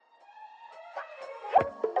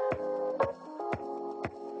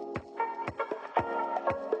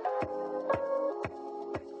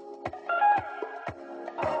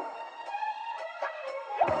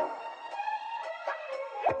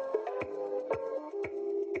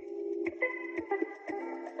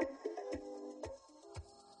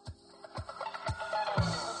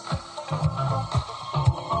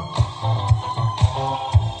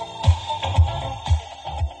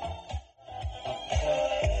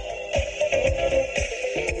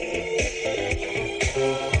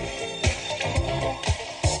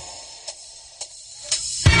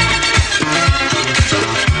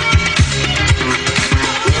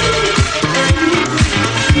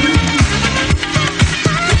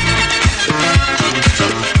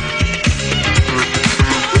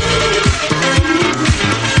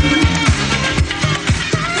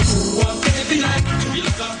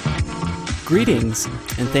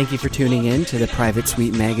thank you for tuning in to the Private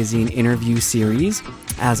Suite Magazine interview series.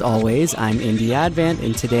 As always, I'm Indy Advent,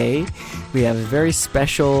 and today we have a very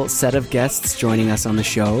special set of guests joining us on the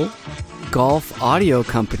show. Golf Audio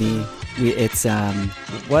Company. It's,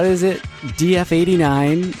 what is it?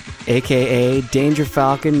 DF89, aka Danger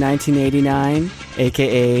Falcon 1989,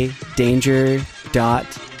 aka Danger dot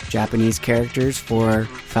Japanese characters for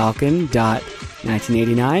Falcon dot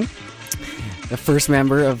 1989. The first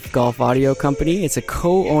member of Golf Audio Company. It's a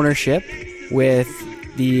co-ownership with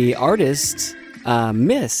the artist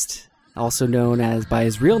Mist, also known as by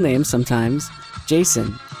his real name sometimes,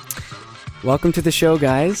 Jason. Welcome to the show,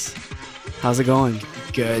 guys. How's it going?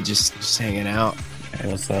 Good, just hanging out. Hey,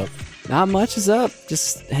 what's up? Not much is up.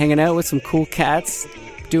 Just hanging out with some cool cats,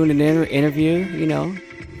 doing an interview, you know.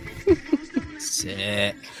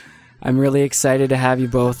 Sick. I'm really excited to have you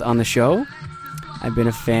both on the show. I've been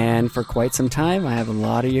a fan for quite some time. I have a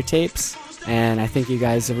lot of your tapes, and I think you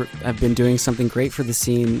guys have been doing something great for the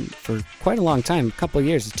scene for quite a long time, a couple of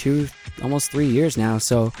years, almost 3 years now,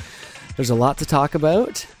 so there's a lot to talk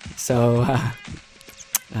about. So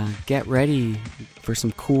get ready for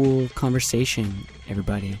some cool conversation,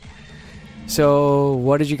 everybody. So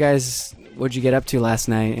what'd you get up to last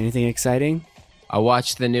night? Anything exciting? I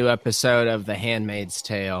watched the new episode of The Handmaid's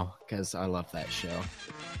Tale because I love that show.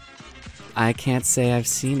 I can't say I've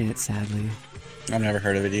seen it, sadly. I've never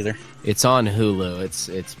heard of it either. It's on Hulu.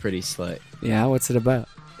 It's pretty slick. Yeah, what's it about?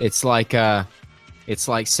 It's like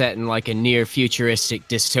set in like a near futuristic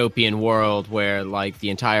dystopian world where like the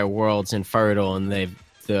entire world's infertile and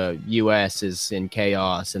the U.S. is in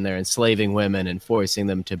chaos and they're enslaving women and forcing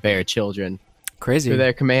them to bear children. Crazy. To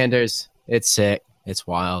their commanders. It's sick. It's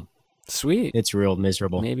wild. Sweet. It's real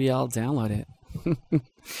miserable. Maybe I'll download it.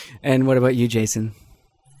 And what about you, Jason?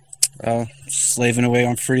 Slaving away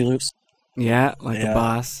on Fruity Loops. Yeah, like the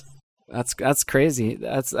boss. That's crazy.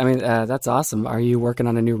 That's awesome. Are you working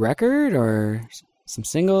on a new record or some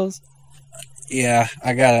singles? Yeah,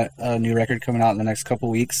 I got a new record coming out in the next couple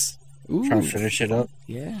weeks. Ooh. Trying to finish it up.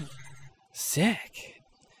 Yeah. Sick.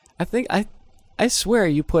 I swear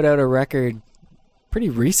you put out a record pretty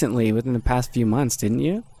recently, within the past few months, didn't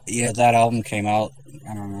you? Yeah, that album came out,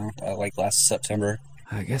 I don't know, like last September.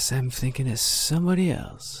 I guess I'm thinking of somebody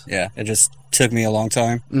else. Yeah, it just took me a long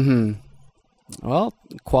time. Mm-hmm. Well,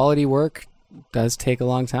 quality work does take a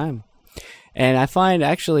long time. And I find,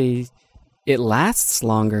 actually, it lasts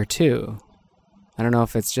longer, too. I don't know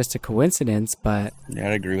if it's just a coincidence, but... Yeah,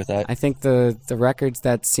 I'd agree with that. I think the records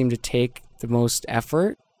that seem to take the most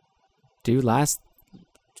effort do last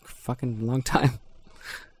a fucking long time.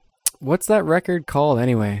 What's that record called,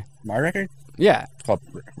 anyway? My record? Yeah. It's called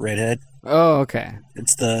Redhead. Oh, okay.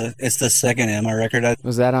 It's the second Emma record.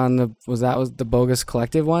 Was that the Bogus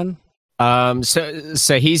Collective one?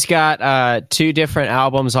 So he's got two different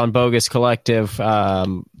albums on Bogus Collective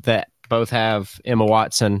that both have Emma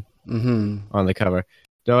Watson on the cover.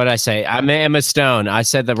 What did I say? I'm Emma Stone. I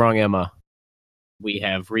said the wrong Emma. We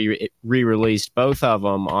have re-released both of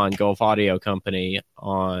them on Golf Audio Company,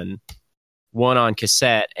 one on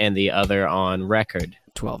cassette and the other on record.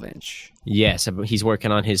 12-inch. Yes, he's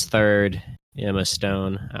working on his third Emma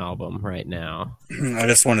Stone album right now. I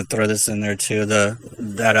just want to throw this in there too.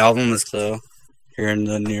 That album is here in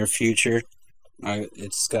the near future.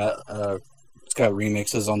 It's got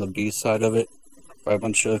remixes on the B side of it by a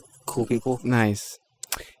bunch of cool people. Nice.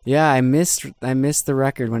 Yeah, I missed the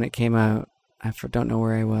record when it came out. I don't know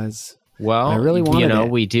where I was. Well, I really wanted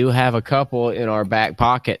it. We do have a couple in our back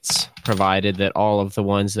pockets, provided that all of the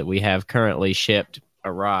ones that we have currently shipped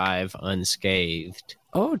arrive unscathed.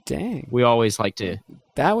 Oh, dang. We always like to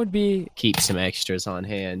keep some extras on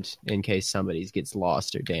hand in case somebody's gets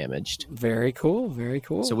lost or damaged. Very cool, very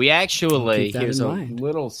cool. So we actually, here's a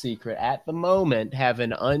little secret, at the moment have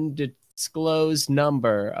an undisclosed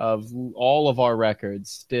number of all of our records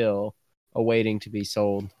still awaiting to be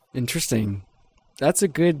sold. Interesting. That's a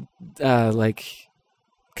good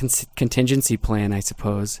contingency plan, I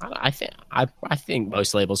suppose. I think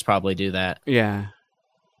most labels probably do that. Yeah,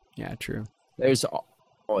 true. There's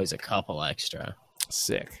always a couple extra.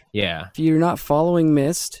 Sick. Yeah. If you're not following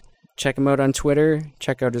Mist, check him out on Twitter.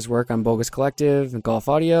 Check out his work on Bogus Collective and Golf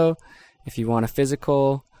Audio. If you want a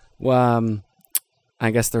physical,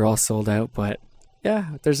 I guess they're all sold out, but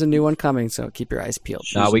yeah, there's a new one coming, so keep your eyes peeled.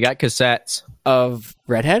 We got cassettes. Of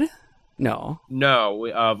Redhead? No,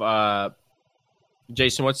 of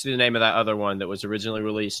Jason, what's the name of that other one that was originally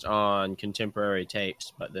released on Contemporary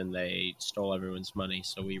Tapes, but then they stole everyone's money,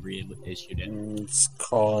 so we reissued it? It's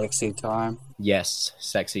called Sexy Time. Yes,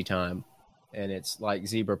 Sexy Time. And it's like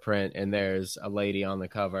zebra print, and there's a lady on the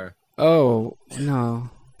cover. Oh, no.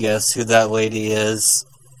 Guess who that lady is?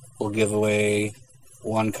 we'll give away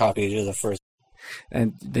 1 copy to the first.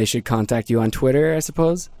 And they should contact you on Twitter, I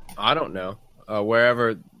suppose. I don't know.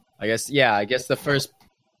 Wherever, I guess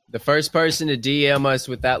the first person to DM us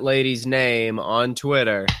with that lady's name on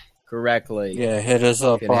Twitter correctly, Yeah, hit us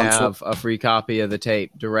up can on have a free copy of the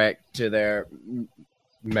tape direct to their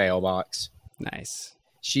mailbox. Nice.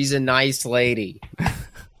 She's a nice lady.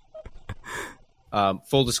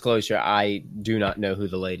 Full disclosure, I do not know who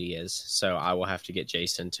the lady is, so I will have to get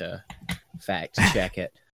Jason to fact check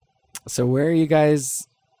it. So where are you guys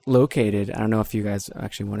located? I don't know if you guys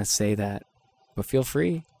actually want to say that, but feel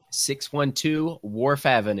free. 612 Wharf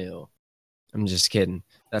Avenue. I'm just kidding.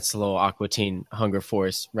 That's a little Aqua Teen Hunger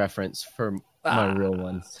Force reference for my real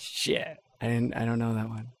ones. Shit. I don't know that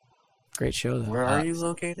one. Great show though. Where are you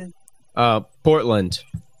located? Portland,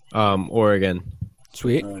 Oregon.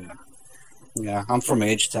 Sweet. Yeah, I'm from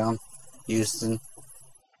H-Town, Houston.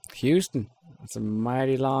 Houston. That's a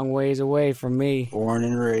mighty long ways away from me. Born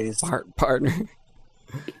and raised. Partner.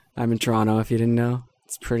 I'm in Toronto, if you didn't know.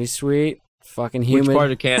 It's pretty sweet. Fucking humid. Which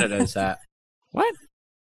part of Canada is that? What?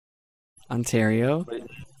 Ontario.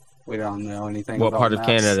 We don't know anything What about part of maps.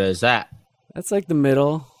 Canada is that? That's like the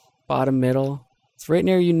middle, bottom middle. It's right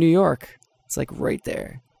near you, New York. It's like right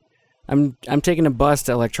there. I'm taking a bus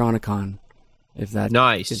to Electronicon. If that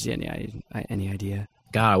Nice. gives you any idea.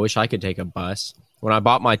 God, I wish I could take a bus. When I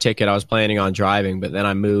bought my ticket, I was planning on driving, but then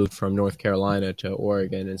I moved from North Carolina to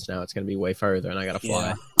Oregon, and so now it's going to be way further, and I got to fly.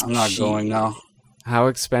 Yeah, I'm not going now. How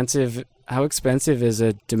expensive is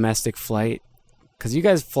a domestic flight? Because you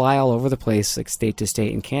guys fly all over the place, like state to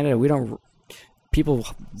state. In Canada, we don't. People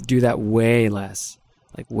do that way less,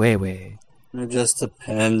 like way. It just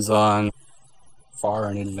depends on far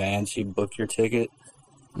in advance you book your ticket.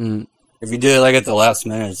 Mm, If you do it like at the last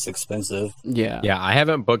minute, it's expensive. yeah. Yeah, I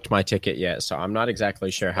haven't booked my ticket yet, so I'm not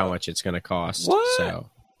exactly sure how much it's going to cost. What? So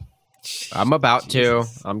I'm about to.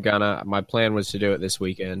 My plan was to do it this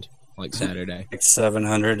weekend, like Saturday, Like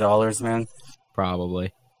 $700, man.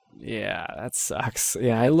 probably. Yeah, that sucks.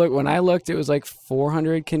 Yeah, when I looked, it was like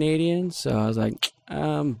 400 Canadian. So I was like,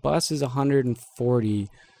 bus is 140.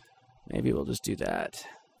 Maybe we'll just do that.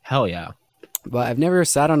 Hell yeah. But I've never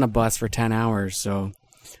sat on a bus for 10 hours, so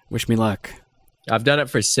wish me luck. I've done it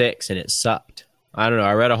for 6, and it sucked. I don't know.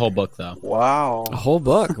 I read a whole book, though. Wow. A whole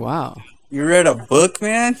book. Wow. You read a book,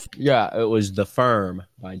 man? Yeah, it was The Firm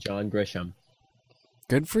by John Grisham.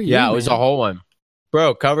 Good for you. Yeah, it was man. a whole one.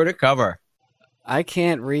 Bro, cover to cover. I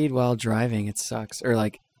can't read while driving. It sucks. Or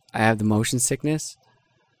like I have the motion sickness.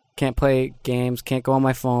 Can't play games. Can't go on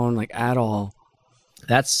my phone like at all.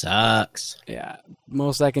 That sucks. Yeah.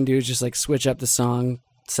 Most I can do is just like switch up the song,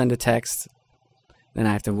 send a text, then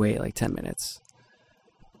I have to wait like 10 minutes.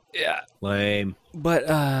 Yeah. Lame.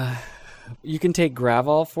 But you can take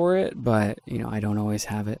Gravol for it, but I don't always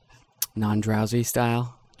have it. Non-drowsy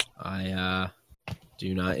style. I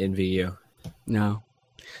do not envy you. No.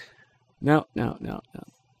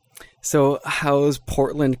 So how's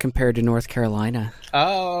Portland compared to North Carolina?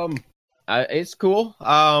 It's cool.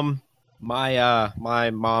 My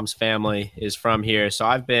mom's family is from here, so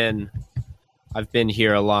I've been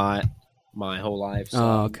here a lot my whole life. So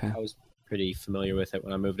Oh, okay. I was pretty familiar with it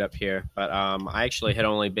when I moved up here. But I actually had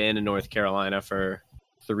only been in North Carolina for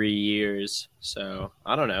 3 years, so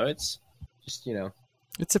I don't know. It's just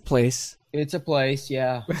It's a place. it's a place.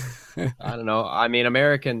 Yeah, I don't know. I mean,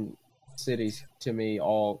 American cities to me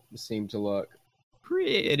all seem to look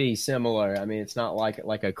pretty similar. I mean, it's not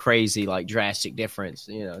like a crazy drastic difference.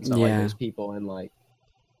 It's not like Yeah. there's people in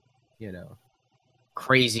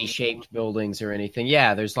crazy shaped buildings or anything.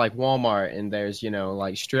 Yeah, there's like Walmart and there's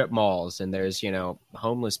like strip malls and there's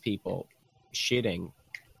homeless people shitting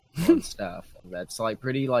on stuff. That's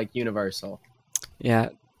pretty universal. Yeah.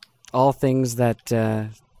 All things that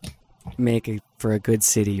make for a good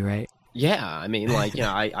city, right? Yeah, I mean,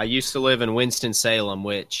 I used to live in Winston-Salem,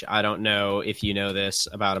 which I don't know if you know this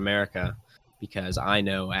about America, because I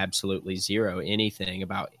know absolutely zero anything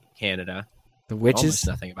about Canada. The witches. Almost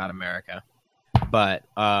nothing about America. But,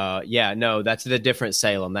 no, that's the different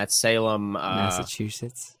Salem. That's Salem,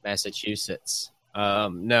 Massachusetts.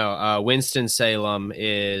 No, Winston-Salem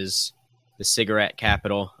is the cigarette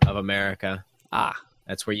capital of America. Ah.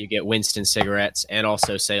 That's where you get Winston cigarettes and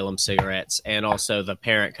also Salem cigarettes and also the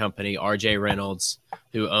parent company, R.J. Reynolds,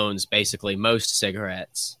 who owns basically most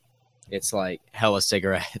cigarettes. It's like hella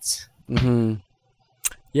cigarettes. Mm-hmm.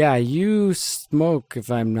 Yeah, you smoke,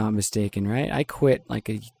 if I'm not mistaken, right? I quit like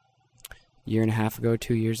a year and a half ago,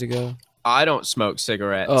 2 years ago. I don't smoke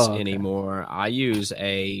cigarettes Oh, okay. anymore. I use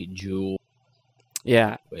a Juul,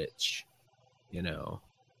 Yeah. which,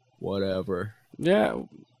 whatever. Yeah.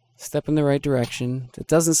 Step in the right direction. It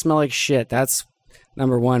doesn't smell like shit. That's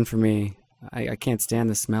number one for me. I can't stand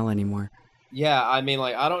the smell anymore. Yeah, I mean,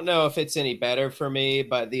 like, I don't know if it's any better for me,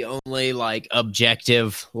 but the only, like,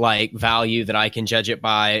 objective, like, value that I can judge it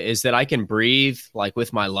by is that I can breathe, like,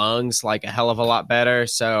 with my lungs, like, a hell of a lot better.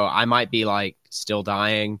 So I might be, like, still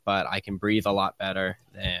dying, but I can breathe a lot better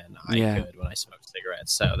than I could when I smoked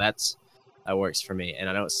cigarettes. So that works for me. And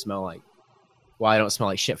I don't smell like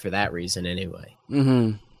shit for that reason anyway.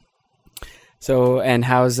 Mm-hmm. So, and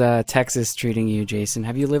how's Texas treating you, Jason?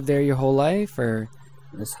 Have you lived there your whole life, or?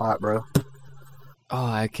 It's hot, bro. Oh,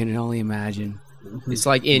 I can only imagine. It's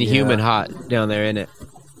like inhuman hot down there, isn't it?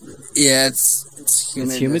 Yeah, it's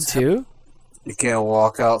humid. It's humid too? You can't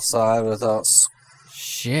walk outside without...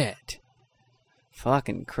 Shit.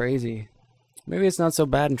 Fucking crazy. Maybe it's not so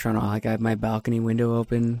bad in Toronto. Like, I have my balcony window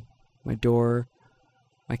open, my door.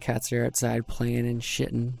 My cats are outside playing and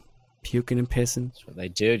shitting, puking and pissing. That's what they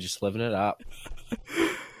do, just living it up.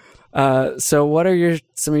 So what are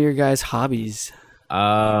some of your guys' hobbies?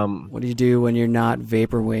 What do you do when you're not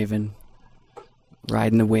vapor waving,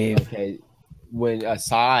 riding the wave? Okay, when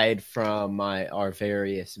aside from our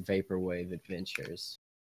various vaporwave adventures,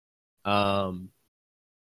 my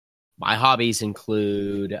hobbies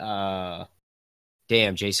include.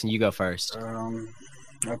 Damn, Jason, you go first.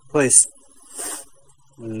 I play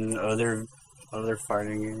other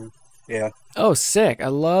fighting games. Yeah. Oh, sick! I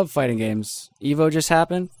love fighting games. Evo just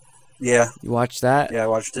happened. Yeah. You watched that? Yeah, I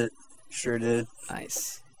watched it. Sure did.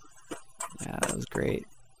 Nice. Yeah, that was great.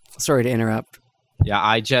 Sorry to interrupt.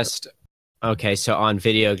 Yeah, so on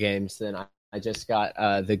video games, then I just got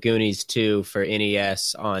the Goonies 2 for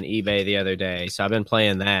NES on eBay the other day. So I've been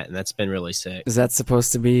playing that, and that's been really sick. Is that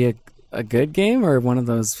supposed to be a good game, or one of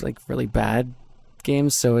those like really bad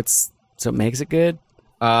games? So it makes it good?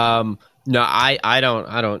 No, I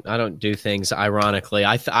don't do things ironically.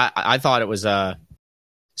 I thought it was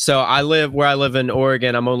So I live in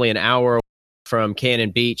Oregon. I'm only an hour from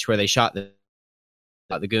Cannon Beach, where they shot the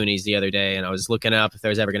Goonies the other day, and I was looking up if there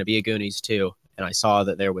was ever going to be a Goonies 2, and I saw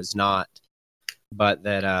that there was not, but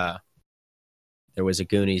that there was a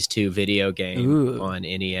Goonies 2 video game on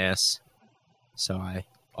NES. So I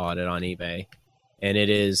bought it on eBay, and it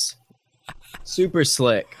is super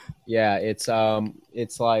slick. Yeah, it's like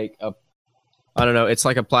it's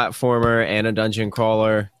like a platformer and a dungeon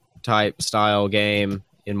crawler type style game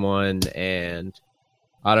in one, and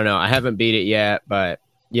I don't know, I haven't beat it yet, but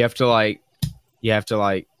you have to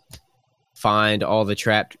find all the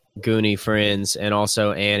trapped Goonie friends and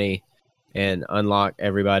also Annie and unlock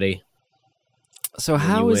everybody. So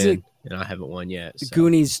how is it? And I haven't won yet. So.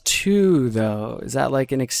 Goonies 2 though, is that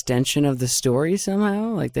like an extension of the story somehow?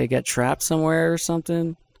 Like they get trapped somewhere or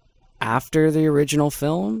something after the original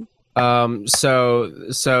film? So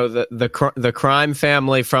the crime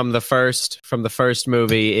family from the first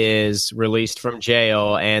movie is released from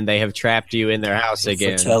jail, and they have trapped you in their house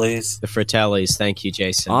again. The Fratellis. Thank you,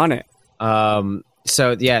 Jason. On it.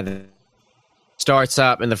 So yeah, starts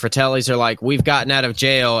up, and the Fratellis are like, "We've gotten out of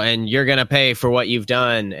jail, and you're gonna pay for what you've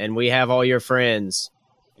done, and we have all your friends."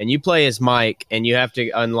 And you play as Mike, and you have to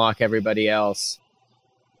unlock everybody else,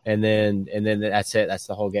 and then that's it. That's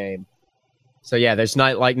the whole game. So yeah, there's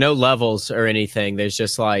not like no levels or anything. There's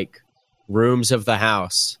just like rooms of the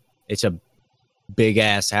house. It's a big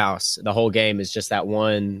ass house. The whole game is just that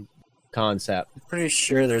one concept. I'm pretty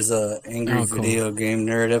sure there's a Angry Video Game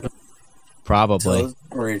Nerd probably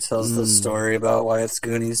where he tells the story about why it's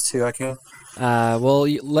Goonies 2. I can. Well,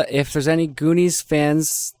 if there's any Goonies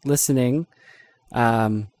fans listening,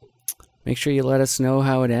 make sure you let us know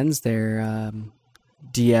how it ends there.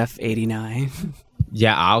 DF89.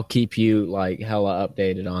 Yeah, I'll keep you like hella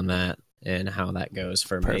updated on that and how that goes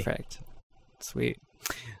for me. Perfect. Sweet.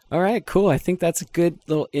 All right, cool. I think that's a good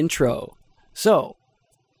little intro. So,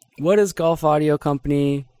 what is Golf Audio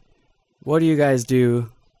Company? What do you guys do?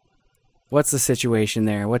 What's the situation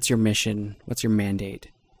there? What's your mission? What's your mandate?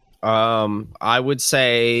 I would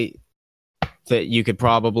say that you could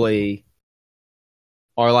probably,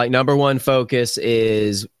 our like number one focus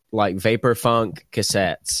is like vapor funk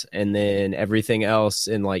cassettes, and then everything else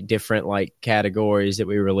in like different like categories that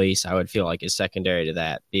we release, I would feel like is secondary to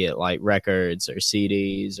that, be it like records or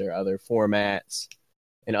CDs or other formats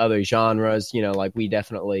and other genres. You know, like we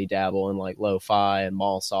definitely dabble in like lo-fi and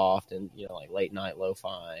mall soft and, you know, like late night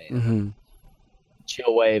lo-fi and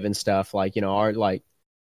chill wave and stuff. Like, you know,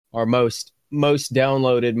 our most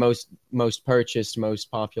downloaded, most purchased,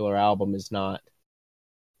 most popular album is not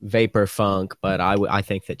vapor funk, but I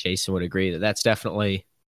think that Jason would agree that that's definitely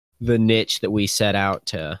the niche that we set out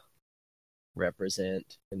to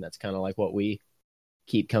represent, and that's kind of like what we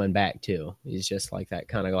keep coming back to. He's just like that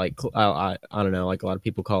kind of like I don't know, like a lot of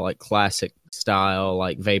people call it like classic style,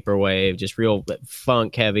 like vaporwave, just real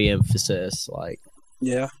funk heavy emphasis. Like,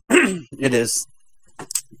 yeah, it is. I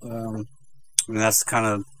mean, that's the kind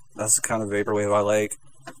of vaporwave I like.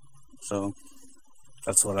 So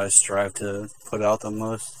that's what I strive to put out the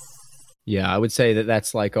most. Yeah, I would say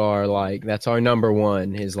that's our number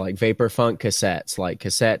one is like vapor funk cassettes. Like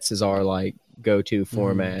cassettes is our like go-to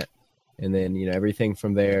format, and then everything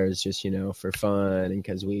from there is just for fun and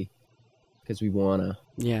because we wanna.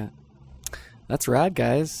 Yeah, that's rad,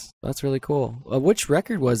 guys. That's really cool. Which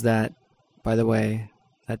record was that, by the way?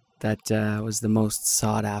 That was the most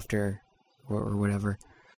sought after, or whatever.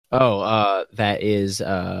 Oh, that is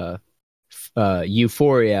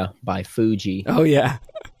Euphoria by Fuji. Oh yeah.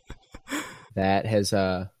 That has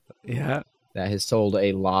sold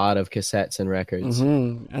a lot of cassettes and records.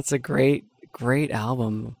 That's a great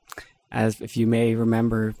album. As if you may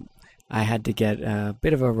remember, I had to get a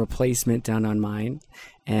bit of a replacement done on mine,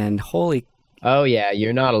 and holy. Oh yeah,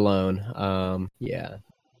 you're not alone. Yeah,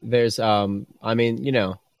 there's I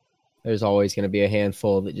mean, there's always going to be a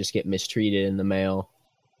handful that just get mistreated in the mail.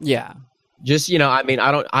 Yeah. Just,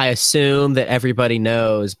 I assume that everybody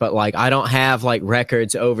knows, but like, I don't have like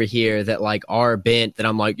records over here that like are bent that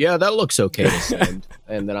I'm like, yeah, that looks okay to send.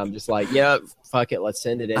 And then I'm just like, yeah, fuck it. Let's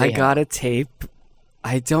send it anyhow. I got a tape.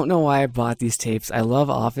 I don't know why I bought these tapes. I love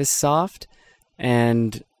Office Soft,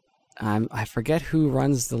 and I forget who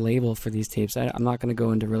runs the label for these tapes. I'm not going to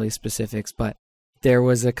go into really specifics, but there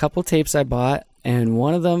was a couple tapes I bought, and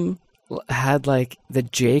one of them had like the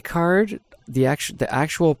J card. The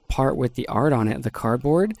actual part with the art on it, the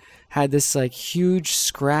cardboard, had this like huge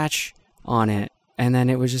scratch on it, and then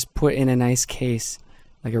it was just put in a nice case,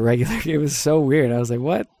 like a regular. It was so weird. I was like,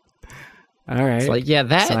 "What?" All right, it's like, yeah,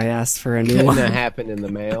 that. So I asked for a new one. That happened in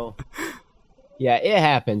the mail. Yeah, it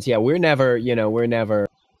happens. Yeah, we're never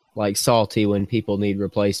like salty when people need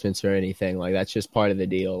replacements or anything. Like that's just part of the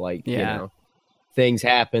deal. Like things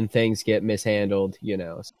happen, things get mishandled.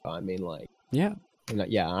 So I mean, like yeah.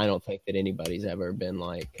 Yeah, I don't think that anybody's ever been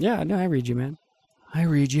like... Yeah, no, I read you, man. I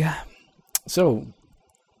read you. So,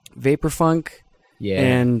 vapor funk,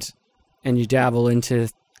 and you dabble into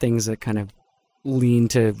things that kind of lean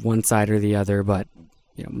to one side or the other, but,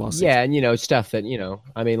 mostly... Yeah, and, stuff that,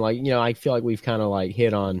 I mean, like, I feel like we've kind of, like,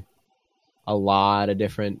 hit on a lot of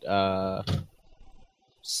different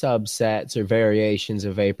subsets or variations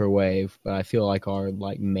of vaporwave, but I feel like our,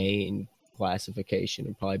 like, main classification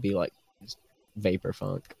would probably be, like, vapor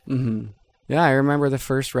funk. Yeah, I remember the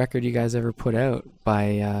first record you guys ever put out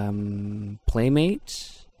by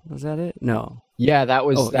Playmate. Was that it? No. Yeah, that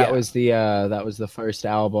was was the first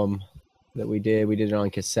album that we did. We did it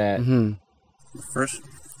on cassette. The first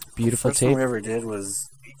beautiful tape one we ever did was.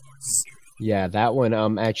 Yeah, that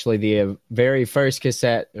one. Actually, the very first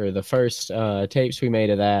cassette or the first tapes we made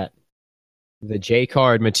of that. The J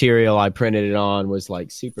card material I printed it on was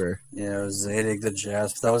like super. Yeah, it was Zadig the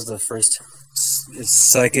Jazz. That was the first. It's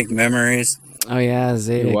Psychic Memories. Oh yeah,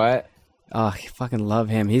 Zadig. What? Oh, I fucking love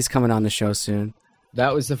him. He's coming on the show soon.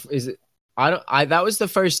 That was that was the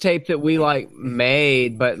first tape that we like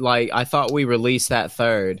made, but like I thought we released that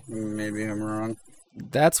third. Maybe I'm wrong.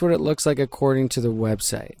 That's what it looks like according to the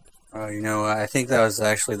website. Oh, I think that was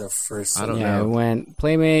actually the first. I don't know. It went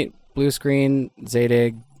Playmate, Blue Screen,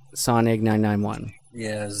 Zadig, Sonic 991.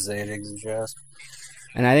 Yeah, Zadig the Jazz.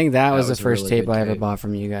 And I think that was the first really tape I ever tape. bought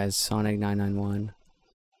from you guys, Sonic 991.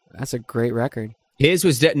 That's a great record. His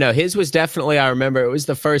was definitely, I remember it was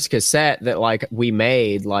the first cassette that like we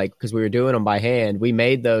made, like because we were doing them by hand. We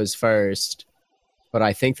made those first, but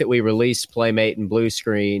I think that we released Playmate and Blue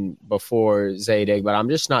Screen before Zadig, but I'm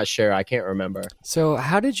just not sure. I can't remember. So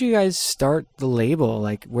how did you guys start the label?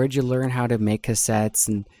 Like, where'd you learn how to make cassettes,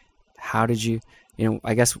 and how did you...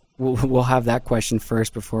 I guess we'll have that question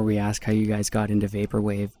first before we ask how you guys got into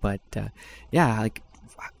vaporwave. But like,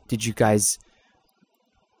 did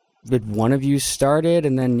one of you start it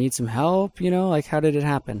and then need some help? Like, how did it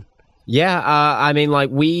happen? Yeah, I mean,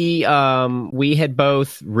 like we had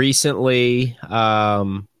both recently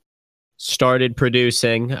started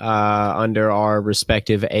producing under our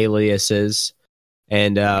respective aliases,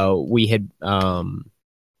 and we had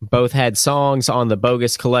both had songs on the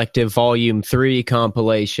Bogus Collective Volume 3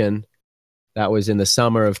 compilation. That was in the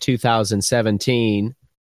summer of 2017.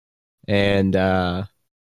 And so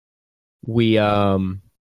we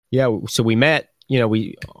met,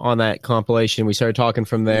 we on that compilation, we started talking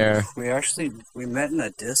from there. We met in a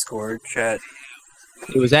Discord chat.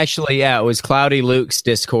 It was actually, it was Cloudy Luke's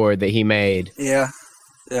Discord that he made. Yeah,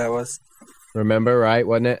 it was. Remember, right?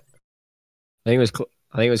 Wasn't it? I think it was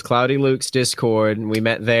I think it was Cloudy Luke's Discord, and we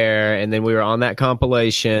met there, and then we were on that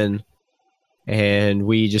compilation, and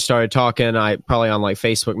we just started talking. I probably on like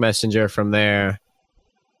Facebook Messenger from there,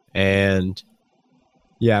 and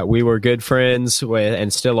yeah, we were good friends with,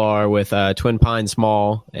 and still are, with Twin Pines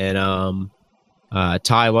Mall and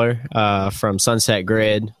Tyler from Sunset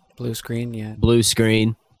Grid, Blue Screen, yeah. Blue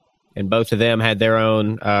Screen, and both of them had their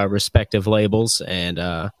own respective labels,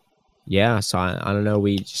 and yeah, so I don't know.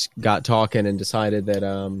 We just got talking and decided that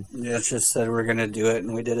Yeah, it's just said we're gonna do it,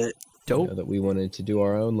 and we did it. Dope. that we wanted to do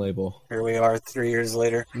our own label. Here we are, 3 years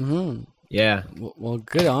later. Mm-hmm. Yeah, Well,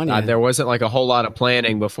 good on you. there wasn't like a whole lot of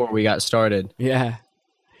planning before we got started. Yeah.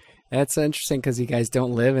 That's interesting because you guys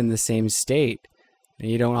don't live in the same state. And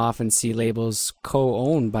you don't often see labels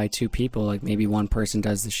co-owned by two people. Like maybe one person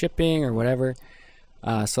does the shipping or whatever.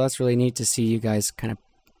 So that's really neat to see you guys kind of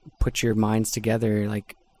put your minds together,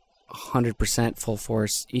 like 100% full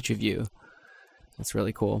force, each of you. That's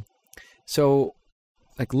really cool. So,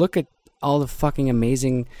 like, look at all the fucking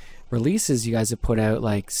amazing releases you guys have put out,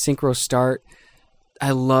 like Synchro Start.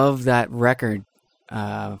 I love that record.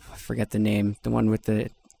 I forget the name. The one with the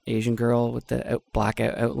Asian girl with the black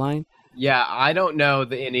outline. Yeah, I don't know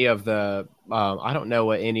any of the. I don't know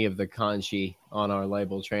what any of the kanji on our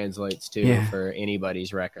label translates to for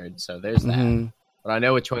anybody's record. So there's that. Mm-hmm. But I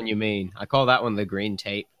know which one you mean. I call that one the green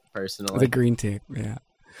tape, personally. The green tape, yeah.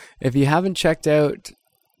 If you haven't checked out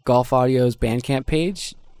Golf Audio's Bandcamp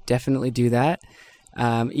page, definitely do that.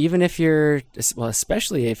 Even if you're, well,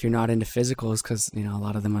 especially if you're not into physicals, because a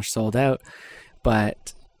lot of them are sold out.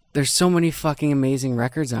 But there's so many fucking amazing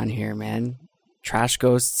records on here, man. Trash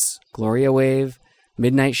Ghosts, Gloria Wave,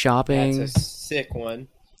 Midnight Shopping. That's a sick one.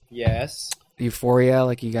 Yes. Euphoria,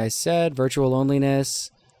 like you guys said. Virtual Loneliness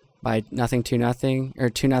by Nothing to Nothing, or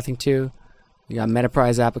 2Nothing2. You got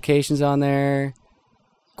Metaprise Applications on there.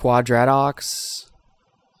 Quadradox.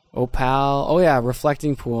 Opal. Oh yeah,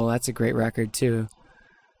 Reflecting Pool. That's a great record too.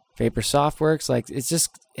 Vapor Softworks. Like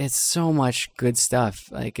it's so much good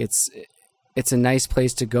stuff. Like it's a nice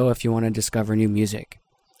place to go if you want to discover new music.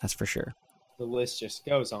 That's for sure. The list just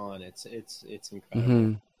goes on. It's incredible.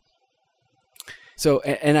 Mm-hmm. So,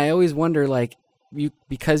 and I always wonder, like,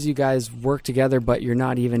 because you guys work together, but you're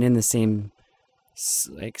not even in the same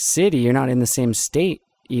city. You're not in the same state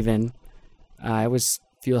even. I always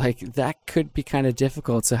feel like that could be kind of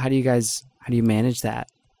difficult. So how do you manage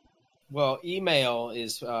that? Well, email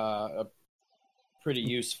is a pretty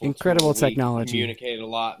useful incredible tool. Technology. We communicate a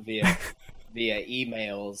lot via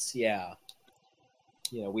emails. Yeah.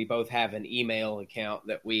 We both have an email account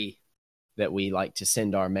that we like to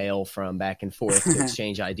send our mail from back and forth to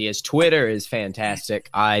exchange ideas. Twitter is fantastic.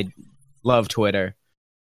 I love Twitter.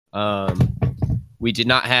 We did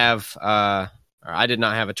not have, or I did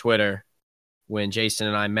not have a Twitter when Jason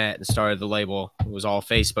and I met and started the label. It was all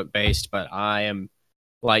Facebook based, but I am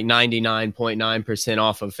like 99.9%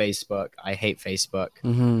 off of Facebook. I hate Facebook,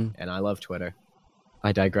 and I love Twitter.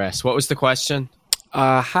 I digress. What was the question?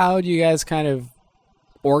 How do you guys kind of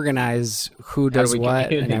organize who does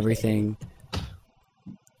what and everything?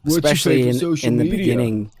 Especially in the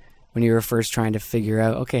beginning when you were first trying to figure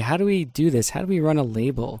out, okay, how do we do this? How do we run a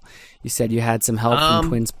label? You said you had some help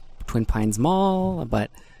from Twin Pines Mall,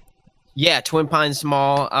 but... Yeah, Twin Pines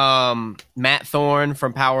Mall. Matt Thorne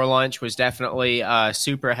from Power Lunch was definitely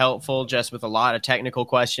super helpful, just with a lot of technical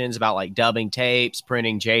questions about like dubbing tapes,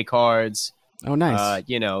 printing J cards. Oh, nice.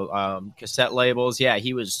 Cassette labels. Yeah,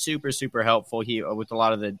 he was super, super helpful. He with a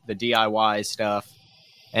lot of the DIY stuff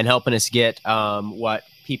and helping us get what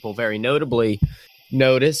people very notably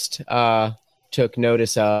noticed. Took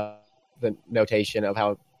notice of the notation of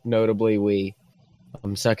how notably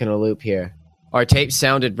I'm stuck in a loop here. Our tapes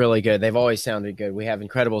sounded really good. They've always sounded good. We have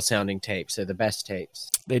incredible sounding tapes. They're the best tapes.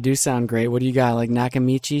 They do sound great. What do you got, like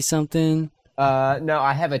Nakamichi something? No,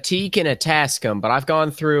 I have a Teak and a Tascam, but I've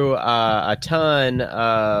gone through a ton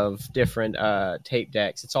of different tape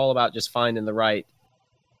decks. It's all about just finding the right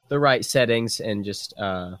settings and just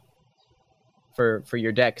for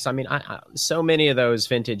your deck. 'Cause I mean, so many of those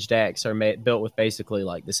vintage decks are built with basically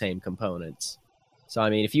like the same components. So, I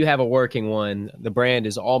mean, if you have a working one, the brand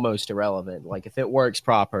is almost irrelevant. Like, if it works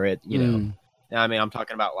proper, I mean, I'm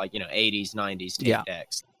talking about, like, 80s, 90s tape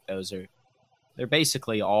decks. They're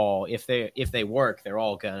basically all, if they work, they're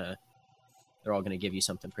all gonna give you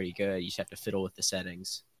something pretty good. You just have to fiddle with the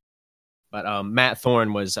settings. But Matt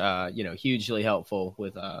Thorne was, hugely helpful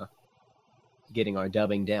with getting our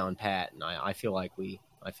dubbing down pat. And I feel like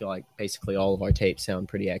basically all of our tapes sound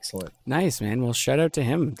pretty excellent. Nice, man. Well, shout out to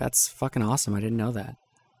him. That's fucking awesome. I didn't know that.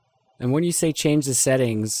 And when you say change the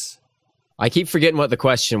settings... I keep forgetting what the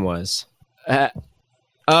question was.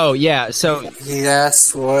 Oh yeah, so He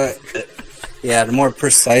asked what. Yeah, to more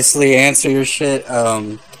precisely answer your shit,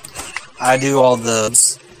 I do all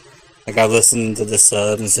the. Like, I listen to the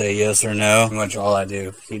sub and say yes or no. Pretty much all I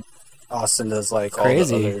do. Austin does, like, all the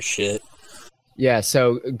other shit. yeah,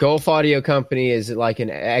 so Gulf Audio Company is like an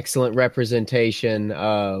excellent representation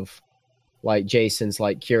of like Jason's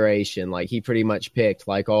like curation. Like he pretty much picked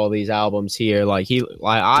like all these albums here. Like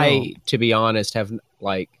I to be honest have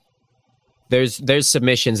like there's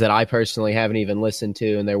submissions that I personally haven't even listened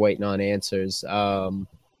to and they're waiting on answers.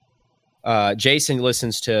 Jason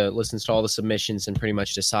listens to all the submissions and pretty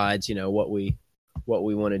much decides, you know, what we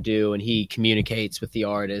want to do, and he communicates with the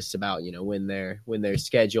artists about, you know, when they're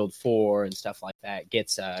scheduled for and stuff like that.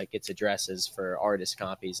 Gets addresses for artist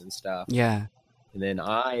copies and stuff. Yeah. And then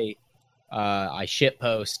I shit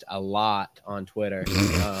post a lot on Twitter.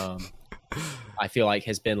 I feel like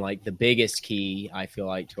has been like the biggest key, I feel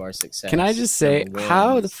like, to our success. Can I just say,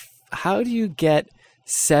 how do you get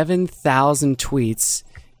 7,000 tweets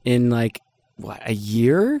in like what, a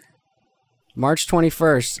year? March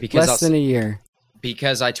 21st, less than a year.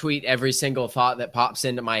 Because I tweet every single thought that pops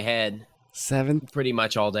into my head. Pretty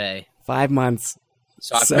much all day. 5 months.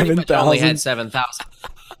 So I pretty much only had 7,000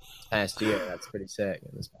 past year. That's pretty sick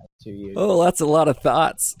in this past 2 years. Oh, that's a lot of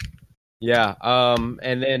thoughts. Yeah.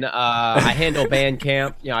 And then I handle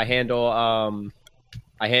Bandcamp. You know, I handle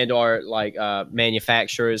our like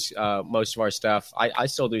manufacturers. Most of our stuff, I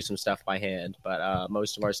still do some stuff by hand, but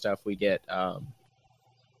most of our stuff we get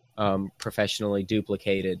professionally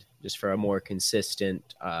duplicated just for a more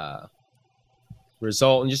consistent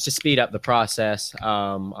result and just to speed up the process.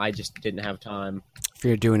 I just didn't have time. If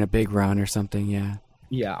you're doing a big run or something, yeah.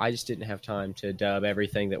 Yeah, I just didn't have time to dub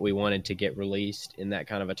everything that we wanted to get released in that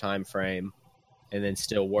kind of a time frame and then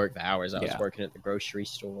still work the hours I was working at the grocery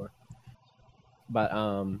store. But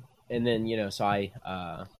and then, you know, so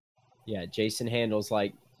Jason handles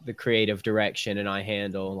like the creative direction and I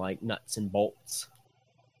handle like nuts and bolts.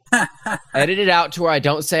 Edit it out to where I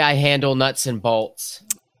don't say I handle nuts and bolts.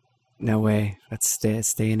 No way. That's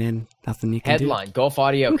staying in. Nothing you can do. Headline, Gulf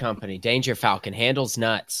Audio Company, Danger Falcon handles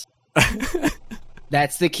nuts.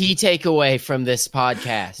 That's the key takeaway from this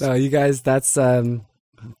podcast. No, you guys, that's the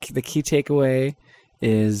key takeaway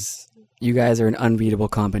is you guys are an unbeatable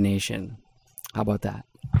combination. How about that?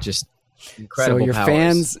 Just incredible. So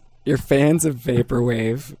powers. You're fans of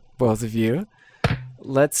Vaporwave, both of you.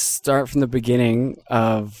 Let's start from the beginning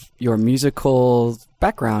of your musical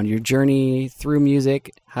background, your journey through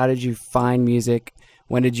music. How did you find music?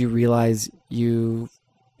 When did you realize you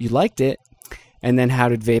liked it? And then how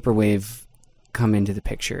did Vaporwave come into the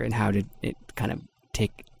picture, and how did it kind of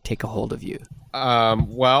take a hold of you?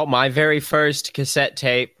 Well, my very first cassette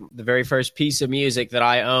tape, the very first piece of music that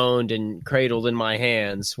I owned and cradled in my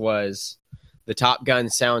hands was the Top Gun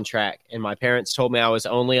soundtrack, and my parents told me I was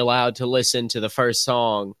only allowed to listen to the first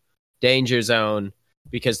song, Danger Zone,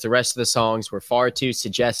 because the rest of the songs were far too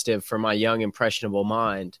suggestive for my young, impressionable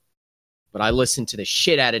mind. But I listened to the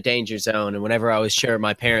shit out of Danger Zone, and whenever I was sure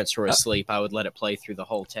my parents were asleep, I would let it play through the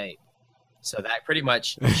whole tape. So that pretty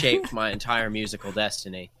much shaped my entire musical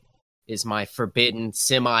destiny, is my forbidden,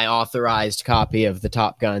 semi-authorized copy of the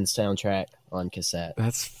Top Gun soundtrack on cassette.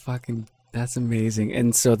 That's amazing.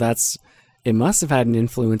 And so it must have had an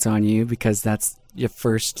influence on you because that's your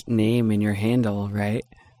first name in your handle, right?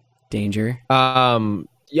 Danger. Oh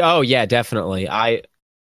yeah, definitely. I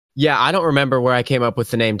don't remember where I came up with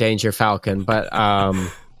the name Danger Falcon, but oh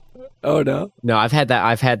no. No, I've had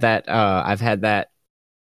that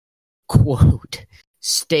quote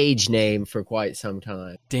stage name for quite some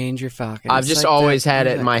time. Danger Falcon. I've just always had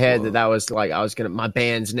it in my head that was like my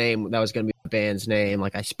band's name. That was gonna be my band's name.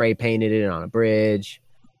 Like I spray painted it on a bridge.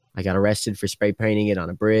 I got arrested for spray painting it on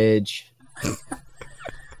a bridge.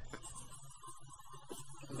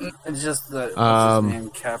 It's just what's his name,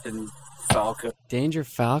 Captain Falco. Danger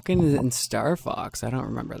Falcon is in Star Fox. I don't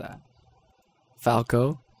remember that.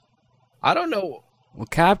 Falco. I don't know. Well,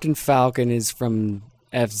 Captain Falcon is from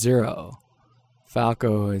F-Zero.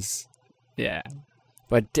 Falco is, yeah.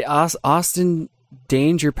 But Austin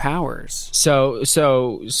Danger Powers. So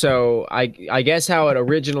I guess how it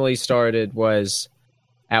originally started was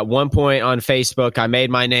at one point on Facebook, I made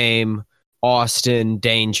my name Austin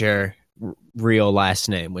Danger, real last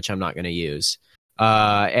name, which I'm not going to use.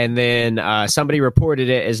 And then somebody reported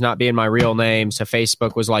it as not being my real name. So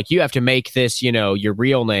Facebook was like, you have to make this, your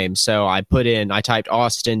real name. So I typed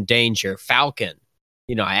Austin Danger Falcon.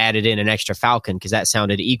 I added in an extra Falcon because that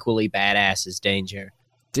sounded equally badass as Danger.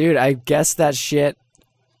 Dude, I guessed that shit.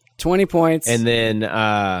 20 points. And then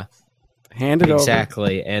hand it over.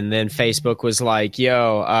 Exactly. And then Facebook was like,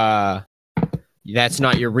 yo, that's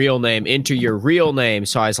not your real name. Enter your real name.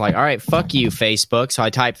 So I was like, all right, fuck you, Facebook. So I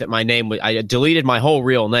typed that my name was, I deleted my whole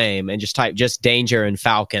real name and just typed just Danger and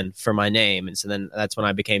Falcon for my name. And so then that's when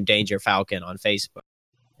I became Danger Falcon on Facebook.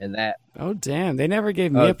 And that. Oh, damn. They never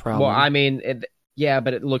gave me a problem. Well, I mean, yeah,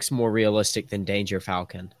 but it looks more realistic than Danger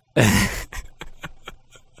Falcon.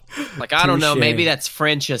 Like, I don't know. Maybe that's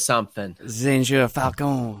French or something. Danger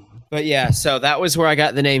Falcon. But yeah, so that was where I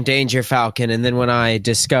got the name Danger Falcon. And then when I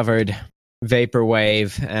discovered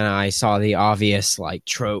Vaporwave and I saw the obvious like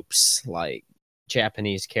tropes, like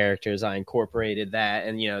Japanese characters, I incorporated that,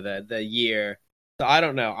 and the year. So I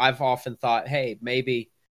don't know. I've often thought, hey, maybe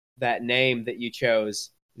that name that you chose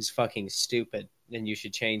is fucking stupid and you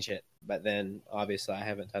should change it. But then obviously I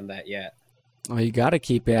haven't done that yet. Oh, you got to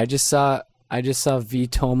keep it. I just saw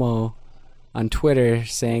Vitomo on Twitter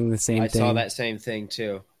saying the same thing. I saw that same thing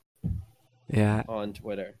too. Yeah. On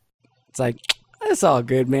Twitter. It's like, it's all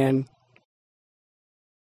good, man.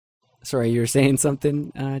 Sorry, you were saying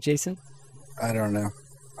something, Jason? I don't know.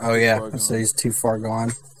 Oh, yeah. I say he's too far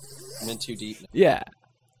gone. I'm in too deep. Yeah.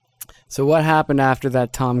 So what happened after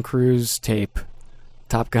that Tom Cruise tape?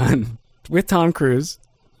 Top Gun. With Tom Cruise.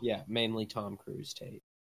 Yeah, mainly Tom Cruise tape.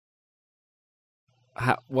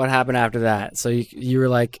 What happened after that? So you were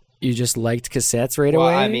like, you just liked cassettes right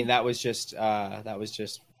away? I mean, that was just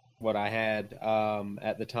what I had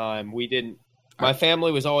at the time. We didn't. My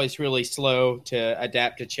family was always really slow to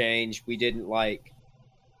adapt to change. We didn't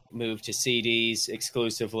move to CDs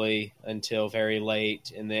exclusively until very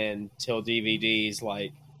late, and then till DVDs.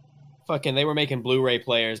 They were making Blu-ray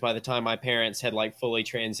players by the time my parents had fully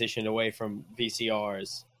transitioned away from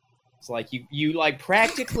VCRs. It's like you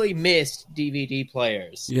practically missed DVD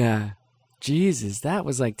players. Yeah, Jesus, that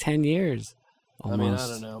was 10 years. Almost. I mean, I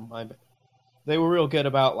don't know. They were real good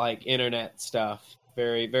about internet stuff.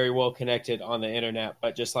 Very, very well connected on the internet,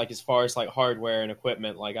 but just as far as hardware and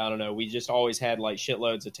equipment, I don't know, we just always had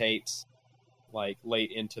shitloads of tapes,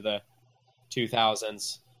 late into the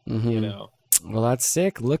 2000s. Mm-hmm. Well, that's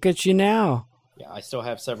sick. Look at you now. Yeah, I still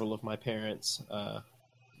have several of my parents'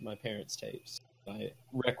 tapes. I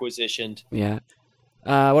requisitioned. Yeah.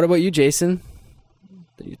 What about you, Jason?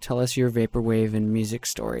 You tell us your vaporwave and music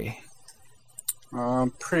story.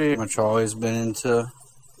 Pretty much always been into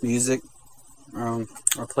music. I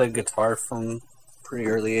played guitar from pretty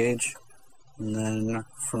early age, and then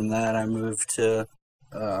from that I moved to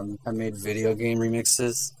I made video game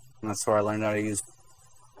remixes, and that's where I learned how to use.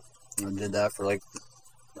 I did that for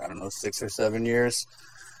 6 or 7 years,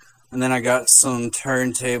 and then I got some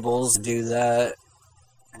turntables to do that,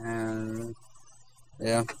 and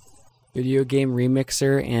yeah. Video game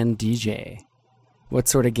remixer and DJ. What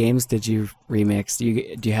sort of games did you remix? Do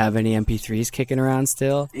you have any MP3s kicking around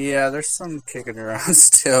still? Yeah, there's some kicking around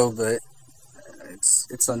still, but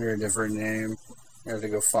it's under a different name. You have to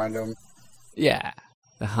go find them. Yeah,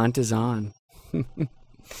 the hunt is on.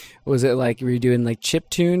 Was it were you doing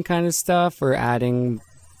chiptune kind of stuff, or adding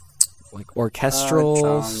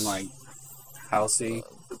orchestrals? Housey,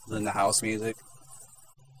 than the house music.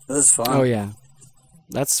 It was fun. Oh yeah,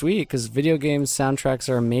 that's sweet because video game soundtracks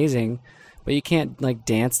are amazing. But you can't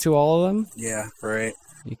dance to all of them. Yeah, right.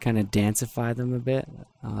 You kind of dancify them a bit.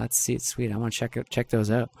 Oh, that's sweet. I want to check those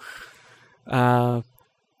out.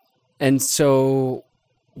 And so,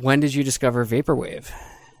 when did you discover vaporwave?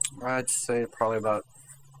 I'd say probably about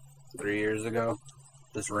 3 years ago,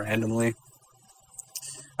 just randomly.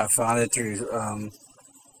 I found it through I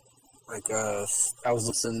was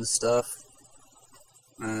listening to stuff,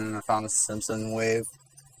 and I found a Simpson Wave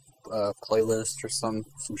playlist or some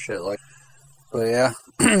shit like. But yeah,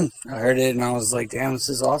 I heard it and I was like, damn, this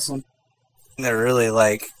is awesome. And that really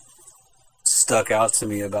stuck out to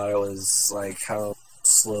me about it was how it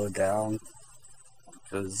slowed down.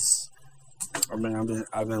 Because I've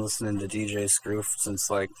been listening to DJ Screw since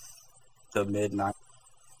the mid-90s.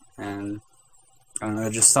 And I don't know,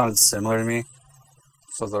 it just sounded similar to me.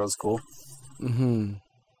 So I thought it was cool. Mm-hmm.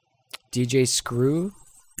 DJ Screw?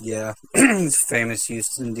 Yeah. Famous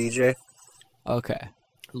Houston DJ. Okay.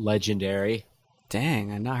 Legendary.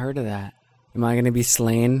 Dang, I've not heard of that. Am I going to be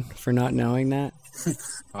slain for not knowing that?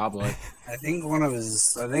 Probably. I think one of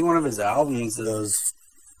his albums, those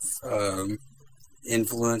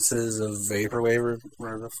influences of vaporwave,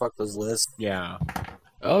 whatever the fuck was listed. Yeah.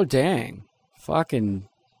 Oh dang! Fucking,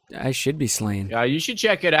 I should be slain. Yeah, you should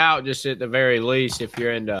check it out. Just at the very least, if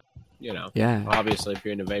you're into, Yeah. Obviously, if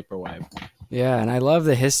you're into vaporwave. Yeah, and I love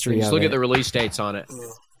the history. Just look at the release dates on it.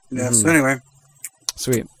 Yeah. Mm-hmm. So anyway.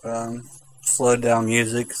 Sweet. Slowed down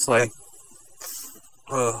music. It's yeah,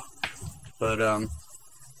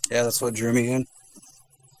 that's what drew me in.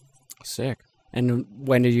 Sick. And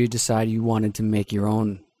when did you decide you wanted to make your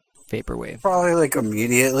own vaporwave? Probably like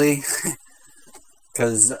immediately,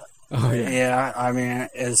 because Oh yeah, yeah, I mean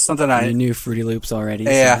it's something you knew Fruity Loops already.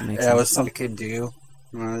 So yeah, that makes it was sense. something I could do.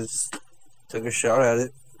 And I just took a shot at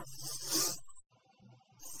it.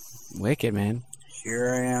 Wicked, man.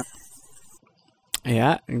 Here I am.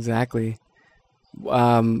 Yeah, exactly.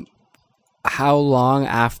 How long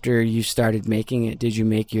after you started making it did you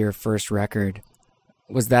make your first record?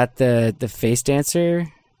 Was that the Face Dancer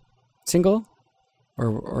single,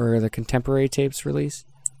 or the Contemporary Tapes release?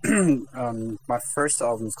 My first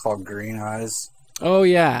album's called Green Eyes. Oh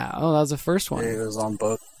yeah, oh that was the first one. It was on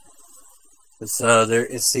both. It's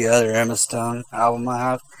the other Emma Stone album I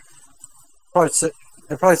have.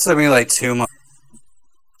 It probably took me like 2 months,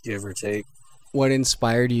 give or take. What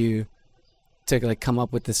inspired you to like come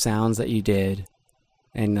up with the sounds that you did,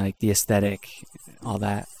 and like the aesthetic, all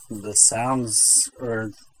that? The sounds,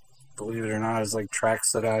 or believe it or not, is like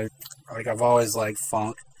tracks that I've always liked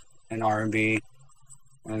funk and R&B,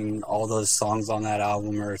 and all those songs on that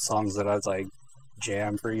album are songs that I've like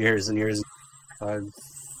jammed for years and years.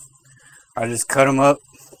 I just cut them up,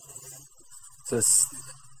 just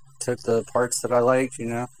took the parts that I liked,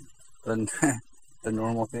 and the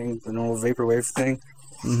normal vaporwave thing.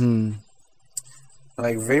 Mm-hmm.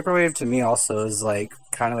 Like vaporwave to me also is like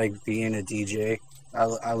kind of like being a DJ.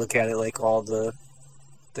 I look at it like all the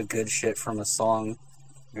good shit from a song,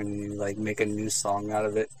 and you like make a new song out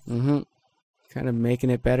of it. Mm-hmm. Kind of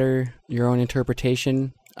making it better, your own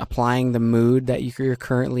interpretation, applying the mood that you're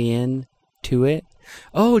currently in to it.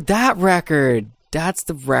 Oh, that record! That's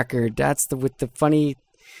the record. That's the with the funny,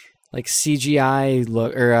 like CGI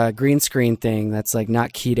look or green screen thing. That's like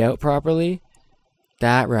not keyed out properly.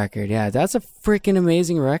 That record, yeah, that's a freaking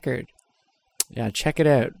amazing record. Yeah, check it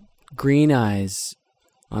out. Green Eyes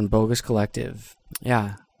on Bogus Collective.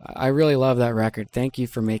 Yeah, I really love that record. Thank you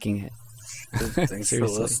for making it. Thanks for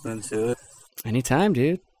listening to it. Anytime,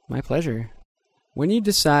 dude. My pleasure. When you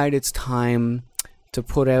decide it's time to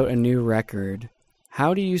put out a new record,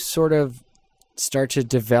 how do you sort of start to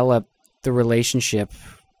develop the relationship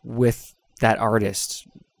with that artist?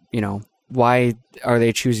 Why are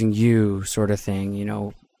they choosing you, sort of thing?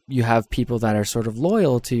 You have people that are sort of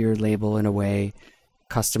loyal to your label in a way,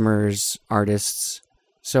 customers, artists.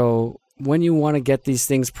 So when you want to get these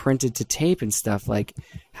things printed to tape and stuff, like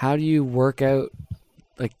how do you work out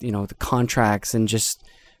like, the contracts and just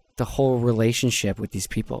the whole relationship with these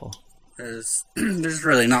people? There's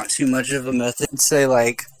really not too much of a method. I'd say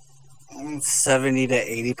like 70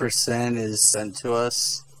 to 80% is sent to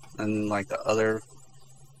us, and like the other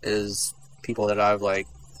is people that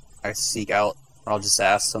I seek out. I'll just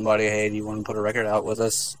ask somebody, hey, do you want to put a record out with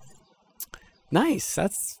us? Nice.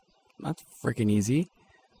 That's freaking easy.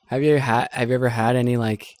 Have you ever had any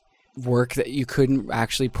like work that you couldn't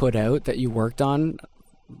actually put out that you worked on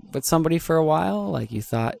with somebody for a while? Like you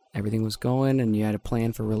thought everything was going and you had a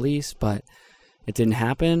plan for release, but it didn't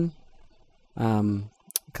happen?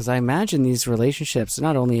 Because I imagine these relationships,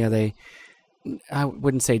 not only are they, I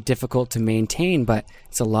wouldn't say difficult to maintain, but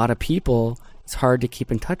it's a lot of people. It's hard to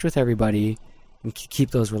keep in touch with everybody and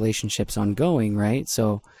keep those relationships ongoing, right?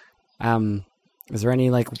 So is there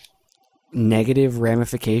any like negative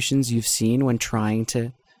ramifications you've seen when trying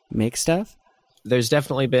to make stuff? There's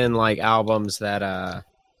definitely been like albums that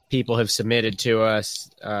people have submitted to us,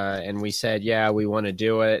 and we said, yeah, we want to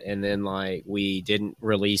do it, and then like we didn't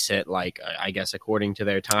release it, like I guess according to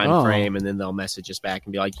their time frame, and then they'll message us back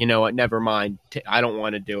and be like, you know what, never mind, I don't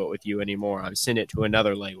want to do it with you anymore. I've sent it to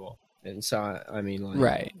another label. And so I mean, like,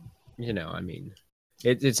 right, I mean,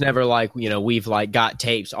 it's never like, we've like got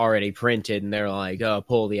tapes already printed and they're like, oh,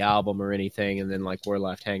 pull the album or anything, and then like we're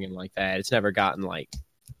left hanging like that. It's never gotten like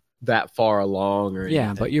that far along or anything.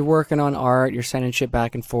 Yeah, but you're working on art, you're sending shit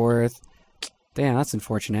back and forth. Damn, that's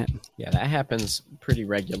unfortunate. Yeah, that happens pretty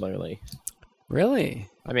regularly. Really?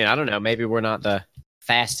 I mean, I don't know, maybe we're not the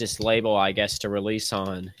fastest label, I guess, to release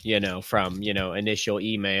on, from, initial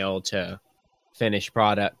email to finished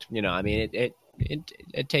product. I mean,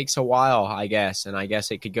 it takes a while, I guess, and I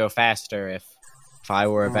guess it could go faster if I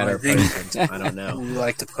were a better person. I don't know. We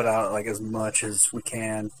like to put out like as much as we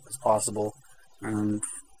can as possible, and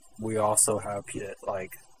we also have it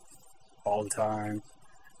like all the time.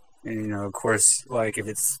 And of course, like if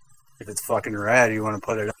it's fucking rad, you want to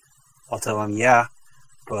put it up, I'll tell them yeah,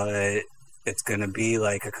 but it's gonna be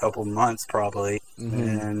like a couple months probably. Mm-hmm.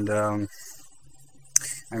 And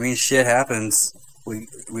I mean, shit happens.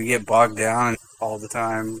 We get bogged down all the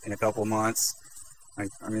time in a couple months. Like,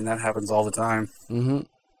 I mean, that happens all the time. Mm-hmm.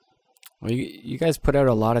 Well, you guys put out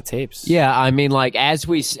a lot of tapes. Yeah, I mean, like as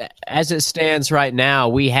it stands right now,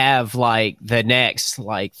 we have like the next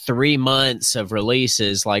like 3 months of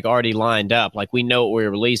releases like already lined up. Like we know what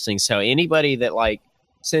we're releasing, so anybody that like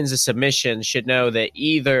sends a submission should know that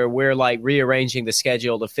either we're like rearranging the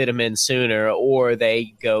schedule to fit them in sooner, or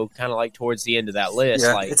they go kind of like towards the end of that list.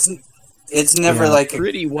 Yeah, like it's never like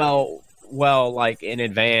pretty well like in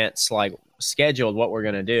advance, like scheduled what we're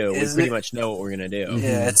gonna do. We pretty much know what we're gonna do.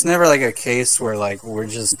 Yeah, it's never like a case where like we're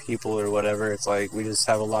just people or whatever. It's like we just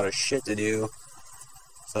have a lot of shit to do.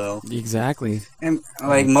 So exactly, and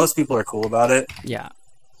like most people are cool about it. Yeah.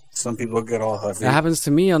 Some people get all huffy. That happens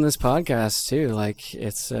to me on this podcast too. Like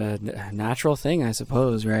it's a natural thing, I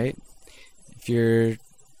suppose, right? If you're,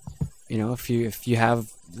 if you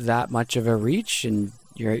have that much of a reach, and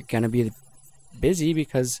you're gonna be busy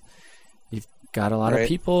because you've got a lot of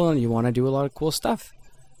people and you want to do a lot of cool stuff.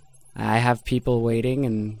 I have people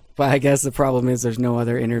waiting, but I guess the problem is there's no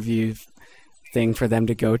other interview thing for them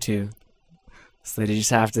to go to, so they just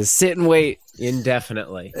have to sit and wait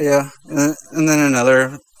indefinitely. Yeah, and then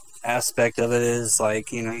another aspect of it is like,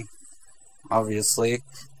 obviously,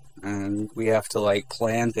 and we have to like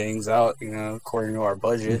plan things out, according to our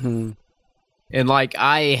budget. Mm-hmm. And like,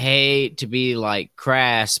 I hate to be like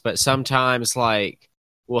crass, but sometimes like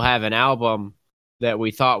we'll have an album that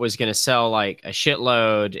we thought was going to sell like a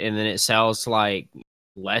shitload, and then it sells like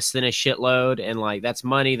less than a shitload, and like that's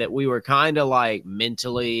money that we were kind of like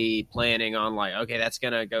mentally planning on, like, okay, that's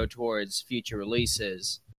going to go towards future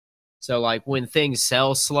releases. So, like, when things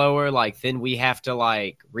sell slower, like, then we have to,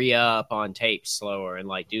 like, re-up on tape slower and,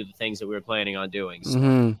 like, do the things that we were planning on doing.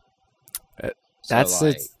 So,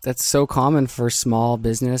 that's so common for small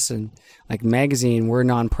business and, like, magazine. We're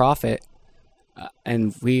nonprofit,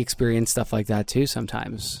 and we experience stuff like that, too,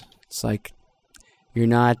 sometimes. It's like you're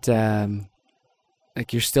not,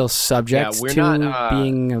 like, you're still subject to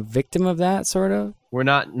being a victim of that, sort of. We're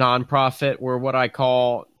not nonprofit. We're what I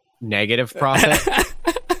call negative profit.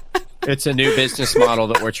 It's a new business model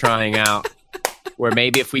that we're trying out, where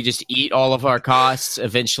maybe if we just eat all of our costs,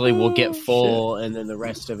 eventually we'll get full, and then the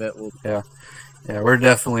rest of it will... Yeah, we're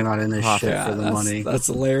definitely not in this shit for the money. That's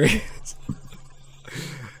hilarious.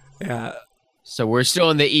 Yeah. So we're still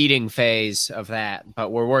in the eating phase of that,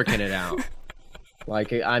 but we're working it out.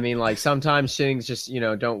 Like, I mean, like, sometimes things just,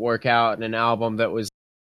 don't work out in an album that was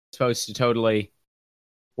supposed to totally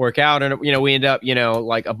work out, and we end up,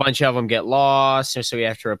 like a bunch of them get lost, so we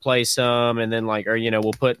have to replace them, and then like, or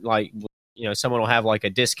we'll put like, someone will have like a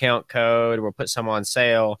discount code, we'll put some on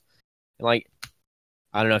sale, and like,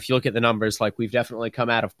 I don't know, if you look at the numbers, like we've definitely come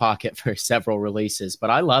out of pocket for several releases, but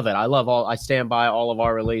I love it. I stand by all of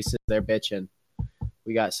our releases. They're bitching.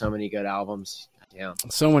 We got so many good albums. Yeah,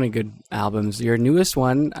 so many good albums. Your newest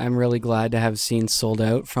one, I'm really glad to have seen sold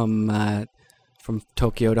out from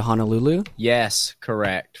Tokyo to Honolulu. Yes,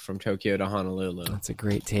 correct. From Tokyo to Honolulu. That's a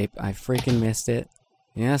great tape. I freaking missed it.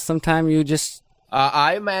 Yeah, sometime you just...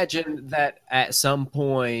 I imagine that at some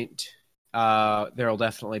point there'll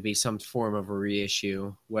definitely be some form of a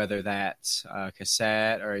reissue, whether that's a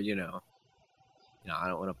cassette or, I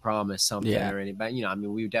don't want to promise something or anything, but, I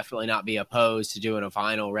mean, we would definitely not be opposed to doing a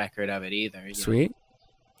vinyl record of it either. Sweet.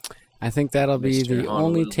 I think that'll be the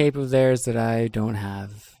only tape of theirs that I don't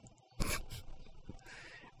have.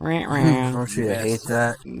 Don't you hate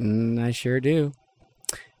that? I sure do.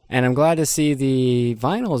 And I'm glad to see the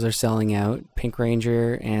vinyls are selling out. Pink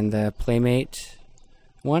Ranger and the Playmate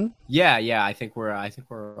one. Yeah. I think we're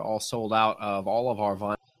all sold out of all of our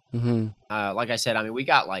vinyls. Mm-hmm. Like I said, I mean, we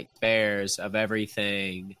got like spares of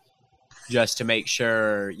everything, just to make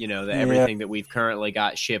sure that everything that we've currently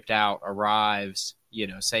got shipped out arrives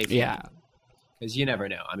safely. Yeah, because you never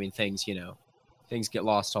know. I mean, things get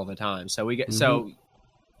lost all the time. So we get so.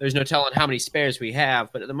 There's no telling how many spares we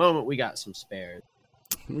have, but at the moment we got some spares.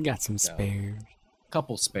 We got some spares.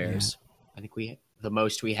 Couple spares. Yeah. I think the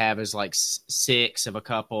most we have is like 6 of a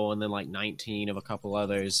couple, and then like 19 of a couple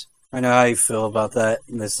others. I know how you feel about that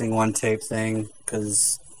missing one tape thing,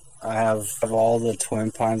 because I have all the Twin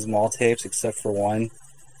Pines Mall tapes except for one,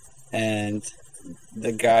 and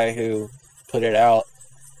the guy who put it out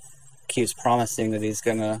keeps promising that he's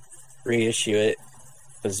gonna reissue it,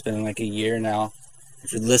 but it's been like a year now.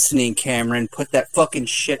 If you're listening, Cameron, put that fucking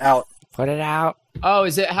shit out. Put it out. Oh,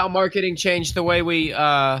 is it how marketing changed the way we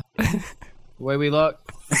look?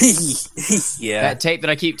 Yeah. That tape that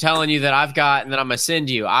I keep telling you that I've got and that I'm going to send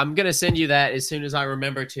you. I'm going to send you that as soon as I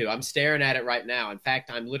remember to. I'm staring at it right now. In fact,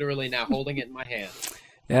 I'm literally now holding it in my hand.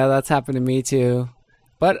 Yeah, that's happened to me too.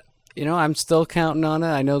 But, I'm still counting on it.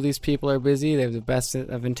 I know these people are busy. They have the best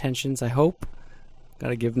of intentions, I hope. Got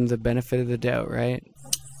to give them the benefit of the doubt, right?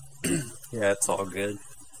 Yeah, it's all good.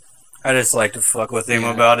 I just like to fuck with him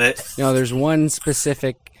about it. There's one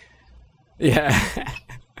specific. Yeah.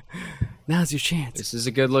 Now's your chance. This is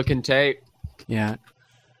a good looking tape. Yeah.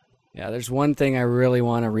 Yeah, there's one thing I really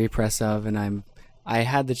want a repress of, and I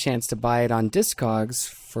had the chance to buy it on Discogs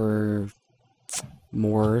for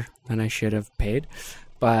more than I should have paid,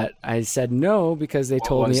 but I said no because they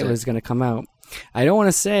told me it was going to come out. I don't want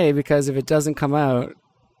to say because if it doesn't come out,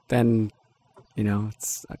 then,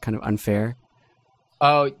 it's kind of unfair.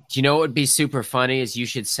 Oh, do you know what would be super funny is you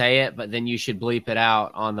should say it, but then you should bleep it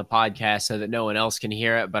out on the podcast so that no one else can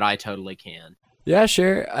hear it, but I totally can. Yeah,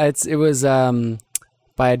 sure. It was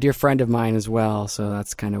by a dear friend of mine as well, so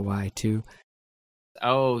that's kind of why, too.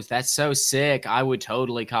 Oh, that's so sick. I would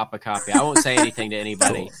totally cop a copy. I won't say anything to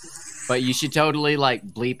anybody, but you should totally,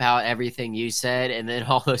 bleep out everything you said, and then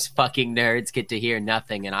all those fucking nerds get to hear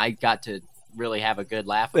nothing, and I got to really have a good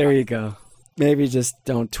laugh. There you go. Maybe just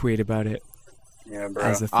don't tweet about it. Yeah,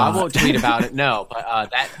 bro. I won't tweet about it. No,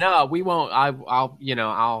 but we won't.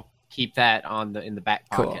 I'll keep that in the back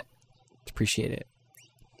pocket. Cool. Appreciate it.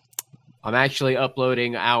 I'm actually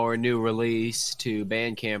uploading our new release to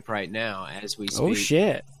Bandcamp right now as we speak. Oh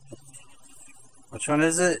shit! Which one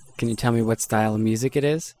is it? Can you tell me what style of music it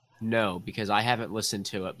is? No, because I haven't listened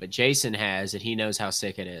to it, but Jason has, and he knows how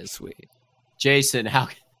sick it is. Sweet. Jason,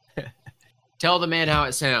 tell the man how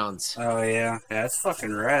it sounds. Oh yeah, it's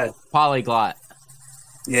fucking rad. Polyglot.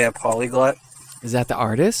 Yeah, Polyglot. Is that the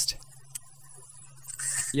artist?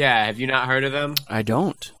 Yeah, have you not heard of them? I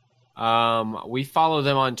don't. We follow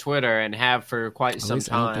them on Twitter and have for quite some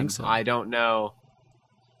time. I don't think so. I don't know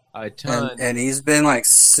a ton. And he's been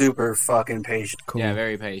super fucking patient. Cool. Yeah,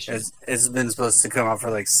 very patient. It's been supposed to come out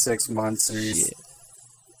for 6 months.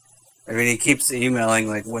 And he keeps emailing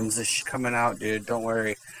when's this coming out, dude? Don't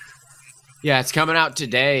worry. Yeah, it's coming out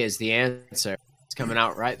today is the answer. It's coming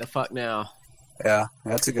out right the fuck now. Yeah,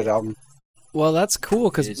 that's a good album. Well, that's cool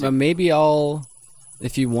because maybe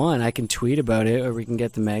if you want, I can tweet about it, or we can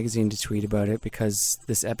get the magazine to tweet about it because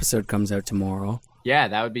this episode comes out tomorrow. Yeah,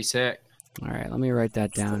 that would be sick. All right, let me write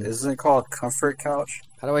that down. Isn't it called Comfort Couch?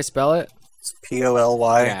 How do I spell it? It's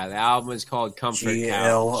P-O-L-Y. Yeah, the album is called Comfort Couch.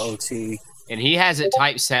 G-L-O-T. And he has it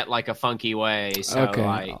typeset a funky way. So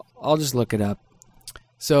okay, I'll just look it up.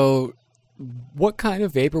 So, what kind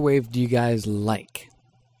of vaporwave do you guys like?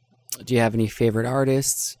 Do you have any favorite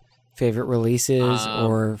artists, favorite releases,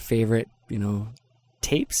 or favorite,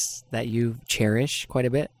 tapes that you cherish quite a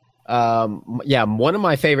bit? Yeah, one of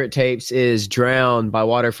my favorite tapes is Drown by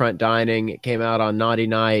Waterfront Dining. It came out on Naughty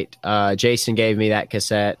Night. Jason gave me that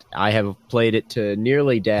cassette. I have played it to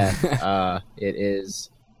nearly death. It is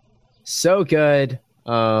so good.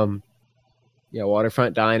 Yeah,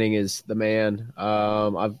 Waterfront Dining is the man.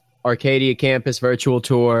 I've Arcadia Campus Virtual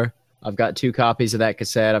Tour. I've got 2 copies of that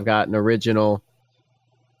cassette. I've got an original.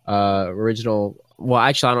 Well,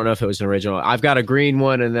 actually, I don't know if it was an original. I've got a green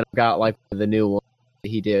one, and then I've got the new one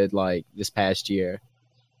he did this past year.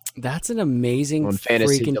 That's an amazing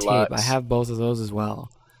freaking tape. I have both of those as well.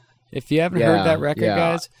 If you haven't heard that record,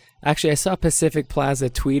 guys, actually, I saw Pacific Plaza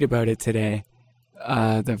tweet about it today.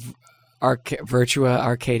 The Virtua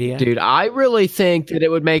Arcadia. Dude, I really think that it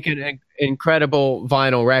would make an incredible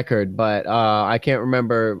vinyl record, but I can't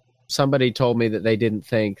remember. Somebody told me that they didn't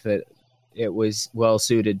think that it was well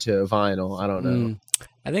suited to vinyl. I don't know.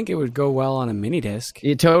 I think it would go well on a mini disc.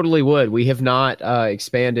 It totally would. We have not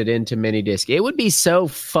expanded into mini disc. It would be so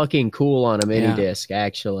fucking cool on a mini disc,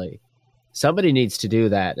 actually. Somebody needs to do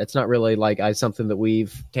that. That's not really something that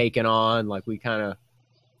we've taken on. We kind of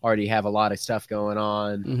already have a lot of stuff going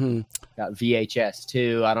on. Mm-hmm. Got VHS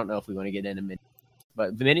too. I don't know if we want to get into mini,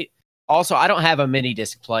 but the mini. Also, I don't have a mini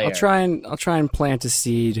disc player. I'll try and plant a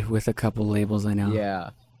seed with a couple labels I know. Yeah,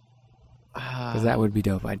 because that would be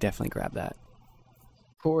dope. I'd definitely grab that.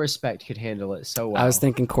 Core Respect could handle it so well. I was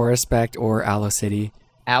thinking Core Respect or Allo City.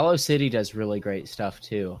 Allo City does really great stuff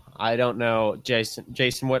too. I don't know, Jason.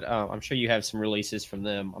 What? I'm sure you have some releases from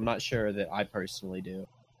them. I'm not sure that I personally do.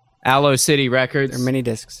 Allo City Records. They're mini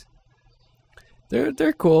discs.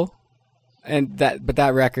 They're cool, but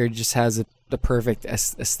that record just has the perfect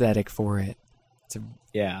aesthetic for it. It's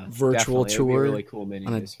a virtual tour, really cool mini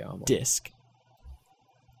on disc album. Disc.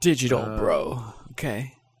 Digital, bro.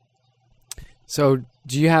 Okay. So,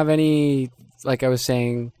 do you have any, like I was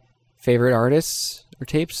saying, favorite artists or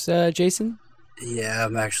tapes, Jason? Yeah,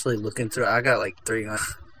 I'm actually looking through. I got 300.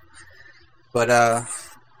 But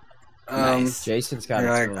nice. Jason's got.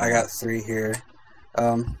 I got 3 here.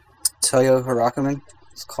 Toyo Hirakaman.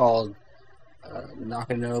 It's called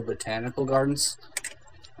Nakano Botanical Gardens.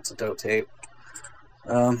 It's a dope tape.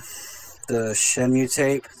 The Shenmue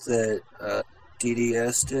tape that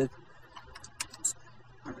DDS did.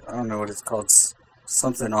 I don't know what it's called. It's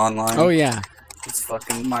something online. Oh yeah. It's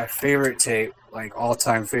fucking my favorite tape, like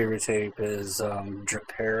all-time favorite tape is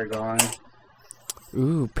Paragon.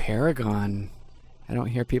 Ooh, Paragon. I don't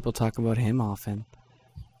hear people talk about him often.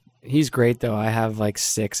 He's great though. I have like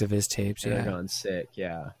 6 of his tapes. Paragon's sick,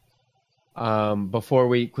 yeah. Before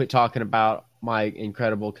we quit talking about my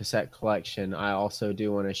incredible cassette collection, I also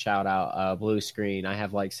do want to shout out Blue Screen. I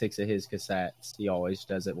have like 6 of his cassettes. He always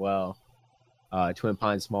does it well. Twin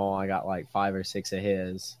Pine Small, I got like 5 or 6 of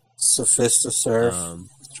his. Sophistisurf.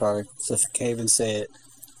 Sorry, can't even say it.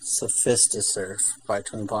 Sophistisurf by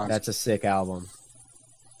Twin Pines. That's a sick album.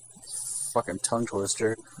 Fucking tongue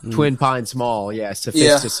twister. Twin Pine Small, yeah,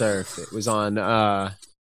 Sophistisurf. Yeah. It was on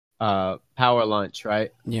Power Lunch,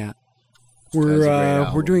 right? Yeah.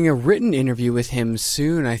 We're doing a written interview with him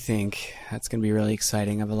soon, I think. That's gonna be really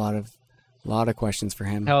exciting. I have a lot of questions for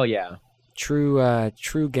him. Hell yeah. True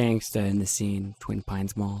gangsta in the scene, Twin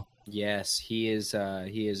Pines Mall. Yes, he is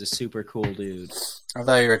a super cool dude. I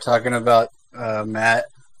thought you were talking about Matt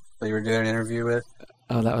that you were doing an interview with.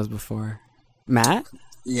 Oh, that was before. Matt?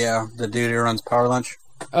 Yeah, the dude who runs Power Lunch.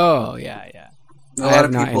 Oh, yeah. A lot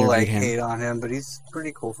of people hate on him, but he's a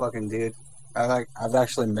pretty cool fucking dude. I've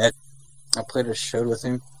actually met. I played a show with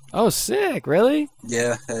him. Oh, sick! Really?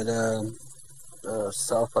 Yeah, at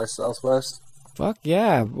South by Southwest. Fuck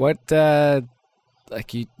yeah! What?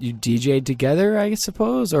 Like you DJ'd together, I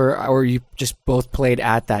suppose, or you just both played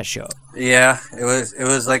at that show? Yeah, it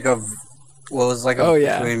was like a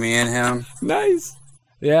between me and him. Nice.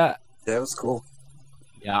 Yeah. Yeah, it was cool.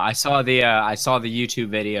 Yeah, I saw the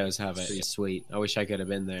YouTube videos of it. Pretty sweet. I wish I could have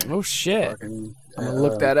been there. Oh shit! Fucking, I'm gonna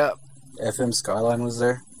look that up. FM Skyline was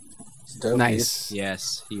there. It's dope. Nice. Dude.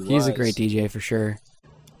 Yes, he's a great DJ for sure.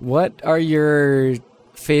 What are your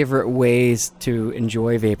favorite ways to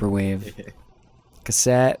enjoy vaporwave?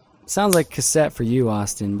 Cassette. Sounds like cassette for you,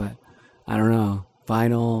 Austin, but I don't know.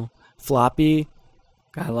 Vinyl, floppy.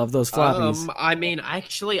 I love those floppies. I mean,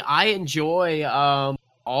 actually, I enjoy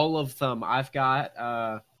all of them. I've got,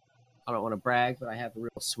 I don't want to brag, but I have a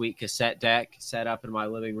real sweet cassette deck set up in my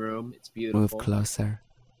living room. It's beautiful. Move closer.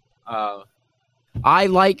 I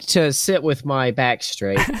like to sit with my back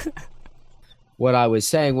straight. What I was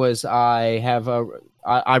saying was I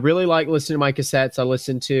really like listening to my cassettes. I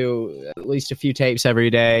listen to at least a few tapes every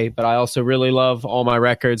day, but I also really love all my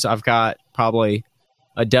records. I've got probably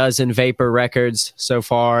a dozen Vapor records so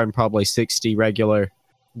far and probably 60 regular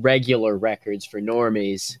records for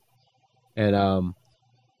normies. And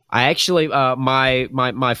I actually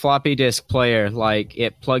my floppy disk player, like,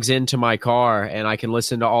 it plugs into my car and I can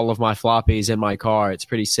listen to all of my floppies in my car. It's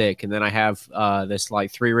pretty sick. And then I have this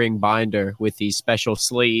like 3-ring binder with these special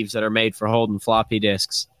sleeves that are made for holding floppy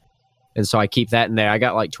disks. And so I keep that in there. I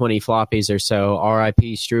got like 20 floppies or so.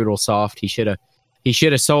 R.I.P. Strudel Soft. He should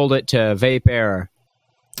have sold it to Vape Era.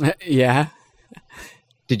 Yeah.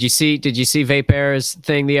 Did you see Vape Era's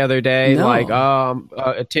thing the other day? No. Like,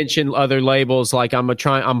 attention, other labels. Like,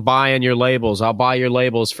 I'm buying your labels. I'll buy your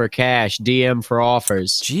labels for cash. DM for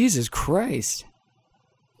offers. Jesus Christ!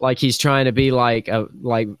 Like, he's trying to be like the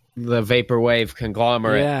Vaporwave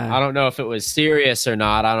conglomerate. Yeah. I don't know if it was serious or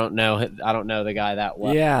not. I don't know the guy that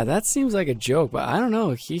well. Yeah, that seems like a joke, but I don't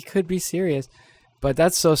know. He could be serious. But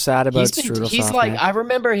that's so sad about Strudel Soft. He's like, I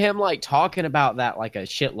remember him like talking about that like a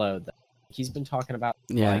shitload. He's been talking about,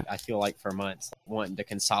 like, I feel like for months, wanting to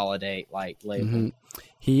consolidate like label. Mm-hmm.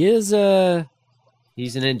 He is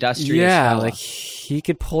he's an industrious fella. Like he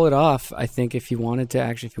could pull it off, I think, if he wanted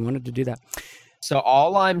to do that. So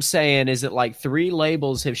all I'm saying is that like 3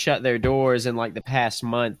 labels have shut their doors in like the past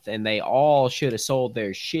month, and they all should have sold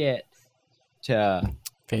their shit to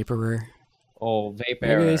Vaporer. Old Vape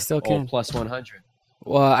Maybe Era, they still can. old Plus 100.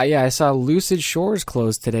 Well, I saw Lucid Shores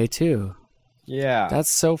close today too. Yeah, that's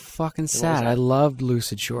so fucking sad. I loved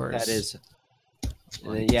Lucid Shores. That is,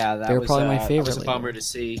 yeah, that they were was probably my favorite. That was a bummer to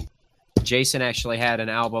see. Jason actually had an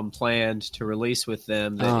album planned to release with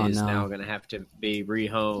them that is now going to have to be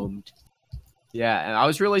rehomed. Yeah, and I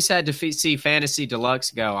was really sad to see Fantasy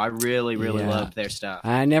Deluxe go. I really loved their stuff.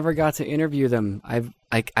 I never got to interview them.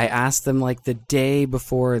 I asked them like the day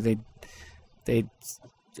before they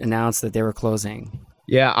announced that they were closing.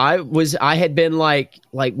 Yeah, I had been like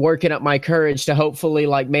working up my courage to hopefully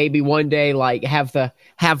like maybe one day like have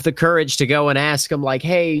the courage to go and ask them like,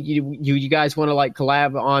 hey, you guys want to like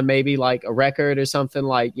collab on maybe like a record or something,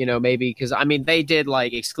 like, you know, maybe, because I mean they did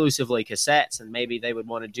like exclusively cassettes, and maybe they would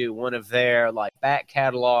want to do one of their like back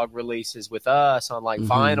catalog releases with us on like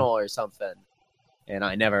vinyl or something. And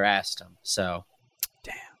I never asked them, so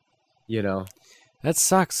damn, you know, that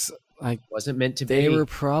sucks. Like, wasn't meant to they be. were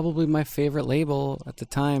probably my favorite label at the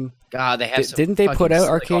time. God, they have. Didn't they put out slick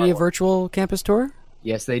Arcadia artwork. Virtual Campus Tour?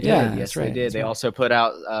 Yes, they did. Yeah, yes, that's they right, did. that's They right. also put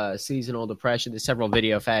out Seasonal Depression, several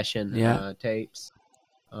Video Fashion tapes.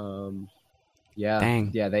 Yeah,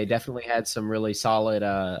 Dang. yeah, they definitely had some really solid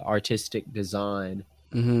artistic design.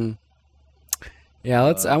 Mm-hmm.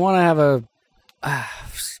 Yeah, I want to have a.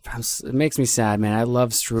 It makes me sad, man. I love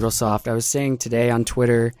Strudelsoft. I was saying today on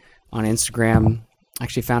Twitter, on Instagram.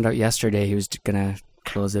 Actually, found out yesterday he was gonna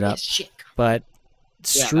close it up. But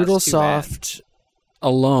Strudelsoft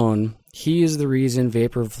alone, he is the reason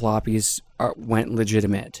Vapor floppies went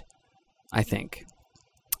legitimate. I think.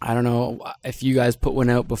 I don't know if you guys put one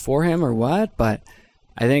out before him or what, but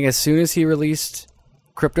I think as soon as he released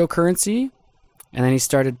cryptocurrency, and then he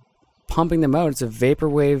started pumping them out, it's a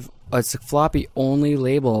vaporwave, it's a floppy only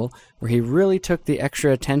label where he really took the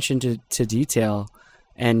extra attention to detail,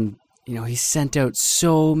 and he sent out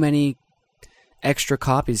so many extra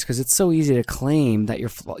copies because it's so easy to claim that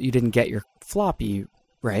you didn't get your floppy,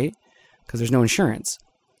 right? Because there's no insurance.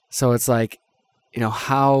 So it's like, at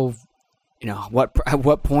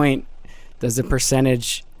what point does the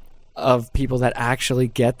percentage of people that actually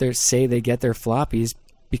get their floppies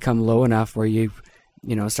become low enough where it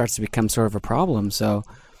starts to become sort of a problem? So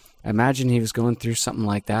I imagine he was going through something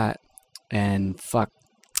like that, and fuck,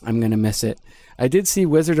 I'm going to miss it. I did see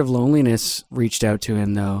Wizard of Loneliness reached out to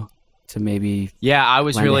him though, to maybe. Yeah, I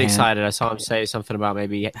was really lend a hand. excited. I saw him say something about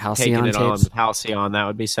maybe Halcyon taking it on tapes. with Halcyon. That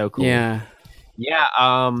would be so cool. Yeah.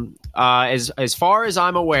 Yeah. As far as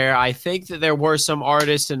I'm aware, I think that there were some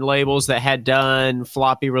artists and labels that had done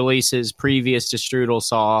floppy releases previous to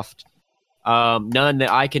Strudelsoft. None that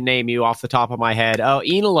I can name you off the top of my head. Oh,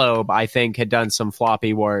 Enolobe, I think, had done some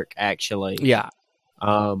floppy work actually. Yeah.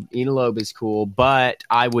 Enolobe is cool, but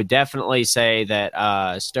I would definitely say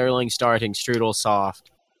that Sterling starting Strudelsoft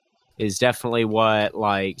is definitely what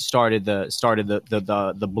started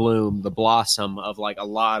the bloom, the blossom of a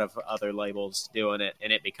lot of other labels doing it,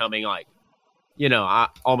 and it becoming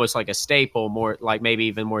almost like a staple, more maybe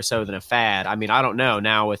even more so than a fad. I mean, I don't know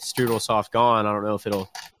now with Strudelsoft gone. I don't know if it'll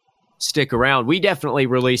stick around. We definitely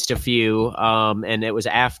released a few, and it was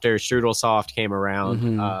after Strudelsoft came around.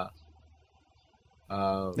 Mm-hmm.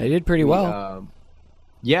 They did pretty well.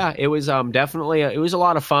 Yeah, it was definitely it was a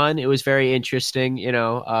lot of fun. It was very interesting. It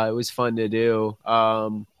was fun to do.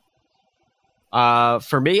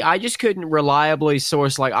 For me, I just couldn't reliably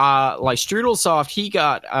source like Strudelsoft. He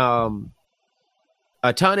got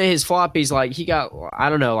a ton of his floppies. He got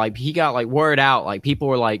word out. People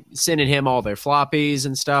were sending him all their floppies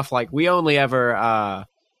and stuff. We only ever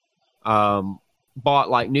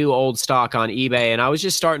bought new old stock on eBay, and I was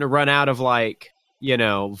just starting to run out of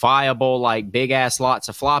viable big ass lots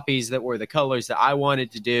of floppies that were the colors that I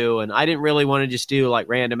wanted to do, and I didn't really want to just do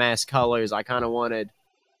random ass colors. I kind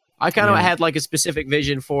of had a specific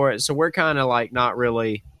vision for it, so we're kind of not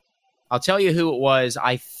really. I'll tell you who it was.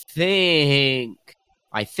 I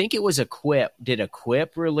think it was Equip. Did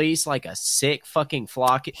Equip release a sick fucking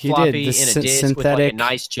floppy in a disc with a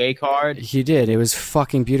nice J card? He did. It was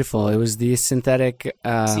fucking beautiful. It was the synthetic.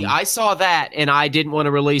 See, I saw that, and I didn't want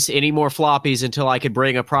to release any more floppies until I could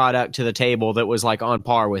bring a product to the table that was on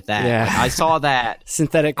par with that. Yeah. I saw that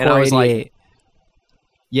synthetic and Core I was 88.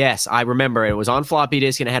 Yes, I remember. It was on floppy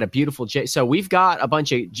disk, and it had a beautiful J. So we've got a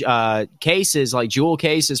bunch of cases, jewel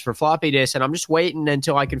cases for floppy disk, and I'm just waiting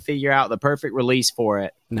until I can figure out the perfect release for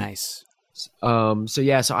it. Nice. So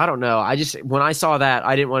I don't know. When I saw that,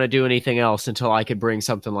 I didn't want to do anything else until I could bring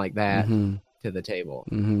something like that to the table.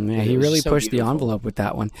 Mm-hmm. Yeah, he really pushed the envelope with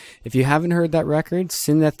that one. If you haven't heard that record,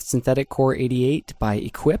 Synthetic Core 88 by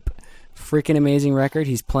Equip, freaking amazing record.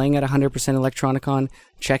 He's playing at 100% Electronicon.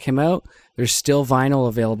 Check him out. There's still vinyl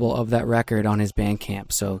available of that record on his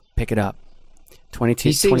Bandcamp, so pick it up. 22.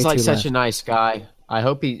 He seems like left. such a nice guy. I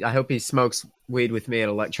hope he smokes weed with me at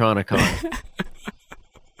Electronicon.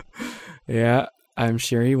 Yeah, I'm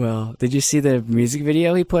sure he will. Did you see the music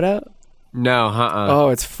video he put out? No, Oh,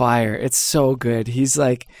 it's fire. It's so good. He's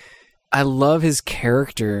I love his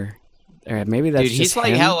character. Or maybe that's dude, he's just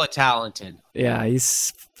him. hella talented. Yeah,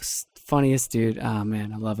 he's funniest dude. Oh,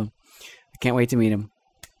 man, I love him. I can't wait to meet him.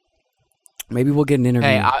 Maybe we'll get an interview.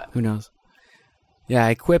 Hey, who knows? Yeah,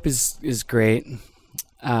 Equip is great.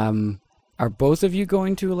 Are both of you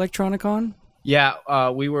going to Electronicon? Yeah,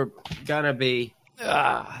 we were gonna be,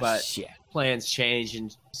 but shit. Plans changed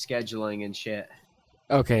and scheduling and shit.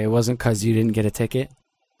 Okay, it wasn't because you didn't get a ticket?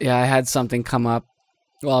 Yeah, I had something come up.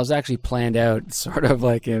 Well, it was actually planned out, sort of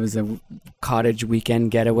it was a cottage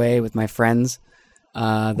weekend getaway with my friends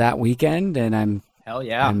that weekend, and I'm Hell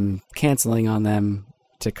yeah. I'm canceling on them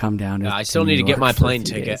to come down. I still need to get my plane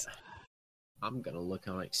ticket. I'm gonna look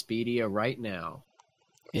on Expedia right now.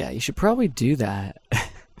 Yeah, you should probably do that.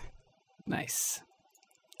 Nice.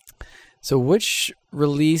 So which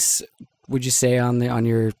release would you say on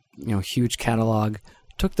your huge catalog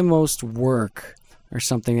took the most work, or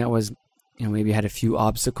something that was maybe had a few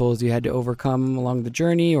obstacles you had to overcome along the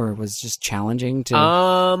journey, or was just challenging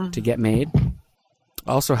to get made?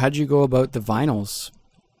 Also, how'd you go about the vinyls?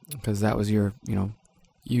 Because that was your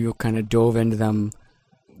you kind of dove into them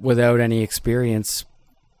without any experience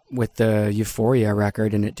with the Euphoria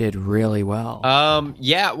record, and it did really well.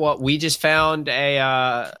 Yeah, well, we just found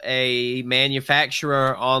a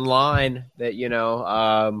manufacturer online that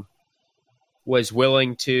was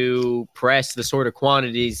willing to press the sort of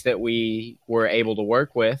quantities that we were able to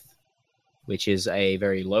work with, which is a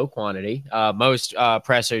very low quantity. Most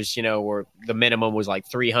pressers, were the minimum was like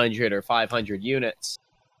 300 or 500 units,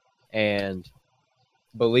 and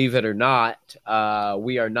believe it or not,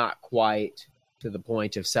 we are not quite to the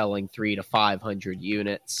point of selling 300 to 500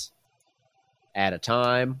 units at a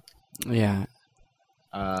time. Yeah.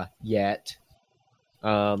 Yet.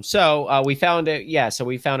 So we found it. Yeah. So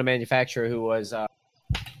we found a manufacturer who was,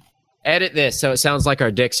 edit this so it sounds like our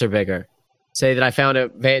dicks are bigger. Say that I found a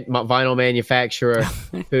vinyl manufacturer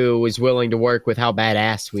who was willing to work with how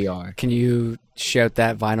badass we are. Can you shout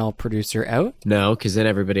that vinyl producer out? No, because then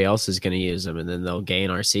everybody else is going to use them, and then they'll gain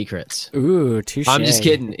our secrets. Ooh, touche. I'm just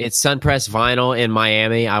kidding. It's Sunpress Vinyl in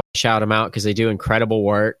Miami. I shout them out because they do incredible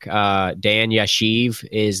work. Dan Yashiv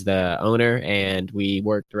is the owner, and we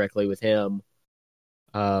work directly with him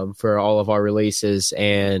for all of our releases.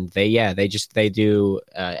 And they do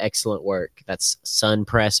excellent work. That's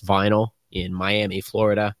Sunpress Vinyl in Miami,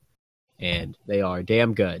 Florida, and they are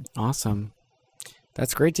damn good. Awesome.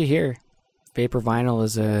 That's great to hear. Vapor vinyl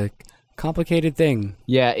is a complicated thing.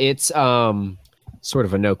 Yeah, it's sort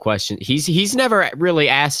of a no question. He's never really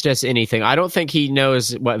asked us anything. I don't think he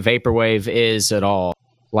knows what vaporwave is at all.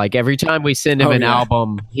 Like every time we send him an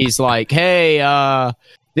album, he's like, "Hey,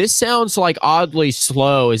 this sounds like oddly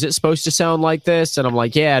slow. Is it supposed to sound like this?" And I'm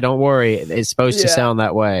like, "Yeah, don't worry. It's supposed to sound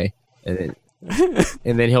that way."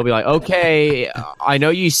 And then he'll be like, "Okay, I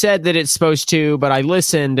know you said that it's supposed to, but I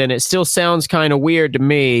listened and it still sounds kind of weird to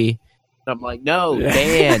me." And I'm like, "No,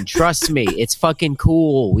 Dan, trust me. It's fucking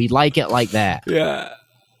cool. We like it like that." Yeah.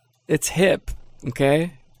 It's hip,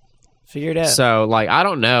 okay? Figure it out. So, I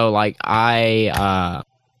don't know.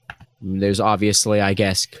 There's obviously, I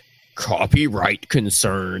guess, copyright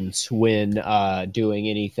concerns when doing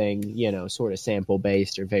anything, sort of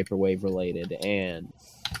sample-based or vaporwave related. And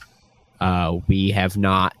we have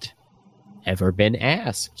not ever been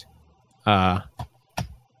asked about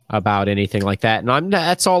anything like that, and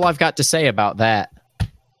that's all I've got to say about that.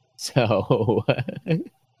 So,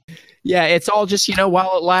 yeah, it's all just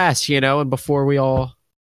while it lasts, and before we all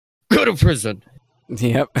go to prison.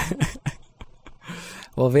 Yep.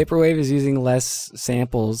 Well, vaporwave is using less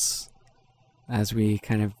samples as we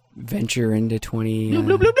kind of venture into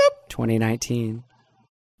 2019.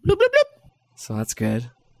 So that's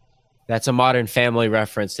good. That's a Modern Family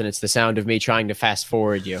reference, and it's the sound of me trying to fast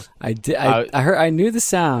forward you. I did. I heard. I knew the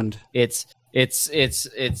sound. It's.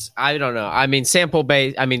 I don't know. I mean, sample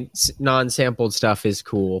based. I mean, non-sampled stuff is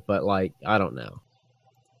cool, but I don't know.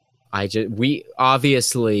 We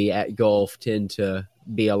obviously at Gulf tend to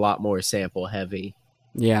be a lot more sample heavy.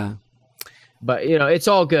 Yeah. But it's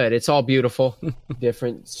all good. It's all beautiful.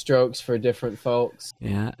 Different strokes for different folks.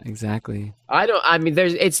 Yeah, exactly.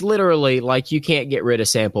 It's literally you can't get rid of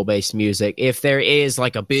sample-based music. If there is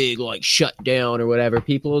a big shutdown or whatever,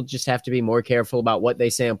 people just have to be more careful about what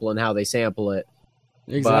they sample and how they sample it.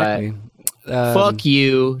 Exactly. But fuck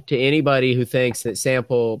you to anybody who thinks that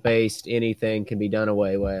sample-based anything can be done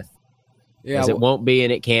away with. Yeah, because it won't be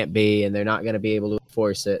and it can't be, and they're not going to be able to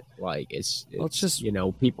enforce it. It's just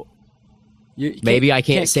people. Maybe I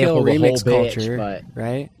can't sample the whole bitch, but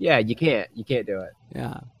right? Yeah, you can't do it.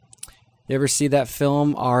 Yeah. You ever see that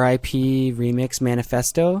film R.I.P. Remix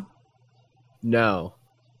Manifesto? No.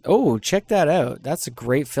 Oh, check that out. That's a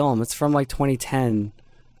great film. It's from 2010,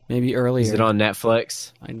 maybe earlier. Is it on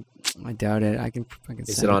Netflix? I doubt it. I can.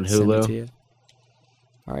 Is it on Hulu? Send it to you.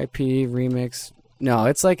 R.I.P. Remix. No,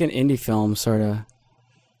 it's an indie film, sort of.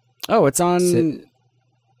 Oh, it's on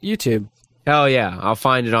YouTube. Hell yeah, I'll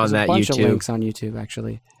find it on that YouTube. There's a bunch of links on YouTube,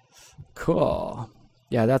 actually. Cool.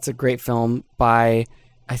 Yeah, that's a great film by,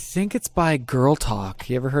 I think it's by Girl Talk.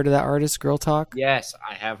 You ever heard of that artist, Girl Talk? Yes,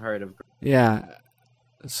 I have heard of. Yeah.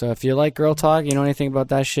 So if you like Girl Talk, you know anything about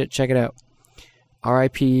that shit, check it out.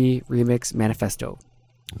 R.I.P. Remix Manifesto.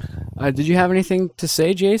 Did you have anything to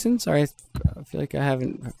say, Jason? Sorry, I feel like I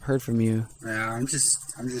haven't heard from you. Yeah, I'm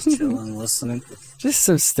just chilling, listening. Just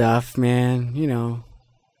some stuff, man. You know,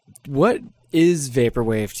 what is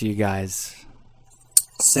vaporwave to you guys?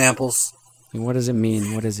 Samples. And what does it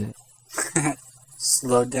mean? What is it?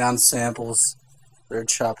 Slowed down samples. They're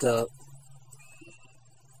chopped up.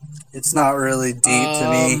 It's not really deep to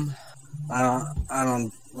me. I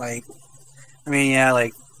don't like. I mean, yeah,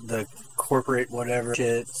 like the corporate whatever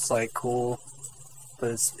shit's like cool,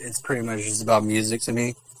 but it's pretty much just about music to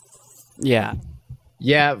me. Yeah.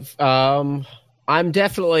 Yeah, I'm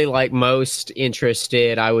definitely like most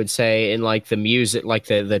interested, I would say, in like the music, like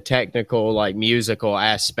the technical, like musical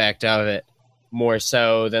aspect of it, more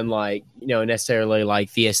so than like, you know, necessarily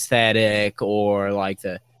like the aesthetic or like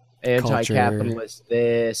the anti-capitalist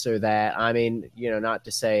this or that. I mean, you know, not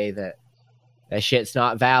to say that shit's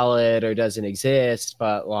not valid or doesn't exist,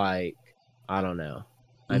 but like, I don't know.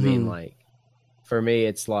 I mean, like, for me,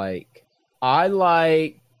 it's like, I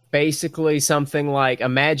like basically something like,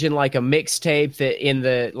 imagine like a mixtape that in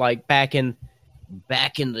the, like back in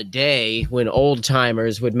the day when old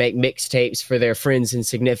timers would make mixtapes for their friends and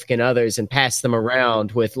significant others and pass them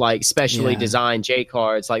around with like specially designed J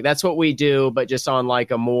cards. Like that's what we do, but just on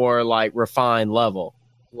like a more like refined level.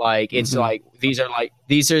 Like it's like these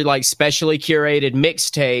are like specially curated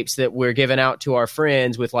mixtapes that we're giving out to our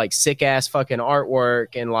friends with like sick ass fucking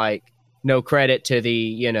artwork and like no credit to the,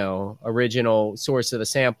 you know, original source of the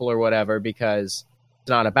sample or whatever, because it's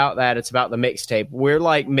not about that. It's about the mixtape. We're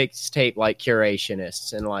like mixtape like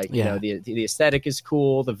curationists, and like you know the aesthetic is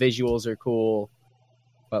cool, the visuals are cool,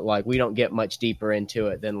 but like we don't get much deeper into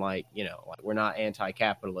it than like, you know, like we're not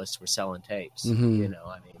anti-capitalists. We're selling tapes. You know,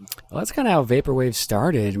 I mean, well, that's kind of how vaporwave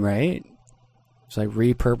started, right? It's like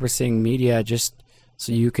repurposing media just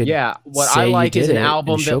so you could. Yeah, what I like is an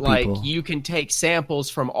album that like people. you can take samples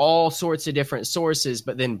from all sorts of different sources,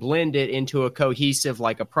 but then blend it into a cohesive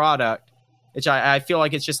like a product. Which I feel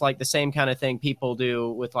like it's just like the same kind of thing people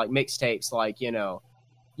do with like mixtapes, like, you know,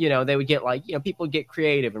 they would get like, you know, people get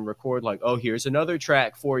creative and record like, oh, here's another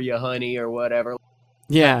track for you, honey, or whatever.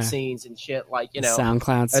 Yeah. Scenes and shit, like, you know.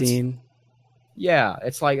 SoundCloud scene. Yeah,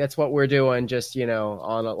 it's like, that's what we're doing, just, you know,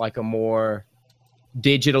 on like a more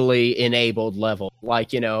digitally enabled level.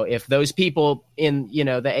 Like, you know, if those people in, you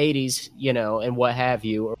know, the 80s, you know, and what have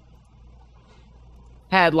you,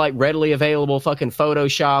 had like readily available fucking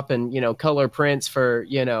Photoshop and, you know, color prints for,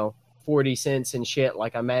 you know, 40 cents and shit.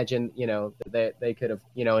 Like, imagine, you know, that they could have,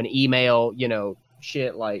 you know, an email, you know,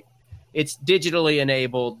 shit, like it's digitally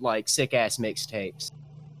enabled, like sick ass mixtapes.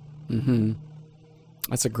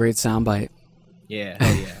 That's a great soundbite. Yeah.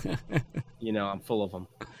 Hell yeah. You know, I'm full of them.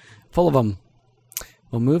 Full of them.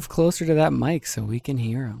 Well, move closer to that mic so we can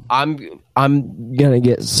hear them. I'm gonna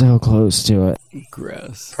get so close to it.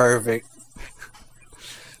 Gross. Perfect.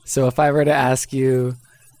 So if I were to ask you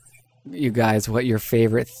guys what your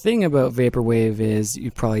favorite thing about vaporwave is,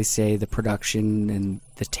 you'd probably say the production and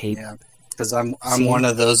the tape. Yeah, because I'm one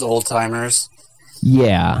of those old timers.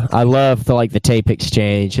 Yeah, I love the tape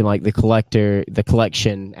exchange and like the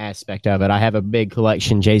collection aspect of it. I have a big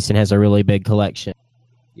collection. Jason has a really big collection.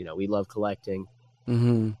 You know, we love collecting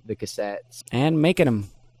the cassettes and making them.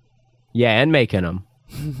 Yeah, and making them.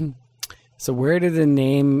 So where did the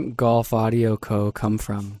name Golf Audio Co. come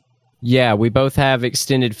from? Yeah, we both have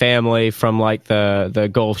extended family from like the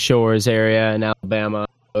Gulf Shores area in Alabama.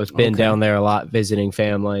 Both been down there a lot visiting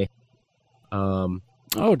family. Oh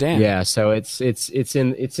damn. Yeah, so it's in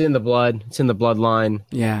the blood. It's in the bloodline.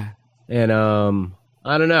 Yeah. And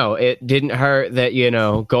I don't know. It didn't hurt that, you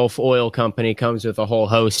know, Gulf Oil Company comes with a whole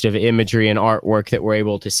host of imagery and artwork that we're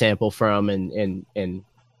able to sample from and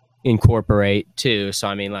incorporate too. So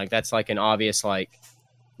I mean, like that's like an obvious like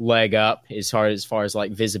leg up as far as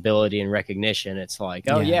like visibility and recognition. It's like,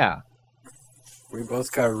 oh yeah. We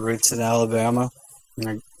both got roots in Alabama.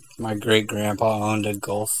 My great grandpa owned a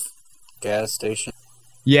Gulf gas station.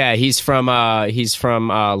 Yeah, he's from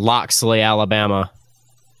Loxley, Alabama,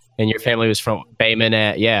 and your family was from Bay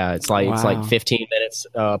Minette. Yeah, it's like 15 minutes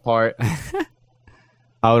apart.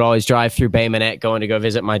 I would always drive through Bay Minette going to go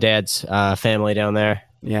visit my dad's family down there.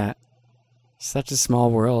 Yeah, such a small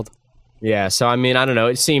world. Yeah, so I mean, I don't know.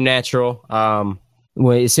 It seemed natural. We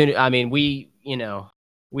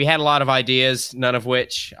had a lot of ideas, none of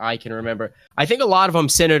which I can remember. I think a lot of them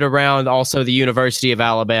centered around also the University of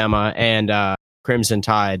Alabama and Crimson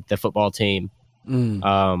Tide, the football team.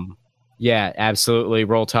 Yeah, absolutely.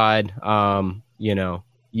 Roll Tide. You know,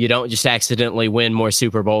 you don't just accidentally win more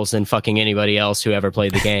Super Bowls than fucking anybody else who ever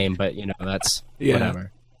played the game, but you know, that's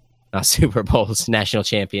whatever. Not Super Bowls, national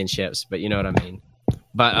championships, but you know what I mean.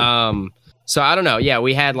 But so I don't know. Yeah,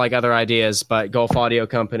 we had like other ideas, but Gulf Audio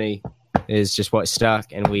Company is just what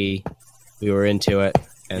stuck, and we were into it.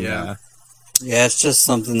 And yeah, it's just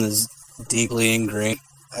something that's deeply ingrained.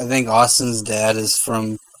 I think Austin's dad is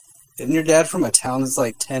from. Isn't your dad from a town that's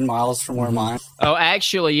like 10 miles from where mine? Oh,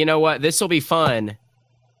 actually, you know what? This will be fun.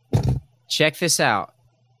 Check this out.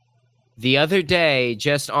 The other day,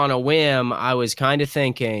 just on a whim, I was kind of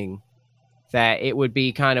thinking that it would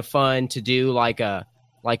be kind of fun to do like a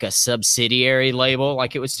subsidiary label.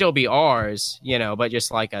 Like it would still be ours, you know, but just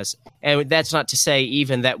like us. And that's not to say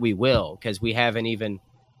even that we will, because we haven't even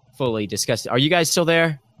fully discussed it. Are you guys still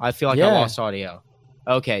there? I feel like I lost audio.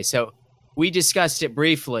 Okay, so we discussed it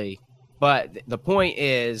briefly, but the point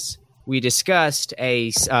is we discussed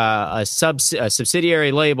a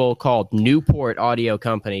subsidiary label called Newport Audio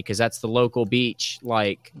Company, because that's the local beach,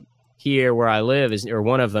 like here where I live, or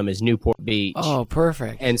one of them is Newport Beach. Oh,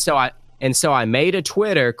 perfect. And so I made a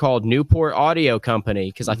Twitter called Newport Audio Company,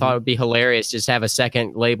 because I thought it would be hilarious just to have a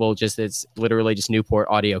second label that's literally just Newport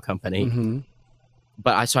Audio Company.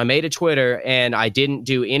 Mm-hmm. So I made a Twitter, and I didn't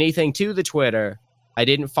do anything to the Twitter. I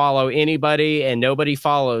didn't follow anybody, and nobody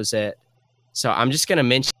follows it. So I'm just going to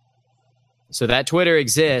mention. So that Twitter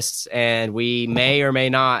exists, and we may or may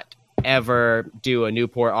not ever do a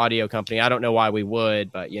Newport Audio Company. I don't know why we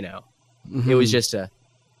would, but, you know, it was just an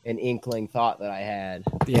inkling thought that I had.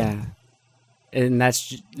 Yeah. And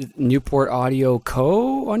that's Newport Audio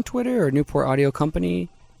Co. on Twitter, or Newport Audio Company?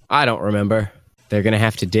 I don't remember. They're going to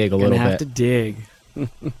have to dig a little bit. Have to dig.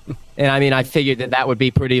 And I mean, I figured that would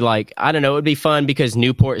be pretty, like, I don't know, it would be fun because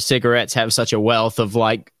Newport cigarettes have such a wealth of,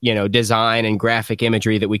 like, you know, design and graphic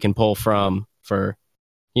imagery that we can pull from for,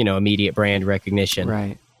 you know, immediate brand recognition.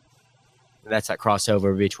 Right. That's that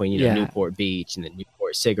crossover between, you know, Newport Beach and the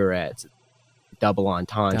Newport cigarettes. Double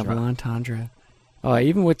entendre. Double entendre. Oh,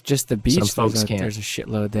 even with just the beach, there's a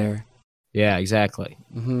shitload there. Yeah, exactly.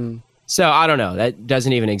 Mm-hmm. So I don't know. That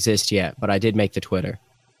doesn't even exist yet, but I did make the Twitter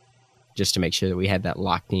just to make sure that we had that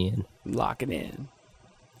locked in. Lock it in.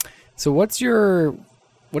 So what are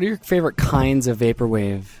your favorite kinds of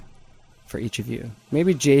vaporwave for each of you?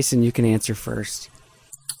 Maybe Jason, you can answer first.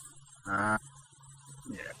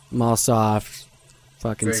 Mallsoft,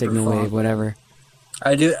 fucking Vapor signal funk. wave, whatever.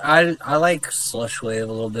 I do. I like slush wave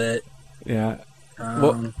a little bit. Yeah.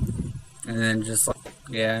 And then just like,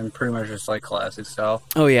 and pretty much just like classic style.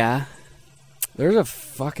 Oh yeah.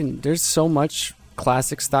 There's so much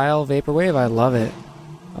classic style vaporwave. I love it.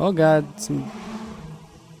 Oh god,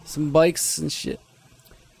 some bikes and shit.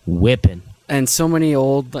 Whipping. And so many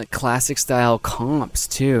old like classic style comps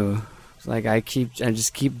too. It's like I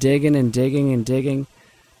just keep digging and digging and digging,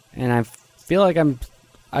 and I feel like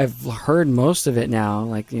I've heard most of it now,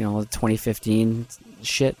 like, you know, 2015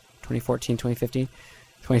 shit, 2014, 2015,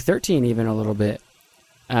 2013 even a little bit.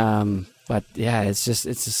 But yeah, it's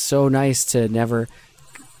just so nice to never,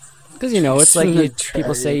 because, you know, it's like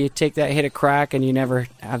people say you take that hit of crack and you never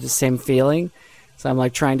have the same feeling. So I'm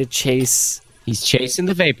like trying to chase. He's chasing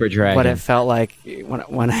the vapor dragon. What it felt like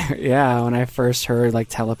when I first heard like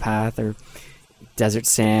Telepath or Desert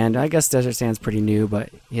Sand. I guess Desert Sand's pretty new, but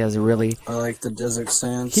he has a really... I like the Desert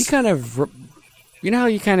Sands. He kind of... You know how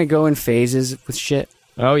you kind of go in phases with shit?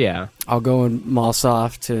 Oh, yeah. I'll go in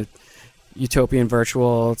Mallsoft to Utopian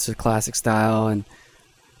Virtual to classic style and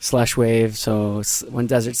Slush Wave. So when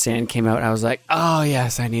Desert Sand came out, I was like, oh,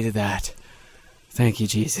 yes, I needed that. Thank you,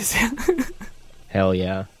 Jesus. Hell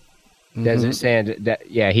yeah. Mm-hmm. Desert Sand,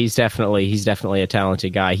 he's definitely a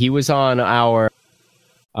talented guy. He was on our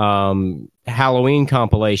Halloween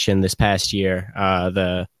compilation this past year,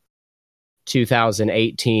 the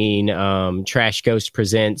 2018 Trash Ghost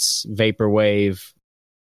Presents Vaporwave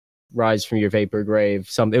Rise from Your Vapor Grave.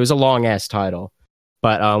 It was a long ass title,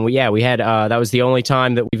 but we had that was the only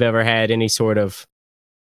time that we've ever had any sort of,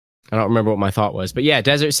 I don't remember what my thought was, but yeah,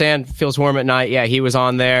 Desert Sand Feels Warm at Night. Yeah, he was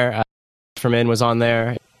on there. From In was on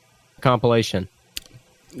there. Compilation.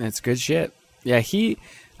 That's good shit. Yeah, he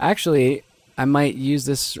actually, I might use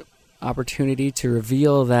this opportunity to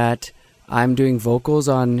reveal that I'm doing vocals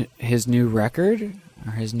on his new record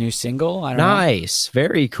or his new single. I don't know. Nice.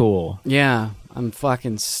 Very cool. Yeah, I'm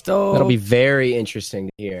fucking stoked. That'll be very interesting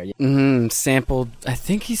to hear. Sampled. I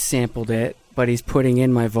think he sampled it, but he's putting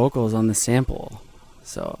in my vocals on the sample.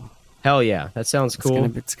 So. Hell yeah, that sounds cool.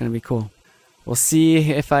 It's gonna be cool. We'll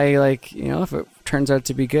see if I if it turns out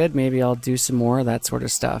to be good, maybe I'll do some more of that sort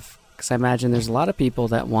of stuff. Because I imagine there's a lot of people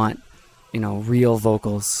that want, real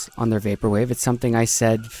vocals on their vaporwave. It's something I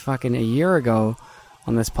said fucking a year ago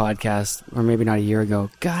on this podcast, or maybe not a year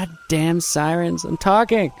ago. Goddamn sirens, I'm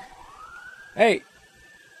talking. Hey,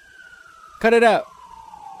 cut it out.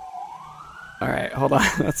 All right, hold on.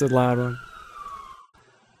 That's a loud one.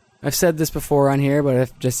 I've said this before on here,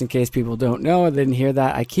 but just in case people don't know, they didn't hear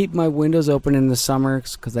that, I keep my windows open in the summer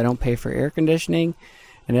because I don't pay for air conditioning,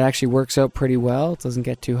 and it actually works out pretty well. It doesn't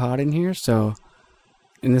get too hot in here, so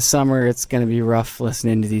in the summer it's going to be rough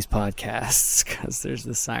listening to these podcasts because there's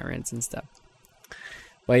the sirens and stuff.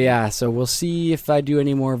 But yeah, so we'll see if I do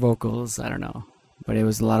any more vocals. I don't know, but it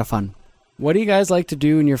was a lot of fun. What do you guys like to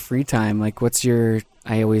do in your free time? Like,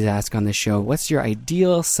 I always ask on this show, what's your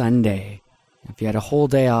ideal Sunday? If you had a whole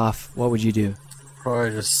day off, what would you do?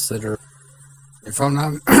 Probably just sit or if I'm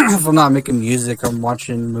not if I'm not making music, I'm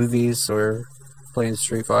watching movies or playing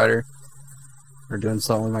Street Fighter or doing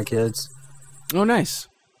something with my kids. Oh, nice.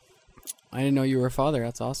 I didn't know you were a father.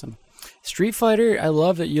 That's awesome. Street Fighter, I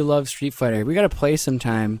love that you love Street Fighter. We got to play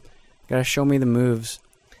sometime. Got to show me the moves.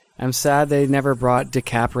 I'm sad they never brought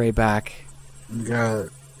DeCapre back. You got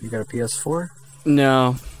a PS4?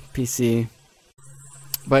 No, PC.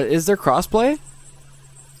 But is there crossplay?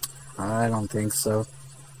 I don't think so.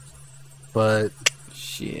 But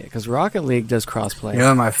shit, because Rocket League does crossplay. You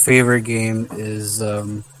know, my favorite game is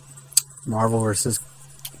Marvel vs.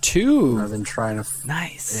 2. I've been trying to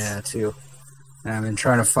nice. Yeah, 2. And I've been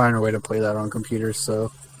trying to find a way to play that on computers.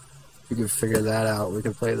 So if you could figure that out, we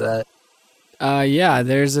could play that. Yeah,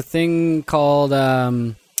 there's a thing called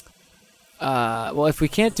well, if we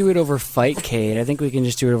can't do it over Fightcade, I think we can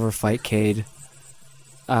just do it over Fightcade.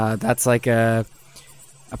 That's like a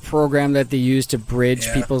program that they use to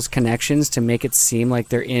bridge people's connections to make it seem like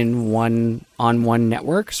they're on one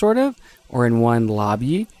network, sort of, or in one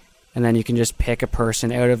lobby, and then you can just pick a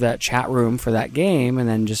person out of that chat room for that game and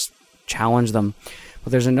then just challenge them.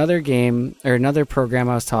 But there's another game or another program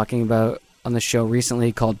I was talking about on the show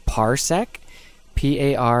recently called Parsec,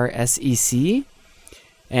 Parsec,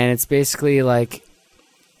 and it's basically like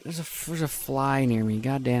there's a fly near me.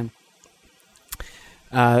 Goddamn.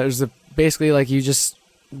 Basically like you just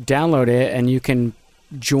download it and you can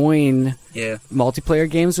join multiplayer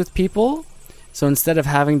games with people. So instead of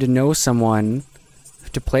having to know someone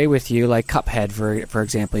to play with you, like Cuphead, for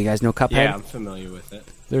example. You guys know Cuphead? Yeah, I'm familiar with it.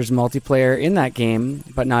 There's multiplayer in that game,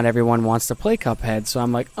 but not everyone wants to play Cuphead. So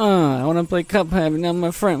I'm like, I want to play Cuphead, and now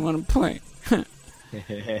my friend want to play.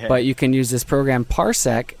 But you can use this program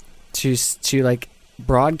Parsec to like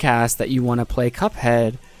broadcast that you want to play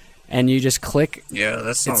Cuphead, and you just click. Yeah,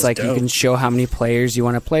 that sounds It's like dope. You can show how many players you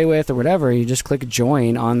want to play with or whatever. You just click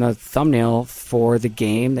join on the thumbnail for the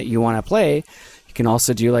game that you want to play. You can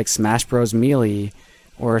also do like Smash Bros. Melee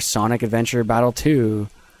or Sonic Adventure Battle 2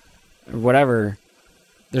 or whatever.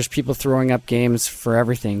 There's people throwing up games for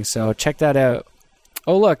everything, so check that out.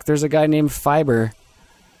 Oh, look, there's a guy named Fiber.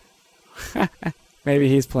 Maybe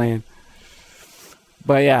he's playing.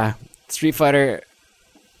 But yeah, Street Fighter.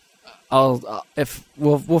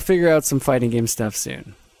 We'll figure out some fighting game stuff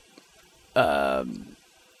soon. And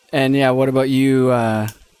yeah, what about you,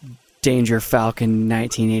 Danger Falcon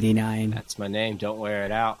 1989? That's my name. Don't wear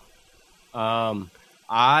it out.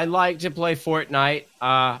 I like to play Fortnite.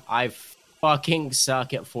 I fucking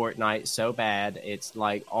suck at Fortnite so bad. It's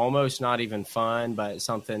like almost not even fun, but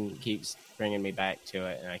something keeps bringing me back to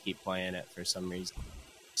it, and I keep playing it for some reason.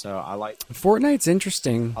 So I like Fortnite's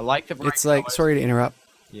interesting. I like to break It's like, sorry to interrupt.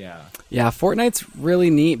 Yeah, Fortnite's really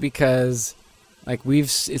neat because like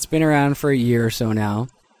it's been around for a year or so now,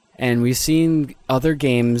 and we've seen other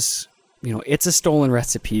games. You know, it's a stolen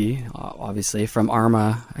recipe, obviously from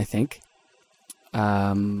Arma, I think,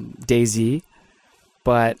 DayZ,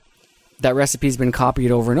 but that recipe's been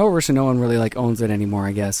copied over and over, so no one really like owns it anymore,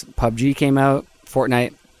 I guess. PUBG came out,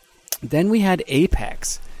 Fortnite. Then we had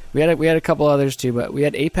Apex. We had a couple others too, but we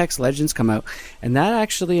had Apex Legends come out, and that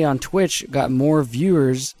actually on Twitch got more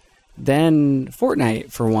viewers than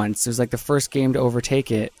Fortnite for once. It was like the first game to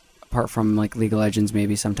overtake it, apart from like League of Legends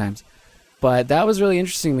maybe sometimes. But that was really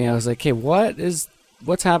interesting to me. I was like, hey,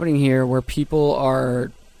 what's happening here where people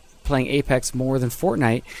are playing Apex more than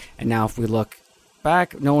Fortnite? And now if we look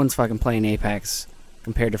back, no one's fucking playing Apex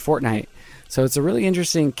compared to Fortnite. So it's a really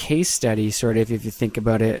interesting case study, sort of, if you think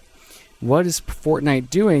about it. What is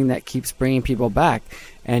Fortnite doing that keeps bringing people back?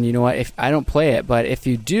 And you know what? If I don't play it, but if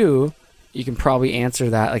you do, you can probably answer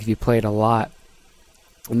that, like if you play it a lot.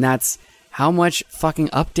 And that's how much fucking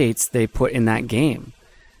updates they put in that game.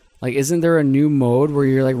 Like, isn't there a new mode where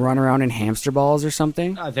you're like run around in hamster balls or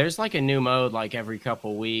something? There's like a new mode like every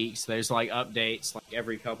couple weeks. There's like updates like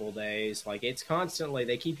every couple days. Like it's constantly,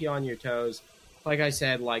 they keep you on your toes. Like I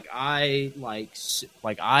said, I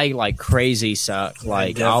crazy suck.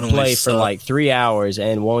 Like I'll play for like 3 hours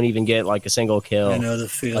and won't even get like a single kill. I know the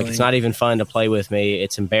feeling. Like it's not even fun to play with me.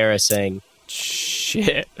 It's embarrassing.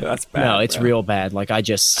 shit. That's bad. No, it's bro. real bad. Like, I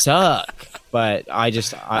just suck. But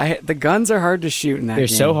The guns are hard to shoot in that they're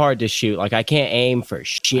game. so hard to shoot. Like, I can't aim for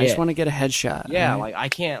shit. I just want to get a headshot. Yeah, right? I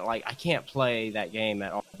can't play that game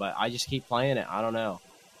at all, but I just keep playing it. I don't know.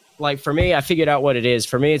 Like, for me, I figured out what it is.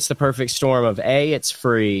 For me, it's the perfect storm of A, it's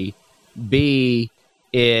free, B,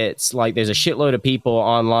 it's like there's a shitload of people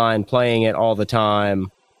online playing it all the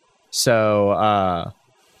time. So I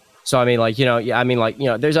mean, like,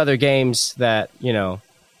 there's other games that,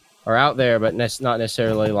 are out there, but not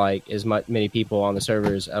necessarily like as many people on the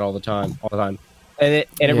servers at all the time. And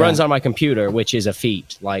it runs on my computer, which is a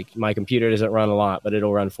feat. Like, my computer doesn't run a lot, but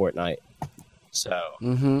it'll run Fortnite.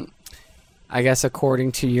 So, I guess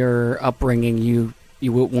according to your upbringing, you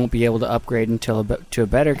won't be able to upgrade to a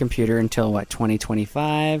better computer until what,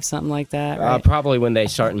 2025, something like that. Right? Probably when they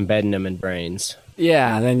start embedding them in brains.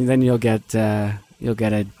 Yeah, then you'll get a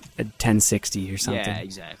 1060 or something. Yeah,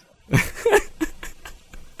 exactly.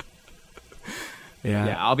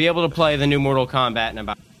 Yeah, I'll be able to play the new Mortal Kombat in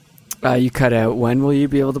about. You cut out. When will you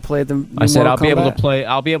be able to play the? I said I'll Mortal be able Kombat? to play.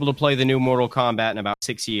 I'll be able to play the new Mortal Kombat in about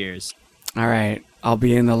 6 years. All right, I'll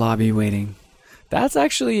be in the lobby waiting. That's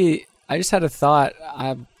actually. I just had a thought.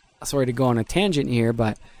 I'm sorry to go on a tangent here,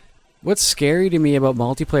 but what's scary to me about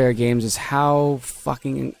multiplayer games is how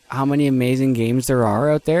many amazing games there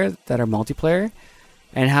are out there that are multiplayer,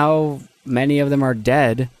 and how many of them are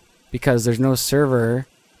dead because there's no server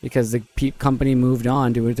because the company moved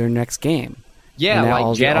on to their next game. Yeah, and like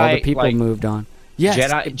all Jedi. the people moved on. Yes,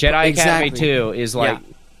 Jedi exactly. Academy 2 is like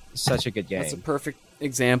such a good game. That's a perfect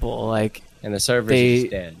example. Like, and the servers is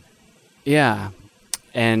dead. Yeah,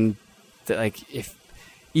 and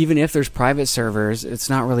even if there's private servers, it's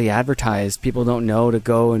not really advertised. People don't know to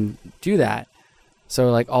go and do that. So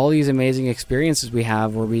like all these amazing experiences we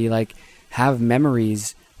have where we like have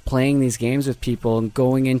memories playing these games with people and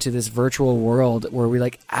going into this virtual world where we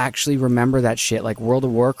like actually remember that shit. Like World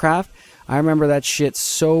of Warcraft, I remember that shit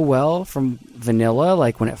so well from vanilla,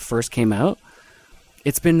 like when it first came out.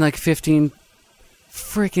 It's been like 15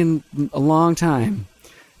 freaking a long time.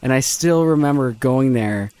 And I still remember going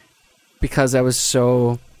there because I was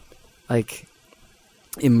so like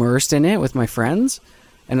immersed in it with my friends.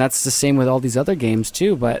 And that's the same with all these other games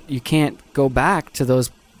too, but you can't go back to those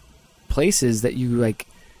places that you like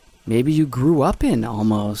maybe you grew up in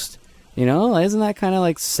almost. Isn't that kind of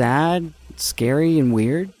like sad, scary and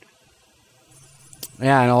weird?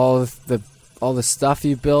 Yeah, and all the stuff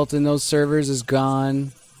you built in those servers is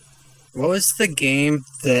gone. What was the game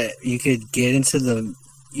that you could get into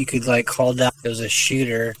you could like call down, it was a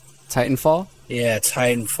shooter. Titanfall? Yeah,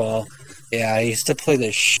 Titanfall. Yeah, I used to play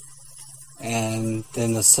this and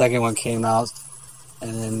then the second one came out,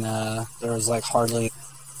 and then there was like hardly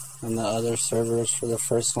on the other servers for the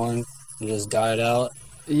first one. It just died out.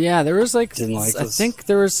 Yeah, there was I this. think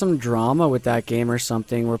there was some drama with that game or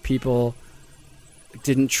something where people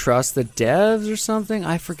didn't trust the devs or something.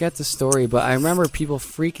 I forget the story, but I remember people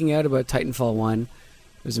freaking out about Titanfall 1. It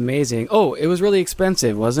was amazing. Oh, it was really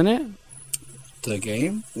expensive, wasn't it? The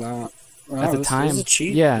game? No. At the time. It was a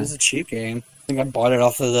cheap, yeah. It was a cheap game. I think I bought it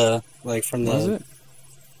off of Was it?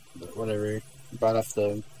 Whatever. Bought off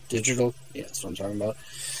the digital. Yeah, that's what I'm talking about.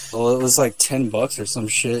 Well, it was like $10 or some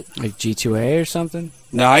shit. Like G2A or something?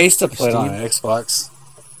 No, I used to play it on Steam? Xbox.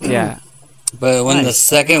 Yeah. But when the Nice.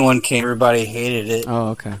 second one came, everybody hated it. Oh,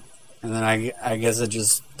 okay. And then I guess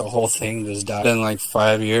the whole thing just died. It's been like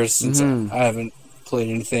 5 years since I haven't played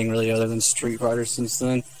anything really other than Street Fighter since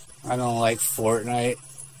then. I don't like Fortnite.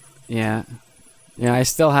 Yeah. Yeah, I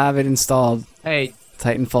still have it installed. Hey,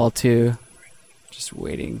 Titanfall 2. Just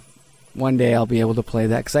waiting. One day I'll be able to play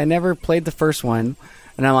that because I never played the first one.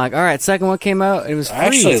 And I'm like, all right, second one came out. It was free I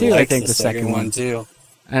actually too, liked I think, the second one too.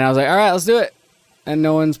 And I was like, all right, let's do it. And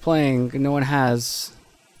no one's playing. No one has.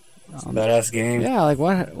 Badass game. Yeah, like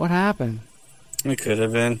what happened? It could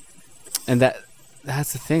have been. And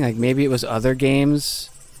that's the thing. Like maybe it was other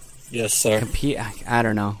games Yes, sir. compete. I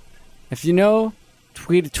don't know. If you know,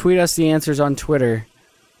 tweet us the answers on Twitter.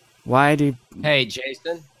 Why do? hey,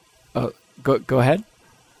 Jason. Oh, go ahead.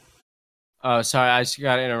 Oh, sorry, I just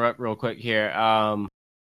got to interrupt real quick here.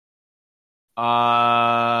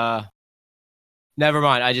 Never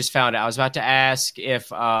mind. I just found it. I was about to ask if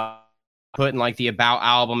putting like the About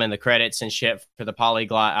album and the credits and shit for the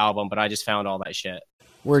Polyglot album, but I just found all that shit.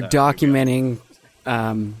 We're So, documenting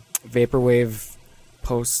Vaporwave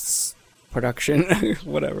posts production,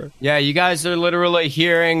 whatever. Yeah, you guys are literally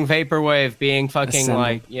hearing Vaporwave being fucking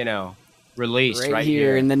Assembled. released Right right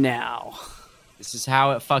here in the now. This is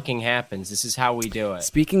how it fucking happens. This is how we do it.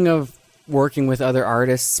 Speaking of working with other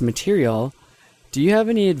artists' material, do you have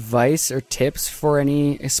any advice or tips for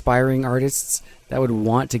any aspiring artists that would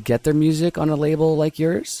want to get their music on a label like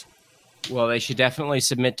yours? Well, they should definitely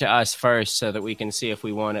submit to us first so that we can see if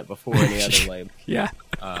we want it before any other label. Yeah.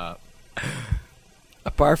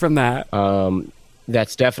 Apart from that,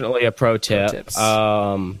 that's definitely a pro tip. tips.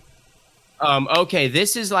 Okay,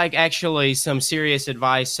 this is like actually some serious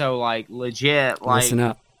advice. So like legit, like listen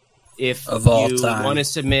up. if Of all you time. want to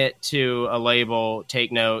submit to a label,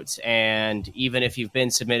 take notes. And even if you've been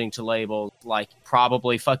submitting to labels, like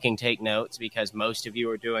probably fucking take notes because most of you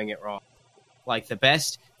are doing it wrong. Like the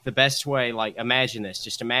best way, like imagine this.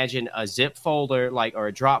 Just imagine a zip folder, like or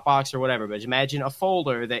a Dropbox or whatever. But imagine a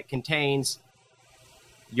folder that contains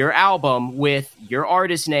your album with your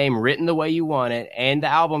artist name written the way you want it and the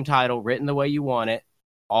album title written the way you want it,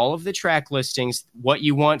 all of the track listings, what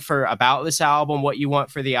you want for about this album, what you want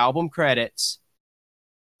for the album credits.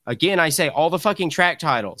 Again, I say all the fucking track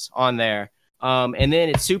titles on there. And then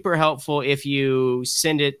it's super helpful if you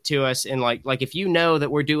send it to us in like if you know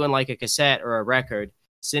that we're doing like a cassette or a record,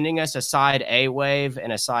 sending us a side A wave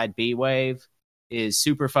and a side B wave is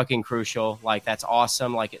super fucking crucial. Like that's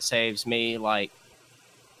awesome. Like it saves me like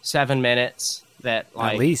 7 minutes that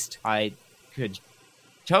like At least. I could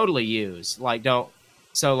totally use. Like don't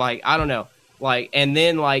so like I don't know. Like and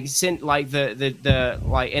then like send like the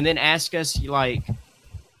like and then ask us like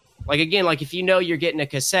again, like if you know you're getting a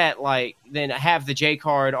cassette, like then have the J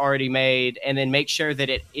card already made and then make sure that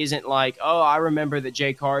it isn't like, oh, I remember that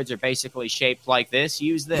J cards are basically shaped like this.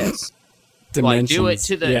 Use this. Like do it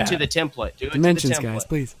to the template. Do it Dimensions, to the template. guys,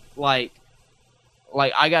 please.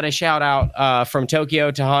 Like I got a shout out from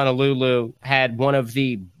Tokyo to Honolulu, had one of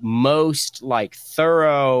the most like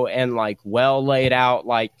thorough and like well laid out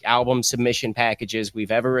like album submission packages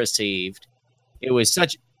we've ever received. It was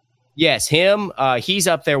such yes, him. He's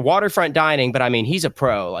up there, Waterfront Dining, but I mean he's a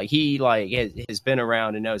pro. Like he like has been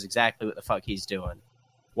around and knows exactly what the fuck he's doing.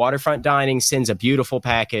 Waterfront Dining sends a beautiful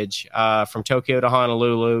package from Tokyo to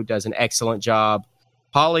Honolulu, does an excellent job.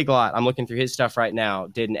 Polyglot, I'm looking through his stuff right now,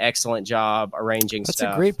 did an excellent job arranging That's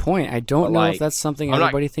stuff. a great point. I don't know like, if that's something I'm not-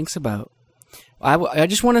 everybody thinks about. I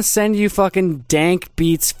just want to send you fucking Dank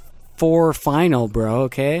Beats 4 final, bro,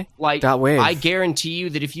 okay? Like, .wave. I guarantee you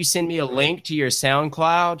that if you send me a link to your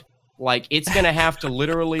SoundCloud, like, it's going to have to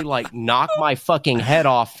literally, like, knock my fucking head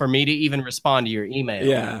off for me to even respond to your email.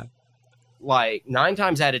 Yeah. Like, 9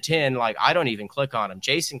 times out of 10, like, I don't even click on them.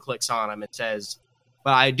 Jason clicks on them and says...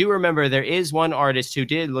 But I do remember there is one artist who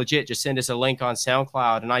did legit just send us a link on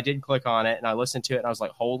SoundCloud, and I did click on it, and I listened to it, and I was like,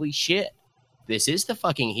 holy shit, this is the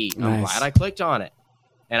fucking heat. And I'm Nice. glad I clicked on it.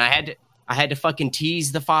 And I had to fucking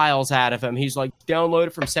tease the files out of him. He's like, download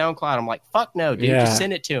it from SoundCloud. I'm like, fuck no, dude, Yeah. just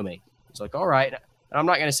send it to me. He's like, all right. And I'm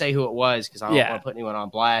not going to say who it was because I don't want to put anyone on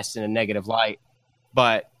blast in a negative light.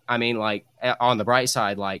 But, I mean, like, on the bright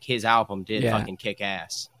side, like, his album did fucking kick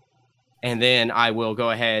ass. And then I will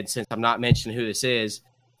go ahead, since I'm not mentioning who this is,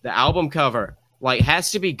 the album cover, like,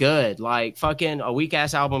 has to be good. Like, fucking a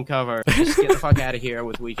weak-ass album cover. Just get the fuck out of here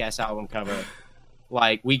with weak-ass album cover.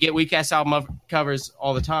 Like, we get weak-ass album covers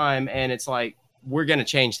all the time, and it's like, we're going to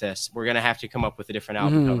change this. We're going to have to come up with a different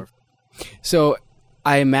album cover. So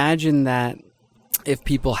I imagine that if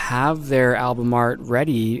people have their album art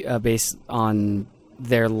ready based on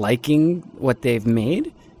their liking what they've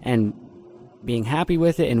made and being happy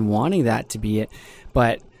with it and wanting that to be it.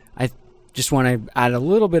 But I just want to add a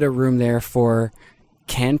little bit of room there for,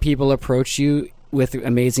 can people approach you with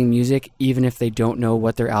amazing music even if they don't know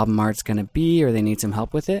what their album art's going to be or they need some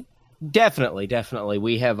help with it? Definitely.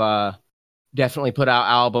 We have definitely put out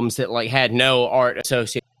albums that like had no art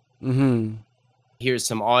associated. Mm-hmm. Here's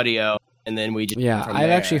some audio, and then we just Yeah, from I've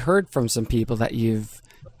there. actually heard from some people that you've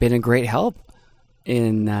been a great help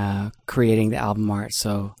in creating the album art.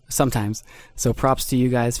 So sometimes, props to you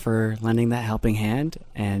guys for lending that helping hand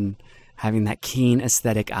and having that keen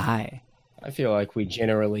aesthetic eye. I feel like we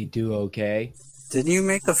generally do okay. Didn't you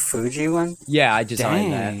make the Fuji one? Yeah, I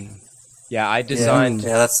designed that. Dang. Yeah, I designed.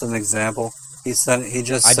 Yeah, that's an example. He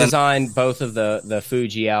just I designed both of the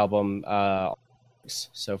Fuji album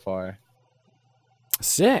so far.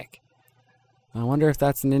 Sick. I wonder if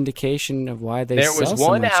that's an indication of why they There sell was so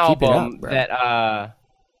one much. Keep it album up, bro. that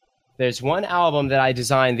there's one album that I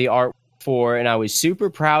designed the art for, and I was super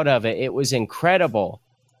proud of it. It was incredible.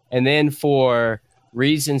 And then for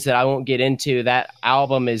reasons that I won't get into, that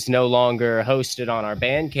album is no longer hosted on our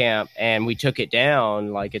Bandcamp, and we took it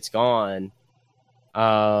down. Like, it's gone.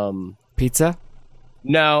 Pizza?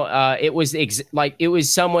 No, it was it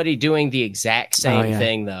was somebody doing the exact same yeah.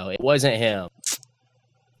 thing, though. It wasn't him.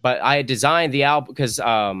 But I had designed the album because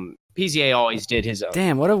PZA always did his own.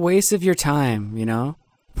 Damn, what a waste of your time, you know?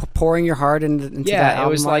 Pouring your heart into that Yeah, album it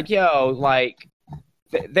was art. like, yo, like,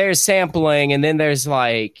 there's sampling, and then there's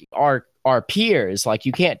like our peers. Like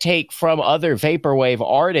you can't take from other vaporwave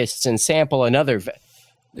artists and sample another.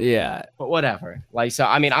 Yeah, but whatever. Like, so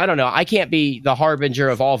I mean, I don't know. I can't be the harbinger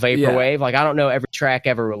of all vaporwave. Like, I don't know every track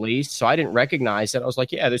ever released, so I didn't recognize it. I was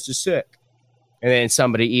like, yeah, this is sick. And then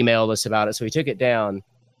somebody emailed us about it, so we took it down.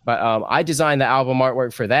 But I designed the album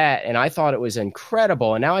artwork for that, and I thought it was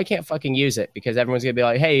incredible. And now I can't fucking use it because everyone's gonna be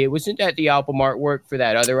like, "Hey, wasn't that the album artwork for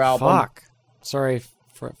that other album?" Fuck. Sorry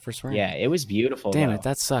for swearing. Yeah, it was beautiful. Damn it,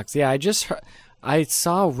 that sucks. Yeah, I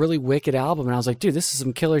saw a really wicked album, and I was like, dude, this is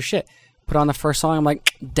some killer shit. Put on the first song, I'm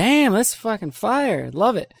like, damn, that's fucking fire.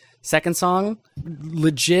 Love it. Second song,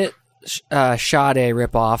 legit Sade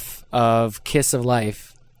ripoff of Kiss of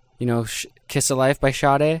Life. You know, Kiss of Life by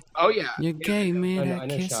Sade? Oh, yeah. You gave me that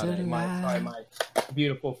kiss Sade. of life. My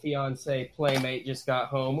beautiful fiance playmate just got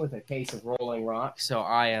home with a case of Rolling Rock, so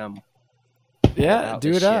I am... Yeah,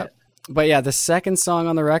 do it up. But yeah, the second song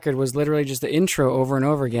on the record was literally just the intro over and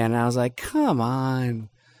over again. And I was like, come on,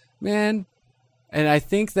 man. And I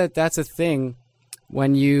think that that's a thing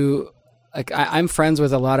when you, like, I'm friends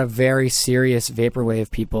with a lot of very serious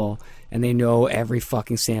vaporwave people, and they know every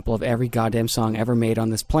fucking sample of every goddamn song ever made on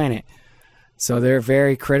this planet. So they're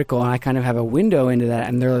very critical, and I kind of have a window into that,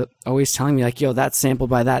 and they're always telling me, like, yo, that's sampled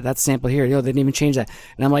by that's sampled here. Yo, they didn't even change that.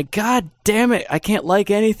 And I'm like, God damn it, I can't like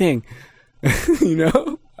anything. You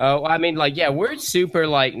know? Oh, I mean, like, yeah, we're super,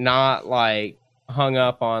 like, not, like, hung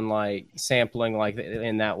up on, like, sampling, like,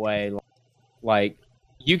 in that way. Like,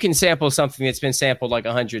 you can sample something that's been sampled, like,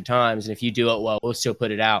 100 times, and if you do it well, we'll still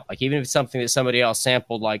put it out. Like, even if it's something that somebody else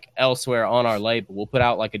sampled, like, elsewhere on our label, we'll put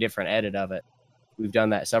out, like, a different edit of it. We've done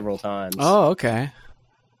that several times. Oh, okay.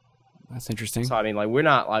 That's interesting. So, I mean, like, we're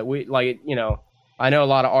not, like, you know, I know a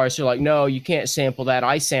lot of artists are like, no, you can't sample that.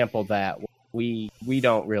 I sampled that. We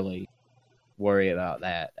don't really worry about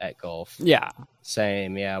that at Gulf. Yeah,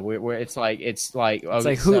 same. Yeah, we're it's like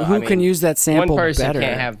who can use that sample one person better?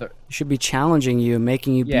 Can't have the... should be challenging you,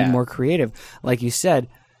 making you be more creative. Like you said,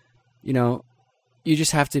 you know, you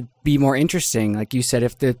just have to be more interesting. Like you said,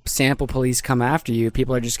 if the sample police come after you,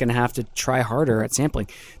 people are just going to have to try harder at sampling.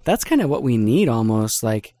 That's kind of what we need, almost.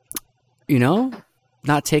 Like, you know,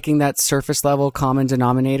 not taking that surface level common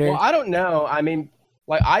denominator. Well, I don't know. I mean,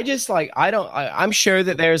 like, I'm sure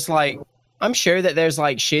that there's like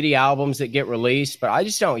shitty albums that get released, but I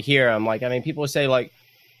just don't hear them. Like, I mean, people say, like,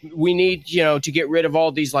 we need, you know, to get rid of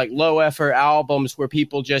all these, like, low effort albums where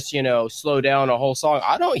people just, you know, slow down a whole song.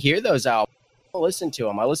 I don't hear those albums. I don't listen to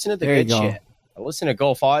them. I listen to the good shit. I listen to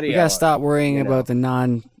Gulf Audio. You gotta stop worrying about the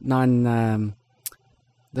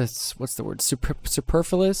what's the word?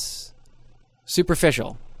 Superfluous?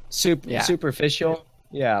 Superficial. Superficial.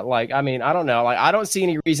 Yeah, like, I mean, I don't know. Like, I don't see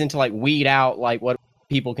any reason to, like, weed out, like, what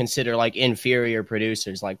people consider, like, inferior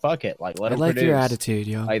producers. Like, fuck it. Like, let them produce. I like your attitude,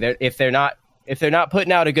 yo. Like, if they're not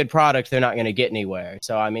putting out a good product, they're not going to get anywhere.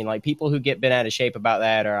 So, I mean, like, people who get bent out of shape about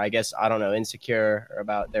that, or I guess, I don't know, insecure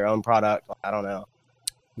about their own product. I don't know.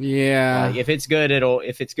 Yeah. Like, if it's good, it'll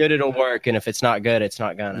work. And if it's not good, it's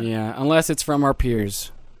not gonna. Yeah. Unless it's from our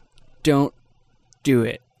peers. Don't do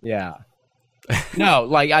it. Yeah. No,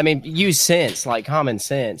 like, I mean, use sense, like common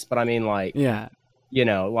sense. But I mean, like, yeah. You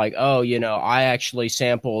know, like, oh, you know, I actually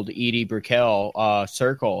sampled Edie Brickell,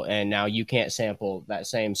 Circle, and now you can't sample that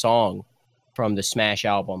same song from the Smash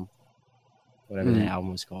album, whatever the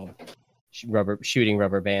album was called. Shooting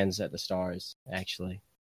Rubber Bands at the Stars, actually.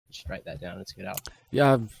 Just write that down. It's a good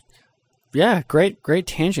album. Yeah, great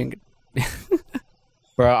tangent.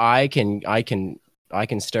 Bro, I can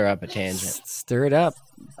stir up a tangent. Stir it up.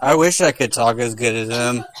 I wish I could talk as good as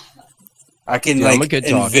him. I can, dude, like,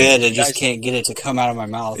 invent and just can't get it to come out of my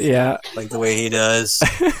mouth. Yeah. Like the way he does.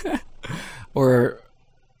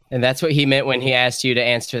 And that's what he meant when he asked you to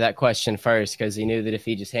answer that question first, because he knew that if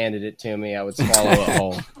he just handed it to me, I would swallow it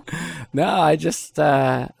whole. No, I just,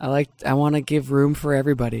 I want to give room for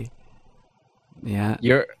everybody. Yeah.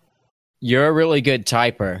 You're a really good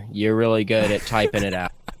typer. You're really good at typing it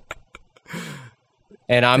out.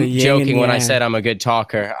 And I'm joking when I said I'm a good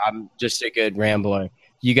talker. I'm just a good rambler.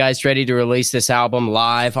 You guys ready to release this album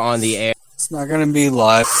live on the air? It's not going to be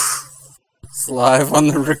live. It's live on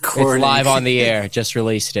the recording. It's live on the air. Just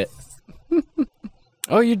released it.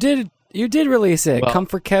 Oh, you did release it. Well,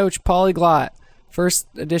 Comfort Couch Polyglot. First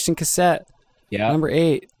edition cassette. Yeah. Number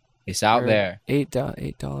 8. It's out there.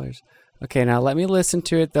 $8. Okay, now let me listen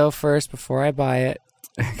to it, though, first before I buy it.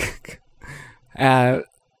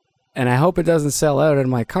 And I hope it doesn't sell out in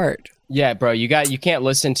my cart. Yeah, bro, you're not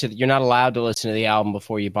allowed to listen to the album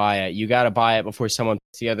before you buy it. You got to buy it before someone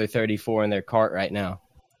puts the other 34 in their cart right now.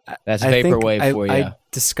 That's I think vaporwave for you. I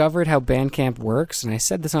discovered how Bandcamp works, and I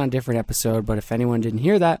said this on a different episode, but if anyone didn't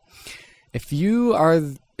hear that, if you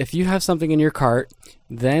have something in your cart,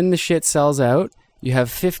 then the shit sells out, you have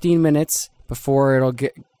 15 minutes before it'll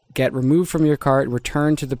get removed from your cart,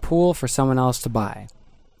 returned to the pool for someone else to buy.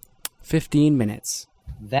 15 minutes.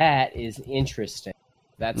 That is interesting.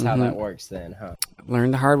 That's how that works then, huh?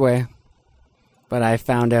 Learned the hard way, but I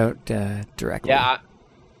found out directly. Yeah.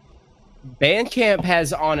 Bandcamp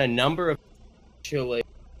has on a number of, actually,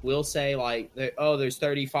 we'll say like, there's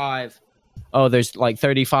 35. Oh, there's like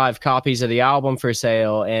 35 copies of the album for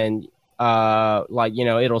sale, and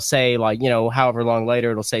it'll say like, however long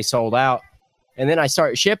later it'll say sold out, and then I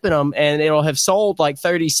start shipping them, and it'll have sold like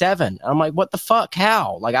 37. I'm like, what the fuck?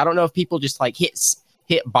 How? Like, I don't know if people just like hit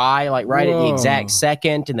buy like right at the exact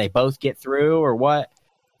second, and they both get through or what.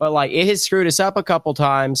 But like, it has screwed us up a couple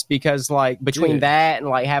times because like between that and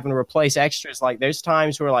like having to replace extras, like there's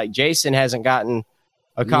times where like Jason hasn't gotten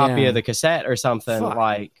a copy of the cassette or something. Fuck.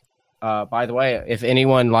 Like, by the way, if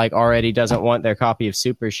anyone like already doesn't want their copy of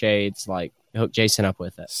Super Shades, like hook Jason up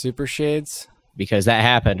with it. Super Shades? Because that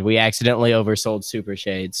happened. We accidentally oversold Super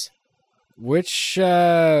Shades. Which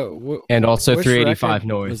and also 385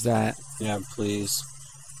 North. Was that? Yeah, please.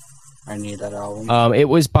 I need that album. It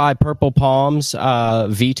was by Purple Palms,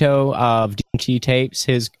 Vito of DMT Tapes,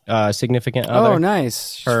 his significant other. Oh,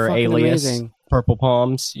 nice. Her alias, amazing. Purple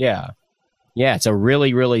Palms. Yeah. Yeah, it's a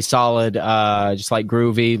really, really solid, just like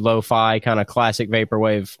groovy, lo-fi, kind of classic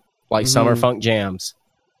vaporwave, like summer funk jams.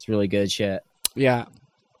 It's really good shit. Yeah.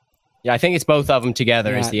 Yeah, I think it's both of them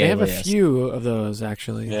together as the alias. They have a few of those,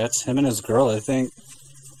 actually. Yeah, it's him and his girl, I think.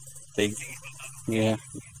 They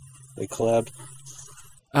collabed.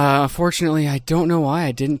 Unfortunately, I don't know why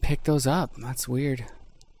I didn't pick those up. That's weird.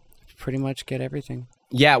 Pretty much get everything.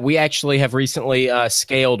 Yeah, we actually have recently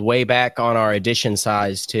scaled way back on our edition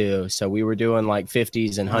size, too. So we were doing like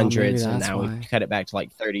 50s and 100s, and now we cut it back to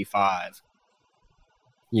like 35.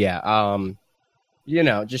 Yeah,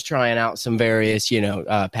 just trying out some various,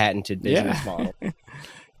 patented business model.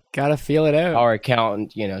 Gotta feel it out. Our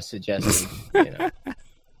accountant, suggested,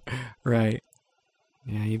 Right.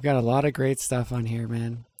 Yeah, you've got a lot of great stuff on here,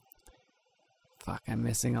 man. Fuck, I'm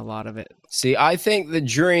missing a lot of it. See, I think the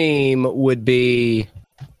dream would be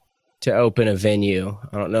to open a venue.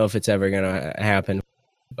 I don't know if it's ever going to happen,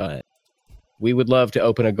 but we would love to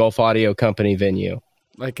open a Gulf Audio Company venue.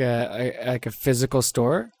 Like a physical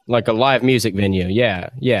store? Like a live music venue,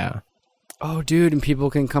 yeah. Oh, dude, and people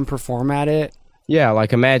can come perform at it? Yeah,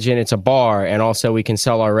 like imagine it's a bar, and also we can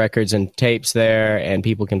sell our records and tapes there, and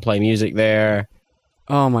people can play music there.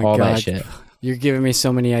 Oh my God. That shit. You're giving me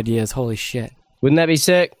so many ideas. Holy shit. Wouldn't that be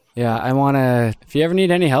sick? Yeah, I want to... If you ever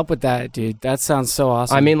need any help with that, dude, that sounds so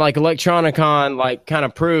awesome. I mean, like, Electronicon, like, kind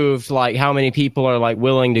of proved, like, how many people are, like,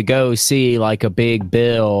 willing to go see, like, a big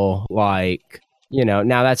bill, like, Now,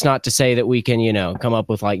 that's not to say that we can, come up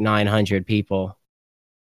with, like, 900 people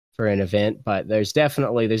for an event, but there's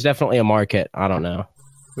definitely a market. I don't know.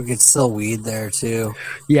 We could sell weed there, too.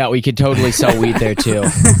 Yeah, we could totally sell weed there, too.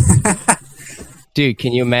 Dude,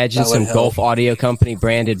 can you imagine some Gulf Audio Company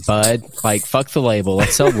branded bud? Like, fuck the label.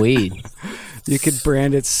 Let's sell weed. You could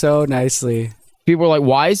brand it so nicely. People are like,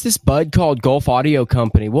 why is this bud called Gulf Audio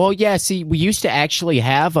Company? Well, yeah, see, we used to actually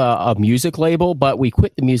have a music label, but we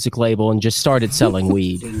quit the music label and just started selling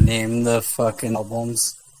weed. Name the fucking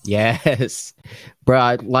albums. Yes.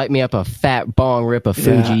 Bro, light me up a fat bong rip of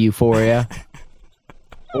Fuji Euphoria.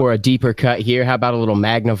 Or a deeper cut here. How about a little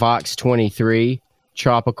Magnavox 23?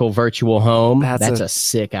 Tropical Virtual Home. That's a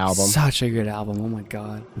sick album. Such a good album. Oh my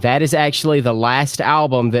God. That is actually the last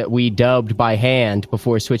album that we dubbed by hand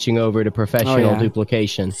before switching over to professional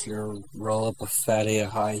duplication. Your Roll Up a Fatty, a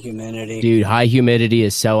High Humidity. Dude, High Humidity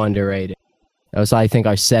is so underrated. That was, I think,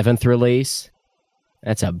 our 7th release.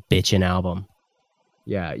 That's a bitchin' album.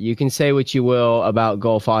 Yeah, you can say what you will about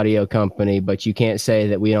Gulf Audio Company, but you can't say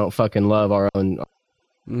that we don't fucking love our own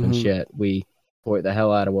shit. We support the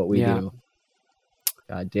hell out of what we do.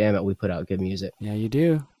 God damn it, we put out good music. Yeah, you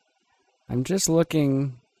do. I'm just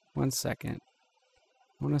looking. 1 second.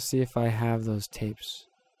 I want to see if I have those tapes.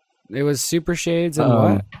 It was Super Shades and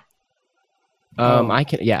what? I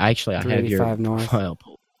can. Yeah, actually, I have your North. file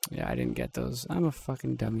pulled. Yeah, I didn't get those. I'm a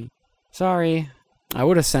fucking dummy. Sorry. I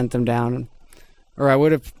would have sent them down, or I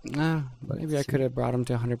would have. Maybe I could have brought them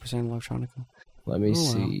to 100% Electronica. Let me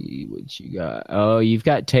see what you got. Oh, you've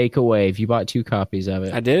got Takeaway. If you bought 2 copies of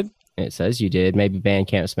it, I did. It says you did. Maybe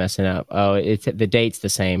Bandcamp's messing up. Oh, it's the date's the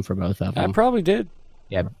same for both of them. I probably did.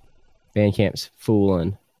 Yeah, Bandcamp's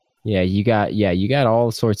fooling. Yeah, you got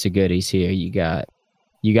all sorts of goodies here. You got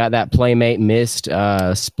You got that Playmate Mist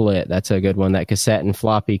split. That's a good one. That cassette and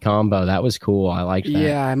floppy combo. That was cool. I like that.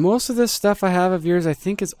 Yeah, most of the stuff I have of yours, I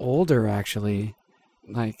think, is older, actually.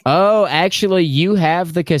 Like, oh, actually, you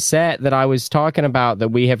have the cassette that I was talking about that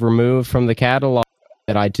we have removed from the catalog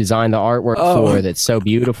that I designed the artwork for. That's so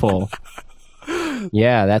beautiful.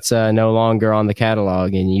 Yeah, that's no longer on the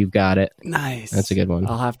catalog, and you've got it. Nice. That's a good one.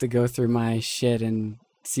 I'll have to go through my shit and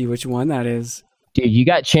see which one that is. Dude, you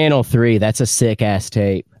got Channel 3. That's a sick-ass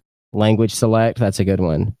tape. Language Select. That's a good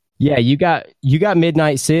one. Yeah, you got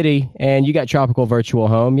Midnight City, and you got Tropical Virtual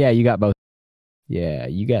Home. Yeah, you got both. Yeah,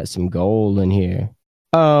 you got some gold in here.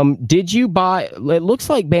 Did you buy... It looks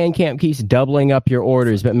like Bandcamp keeps doubling up your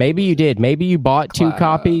orders, but maybe you did. Maybe you bought 2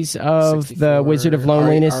 copies of 64, the Wizard of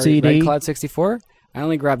Loneliness CD. Red Cloud 64? I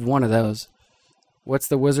only grabbed one of those. What's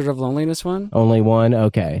the Wizard of Loneliness one? Only one?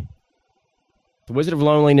 Okay. The Wizard of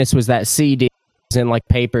Loneliness was that CD in like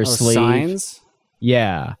paper sleeve. Signs?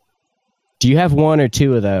 Yeah. Do you have 1 or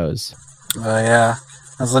 2 of those? Yeah.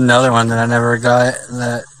 That's another one that I never got.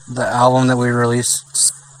 The album that we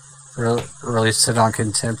released it on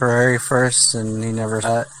Contemporary first, and he never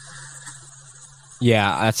got it.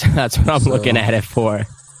 Yeah, that's what I'm looking at it for.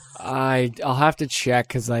 I'll have to check,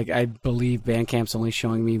 because like I believe Bandcamp's only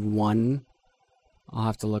showing me 1. I'll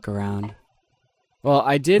have to look around. Well,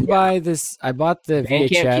 I did buy this. I bought the Bandcamp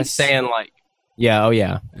VHS. keeps saying like, yeah, oh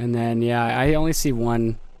yeah. And then, yeah, I only see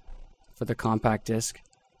 1 for the compact disc.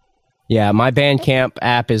 Yeah, my Bandcamp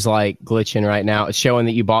app is like glitching right now. It's showing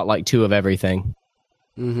that you bought like 2 of everything.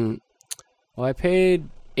 Mm-hmm. Well, I paid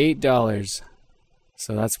 $8,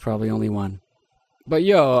 so that's probably only 1. But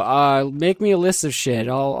yo, make me a list of shit.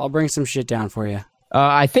 I'll bring some shit down for you.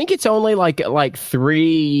 I think it's only like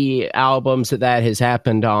 3 albums that has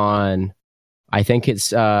happened on. I think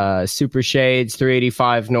it's Super Shades,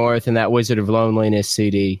 385 North, and that Wizard of Loneliness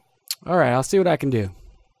CD. All right, I'll see what I can do.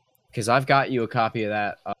 Because I've got you a copy of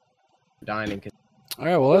that Diamond. All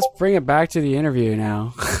right, well, let's bring it back to the interview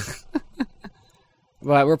now.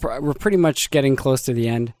 But we're pretty much getting close to the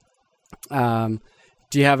end.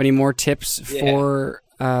 Do you have any more tips for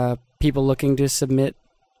people looking to submit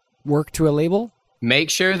work to a label? Make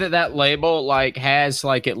sure that label like has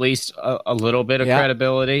like at least a little bit of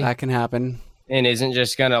credibility. That can happen. And isn't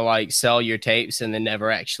just going to like sell your tapes and then never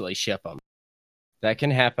actually ship them. That can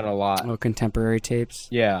happen a lot. Oh, Contemporary Tapes.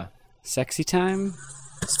 Yeah. Sexy Time?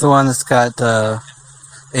 It's the one that's got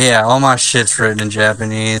all my shit's written in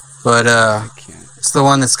Japanese, but it's the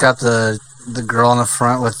one that's got the girl on the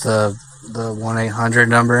front with the 1-800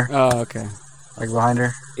 number. Oh, okay. Like behind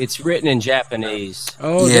her. It's written in Japanese.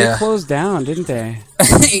 Oh, yeah. They closed down, didn't they?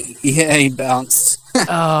 Yeah, he bounced.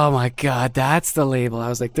 Oh my god, that's the label. I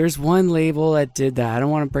was like, there's one label that did that. I don't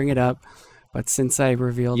want to bring it up, but since I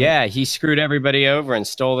revealed it. He screwed everybody over and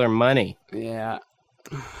stole their money. Yeah.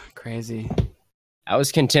 Crazy. That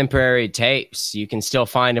was Contemporary Tapes. You can still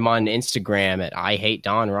find him on Instagram at I Hate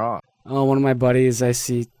Don Rock. Oh, one of my buddies I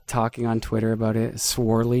see talking on Twitter about it,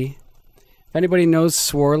 Swarley. If anybody knows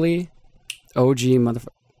Swarley, OG motherfucker.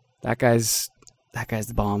 That guy's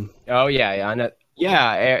the bomb. Oh yeah, I know.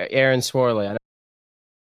 Yeah, Aaron Swarley. I know.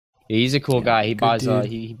 He's a cool guy. He buys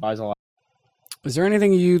he buys a lot. Is there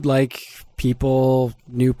anything you'd like people,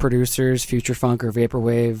 new producers, future funk or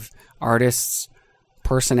vaporwave artists,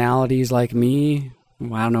 personalities like me?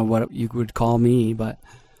 Well, I don't know what you would call me, but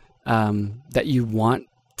that you want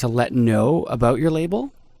to let know about your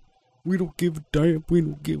label? We don't give a damn. We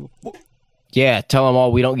don't give a fuck. Yeah, tell them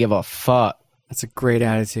all we don't give a fuck. That's a great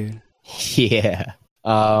attitude. Yeah.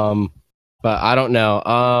 But I don't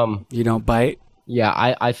know. You don't bite?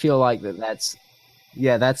 Yeah, I feel like that's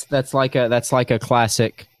like a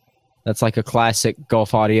classic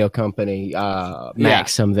Gulf Audio Company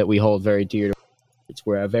maxim that we hold very dear to.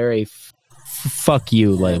 We're a very fuck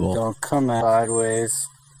you label. Don't come out sideways,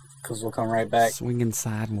 because we'll come right back. Swinging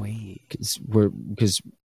sideways. Because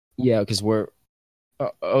we're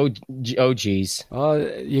OGs. Well,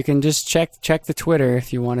 you can just check the Twitter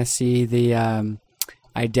if you want to see the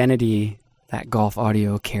identity that Gulf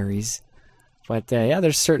Audio carries. But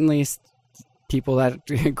there's certainly people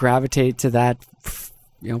that gravitate to that,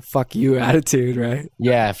 fuck you attitude, right?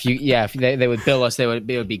 Yeah, if they would bill us, it would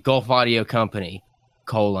be Gulf Audio Company, :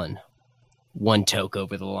 1 toke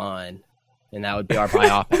over the line, and that would be our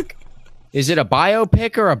biopic. Is it a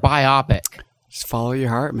biopic or a biopic? Just follow your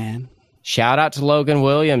heart, man. Shout out to Logan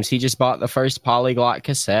Williams. He just bought the first Polyglot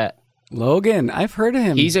cassette. Logan, I've heard of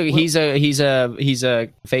him. He's a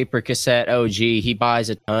Vapor cassette OG. He buys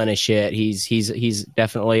a ton of shit. He's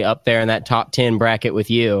definitely up there in that top 10 bracket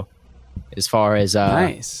with you, as far as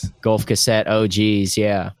nice Gulf cassette OGs.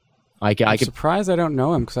 Yeah. I I'm could surprised I don't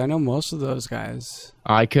know him because I know most of those guys.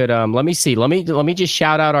 I could let me see. Let me just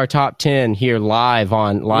shout out our top 10 here live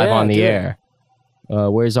on the do it. air.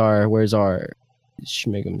 Where's our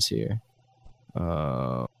Schmigums here?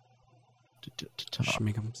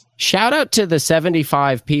 Schmiggums. Shout out to the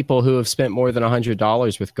 75 people who have spent more than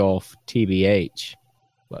 $100 with golf, TBH.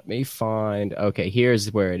 Let me find. Okay,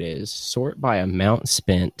 here's where it is. Sort by amount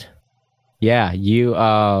spent. Yeah,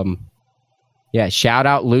 shout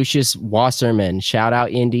out Lucius Wasserman. Shout out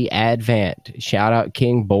Indy Advent. Shout out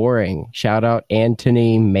King Boring. Shout out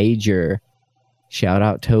Anthony Major. Shout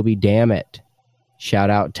out Toby Dammit. Shout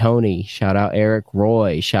out Tony. Shout out Eric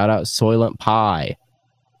Roy. Shout out Soylent Pie.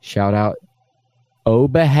 Shout out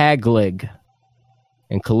Obahaglig.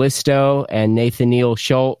 And Callisto and Nathaniel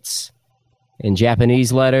Schultz. And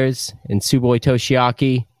Japanese Letters. And Suboi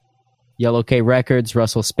Toshiaki. Yellow K Records.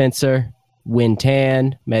 Russell Spencer. Win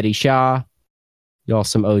Tan. Mehdi Shah. Y'all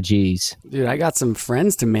some OGs. Dude, I got some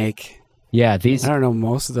friends to make. Yeah, I these don't know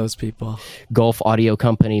most of those people. Golf Audio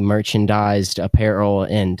Company merchandised apparel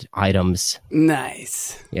and items.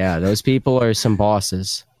 Nice. Yeah, those people are some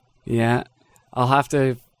bosses. Yeah. I'll have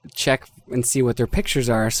to check and see what their pictures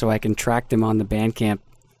are so I can track them on the Bandcamp.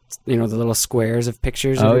 You know, the little squares of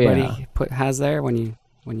pictures everybody has there when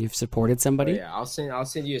you've supported somebody. Oh, yeah, I'll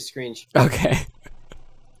send you a screenshot. Okay.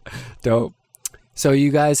 Dope. So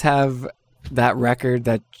you guys have that record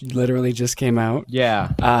that literally just came out.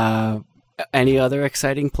 Yeah. Any other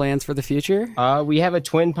exciting plans for the future? We have a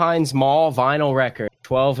Twin Pines Mall vinyl record,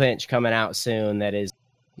 12-inch coming out soon. That is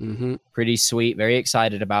pretty sweet. Very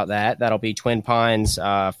excited about that. That'll be Twin Pines'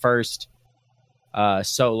 first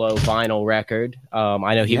solo vinyl record.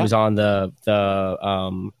 I know he was on the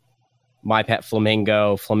My Pet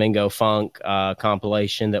Flamingo Funk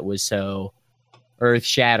compilation that was so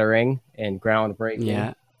earth-shattering and groundbreaking.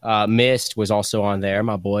 Yeah. Mist was also on there,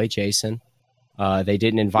 my boy Jason. They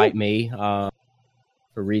didn't invite me for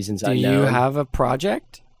reasons unknown. Do you have a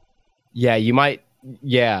project? Yeah, you might.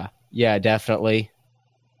 Yeah, definitely.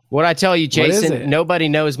 What I tell you, Jason, nobody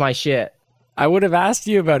knows my shit. I would have asked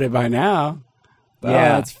you about it by now. Yeah. Oh,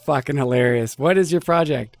 that's fucking hilarious. What is your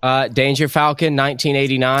project? Danger Falcon,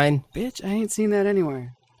 1989. Bitch, I ain't seen that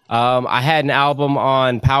anywhere. I had an album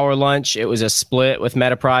on Power Lunch. It was a split with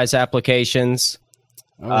Metaprise Applications.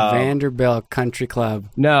 Vanderbilt Country Club.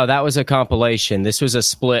 No, that was a compilation. This was a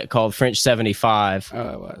split called French 75. Oh,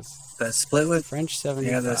 it was. That split with French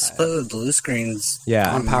 75. Yeah, that split with Blue Screens.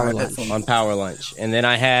 Yeah, on Power Lunch. On Power Lunch. And then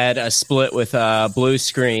I had a split with Blue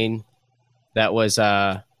Screen that was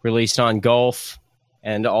released on Gulf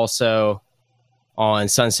and also on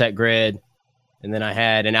Sunset Grid. And then I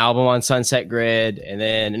had an album on Sunset Grid and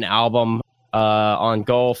then an album on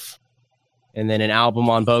Gulf and then an album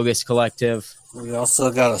on Bogus Collective. We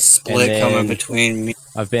also got a split coming between me,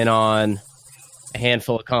 I've been on a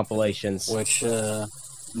handful of compilations, which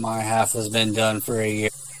my half has been done for a year.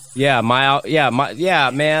 Yeah,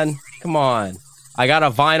 man, come on. I got a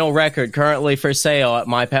vinyl record currently for sale at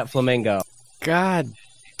My Pet Flamingo. God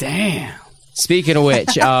damn. Speaking of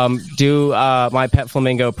which, do My Pet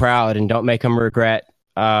Flamingo proud and don't make them regret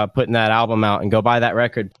putting that album out and go buy that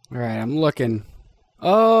record. All right, I'm looking.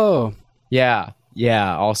 Oh. Yeah,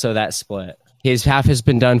 also that split. His half has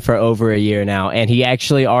been done for over a year now, and he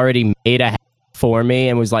actually already made a half for me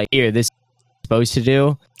and was like, here, this is what I'm supposed to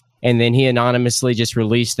do. And then he anonymously just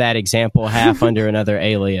released that example half under another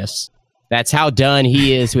alias. That's how done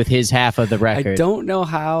he is with his half of the record. I don't know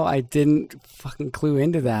how I didn't fucking clue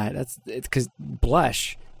into that. It's because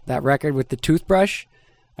Blush, that record with the toothbrush.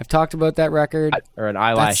 I've talked about that record. Or an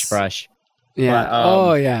eyelash brush. Yeah.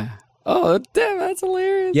 But, yeah. Oh, damn, that's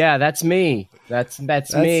hilarious. Yeah, that's me. That's me.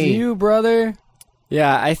 That's you, brother.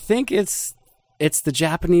 Yeah, I think it's the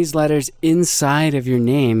Japanese letters inside of your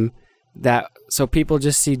name that so people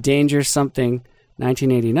just see Danger something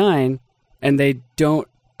 1989 and they don't,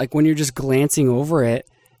 like, when you're just glancing over it,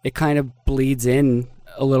 it kind of bleeds in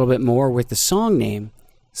a little bit more with the song name.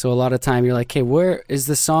 So a lot of time you're like, hey, where is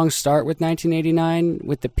the song start with 1989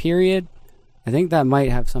 with the period? I think that might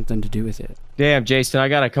have something to do with it. Damn, Jason, I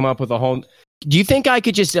got to come up with a whole... Do you think I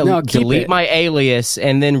could just delete my alias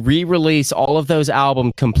and then re-release all of those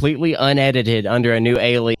albums completely unedited under a new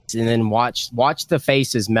alias and then watch the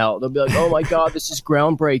faces melt? They'll be like, oh my God, this is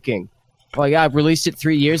groundbreaking. Well, yeah, I released it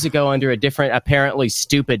 3 years ago under a different, apparently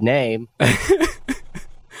stupid name.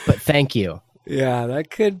 But thank you. Yeah,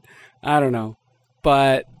 that could... I don't know.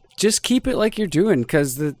 But just keep it like you're doing,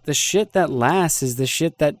 because the shit that lasts is the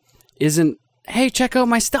shit that isn't, hey, check out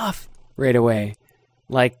my stuff right away.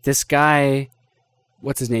 Like this guy,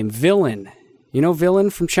 what's his name? Villain. You know Villain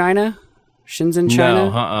from China? Shenzhen, China?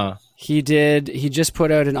 No, He just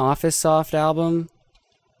put out an Office Soft album.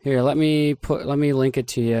 Here, let me link it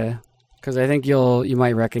to you, because I think you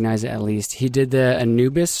might recognize it at least. He did the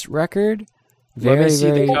Anubis record. Let me see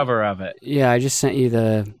the cover of it. Yeah, I just sent you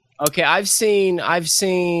the. Okay, I've seen. He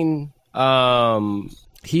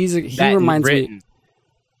reminds written. me.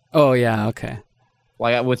 Oh yeah, okay.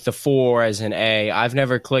 Like with the 4 as an A. I've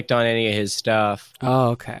never clicked on any of his stuff. Oh,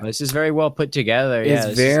 okay. This is very well put together.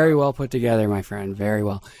 It's very well put together, my friend. Very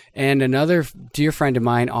well. And another dear friend of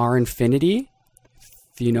mine, R Infinity.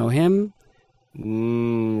 If you know him.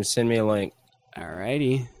 Send me a link.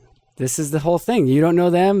 Alrighty. This is the whole thing. You don't know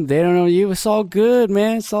them. They don't know you. It's all good,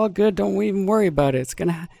 man. It's all good. Don't even worry about it. It's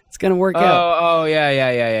gonna work out. Oh,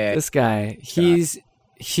 yeah. This guy, he's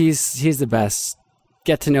the best.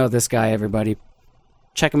 Get to know this guy, everybody.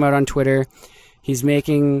 Check him out on Twitter. He's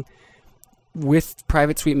making, with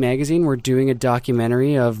Private Suite Magazine, we're doing a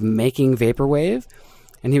documentary of making Vaporwave,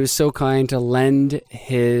 and he was so kind to lend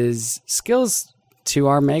his skills to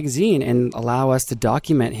our magazine and allow us to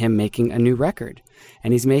document him making a new record.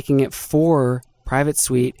 And he's making it for Private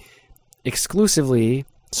Suite exclusively,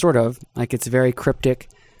 sort of, like it's a very cryptic,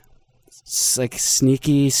 like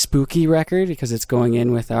sneaky, spooky record, because it's going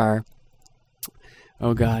in with our...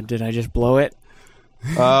 Oh God, did I just blow it?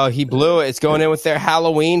 Oh, he blew it. It's going in with their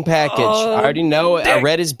Halloween package. I already know it. I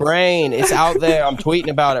read his brain. It's out there. I'm tweeting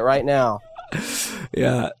about it right now.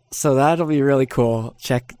 Yeah, so that'll be really cool.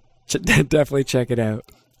 Definitely check it out.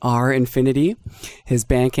 R Infinity. His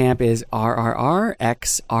Bandcamp is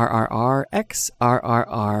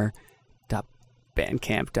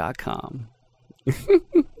rrrxrrrxrrr.bandcamp.com.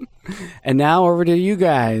 And now over to you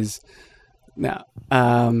guys. Now,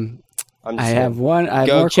 I have more questions.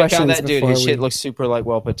 Go check out that dude. His shit looks super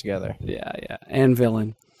well put together. Yeah, and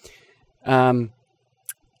villain. Let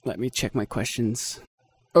me check my questions.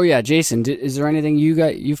 Oh yeah, Jason, is there anything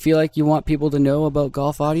you feel like you want people to know about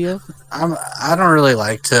Golf Audio? I don't really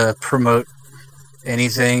like to promote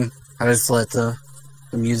anything. I just let the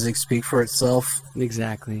music speak for itself.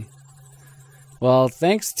 Exactly. Well,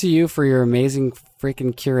 thanks to you for your amazing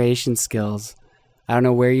freaking curation skills. I don't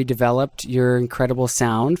know where you developed your incredible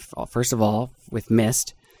sound, first of all, with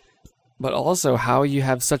Mist, but also how you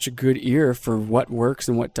have such a good ear for what works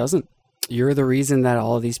and what doesn't. You're the reason that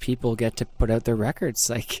all of these people get to put out their records.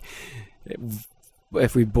 Like,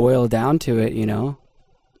 if we boil down to it,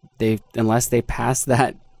 unless they pass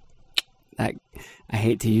that, I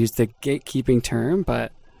hate to use the gatekeeping term,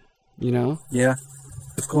 but, Yeah,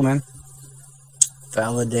 it's cool, man.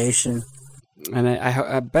 Validation. And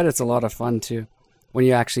I bet it's a lot of fun, too. When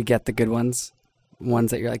you actually get the good ones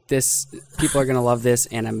that you're like, this, people are going to love this,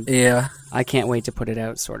 and I can't wait to put it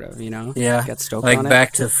out, sort of, Yeah. Get stoked like on it.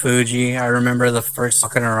 Back to Fuji, I remember the first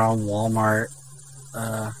walking around Walmart,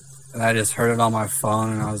 and I just heard it on my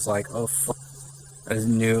phone, and I was like, oh, fuck. I just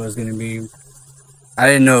knew it was going to be, I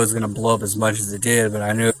didn't know it was going to blow up as much as it did, but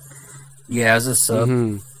I knew, yeah, it was a sub.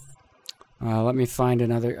 Mm-hmm. Let me find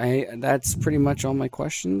another, that's pretty much all my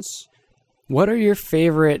questions. What are your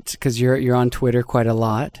favorite, because you're on Twitter quite a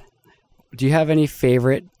lot, do you have any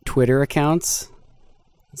favorite Twitter accounts?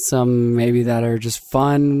 Some maybe that are just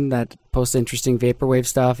fun, that post interesting Vaporwave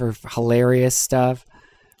stuff or hilarious stuff?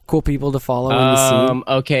 Cool people to follow in the scene?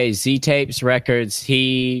 Okay, Z-Tapes Records,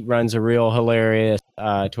 he runs a real hilarious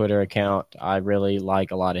Twitter account. I really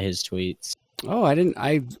like a lot of his tweets. Oh,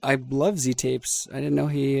 I love Z-Tapes. I didn't know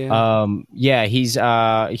he... Yeah, he's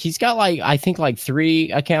got I think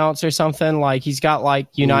 3 accounts or something. Like he's got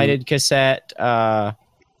United Cassette,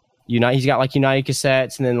 he's got United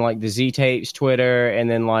Cassettes, and then the Z-Tapes Twitter, and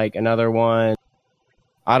then another one.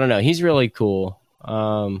 I don't know. He's really cool.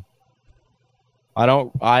 I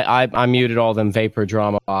muted all them Vapor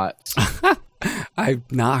Drama bots. I've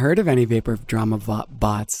not heard of any Vapor Drama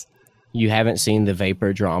bots. You haven't seen the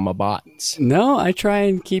Vapor Drama bots? No, I try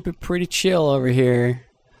and keep it pretty chill over here.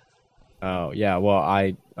 Oh yeah, well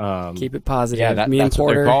I keep it positive. Yeah, that's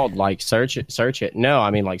what they're called. Search it. No,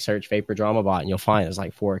 I mean search Vapor Drama bot and you'll find there's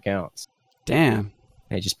 4 accounts. Damn.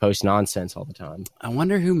 They just post nonsense all the time. I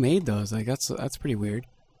wonder who made those. That's pretty weird.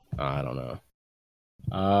 I don't know.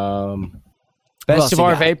 Best of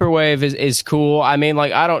Our Vaporwave is cool. I mean,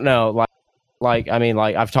 I don't know.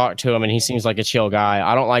 I've talked to him and he seems like a chill guy.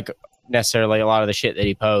 I don't like necessarily a lot of the shit that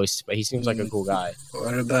he posts, but he seems like a cool guy.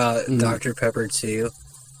 What about Dr. Pepper too?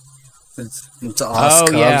 It's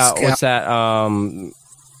awesome. Oh yeah, what's that?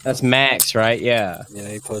 That's Max, right? Yeah. Yeah,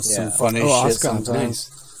 he posts some funny shit sometimes.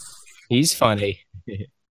 Nice. He's funny.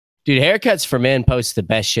 Dude, Haircuts for Men posts the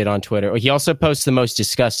best shit on Twitter. He also posts the most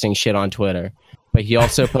disgusting shit on Twitter, but he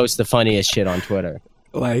also posts the funniest shit on Twitter.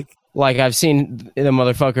 Like I've seen the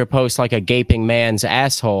motherfucker post a gaping man's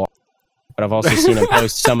asshole but I've also seen him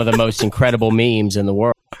post some of the most incredible memes in the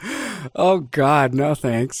world. Oh God, no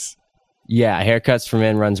thanks. Yeah, Haircuts for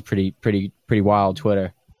Men runs a pretty wild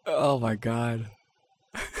Twitter. Oh my God.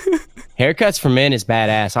 Haircuts for Men is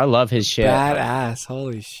badass. I love his shit. Badass.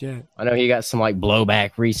 Holy shit. I know he got some like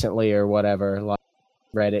blowback recently or whatever, like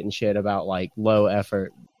Reddit and shit about like low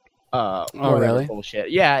effort. Oh really?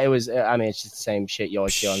 Bullshit. Yeah, it was. I mean, it's just the same shit you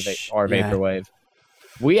always see on our Yeah. Vaporwave.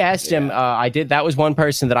 We asked him. That was one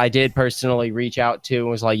person that I did personally reach out to and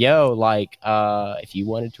was like, "Yo, like, if you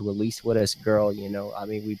wanted to release with us, girl, you know, I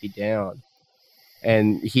mean, we'd be down."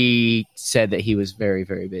 And he said that he was very,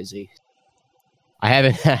 very busy. I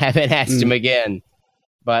haven't asked him again,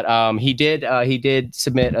 but he did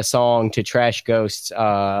submit a song to Trash Ghost's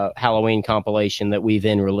Halloween compilation that we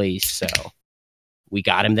then released. So we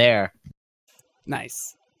got him there.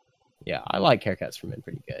 Nice. Yeah, I like Haircuts for Men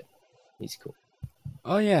pretty good. He's cool.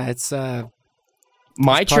 Oh yeah, it's Mitro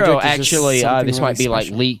project is just actually, something this really might be like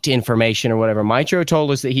special. leaked information or whatever. Mitro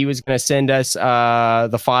told us that he was going to send us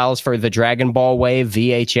the files for the Dragon Ball Wave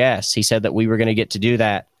VHS. He said that we were going to get to do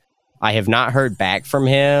that. I have not heard back from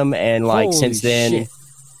him, and like Holy since then, shit.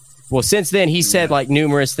 well, since then he said like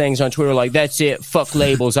numerous things on Twitter, like "That's it, fuck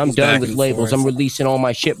labels, I'm He's done back with and labels, forth. I'm releasing all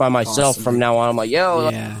my shit by myself from now on." I'm like, yo,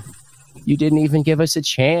 Yeah. you didn't even give us a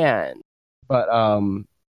chance. But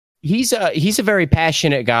he's a very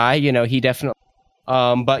passionate guy, you know. He definitely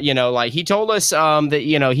but you know, like he told us that,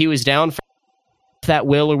 you know, he was down for that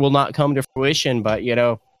will or will not come to fruition, but you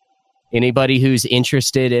know, anybody who's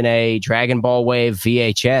interested in a Dragon Ball Wave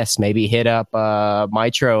VHS, maybe hit up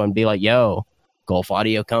Mitro and be like, "Yo, Gulf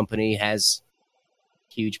Audio Company has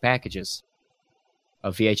huge packages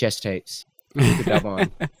of VHS tapes. You could dub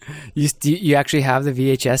on." You actually have the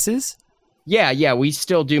VHSs? Yeah, we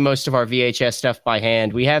still do most of our VHS stuff by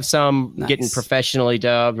hand. We have some Nice. getting professionally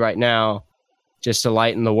dubbed right now just to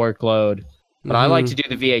lighten the workload. But I like to do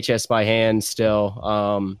the VHS by hand still.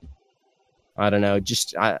 I don't know,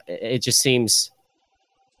 it just seems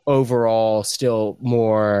overall still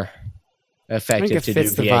more effective it to do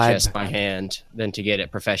fits the VHS vibe. by hand than to get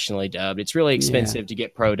it professionally dubbed. It's really expensive to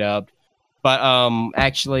get pro dubbed. But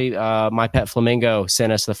actually, My Pet Flamingo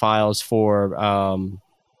sent us the files for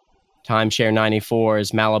Timeshare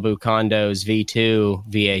 94's Malibu Condos V2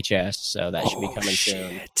 VHS, so that should be coming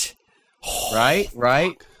soon. Shit.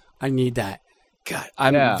 Right? I need that. God,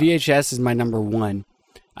 Yeah. VHS is my number one.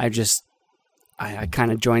 I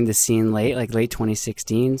kind of joined the scene late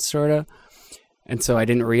 2016, sort of. And so I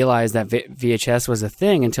didn't realize that VHS was a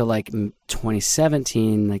thing until like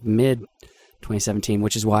 2017, like mid 2017,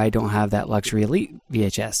 which is why I don't have that Luxury Elite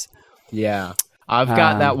VHS. Yeah. I've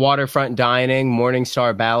got that Waterfront Dining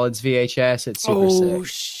Morningstar Ballads VHS. It's super sick.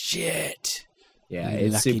 Shit. Yeah, You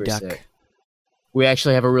it's lucky super duck. sick. We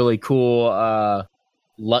actually have a really cool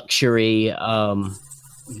luxury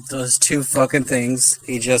Those two fucking things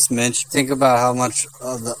he just mentioned. Think about how much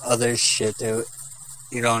of the other shit that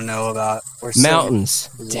you don't know about. We're mountains.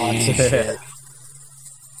 Lots of shit.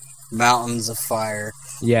 Mountains of fire.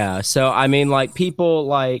 Yeah, so I mean, like people,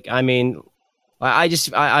 like I mean, I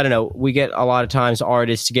don't know. We get a lot of times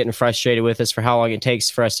artists getting frustrated with us for how long it takes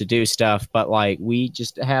for us to do stuff, but like we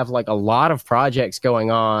just have like a lot of projects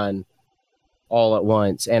going on all at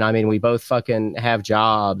once, and I mean, we both fucking have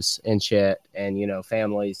jobs and shit, and you know,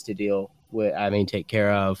 families to deal with. I mean, take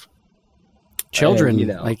care of Children, you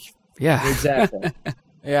know. yeah. Exactly.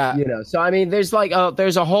 Yeah. You know, so I mean, there's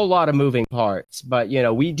a whole lot of moving parts, but you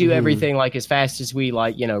know, we do everything like as fast as we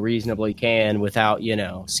like, you know, reasonably can without, you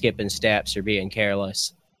know, skipping steps or being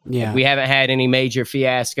careless. Yeah. We haven't had any major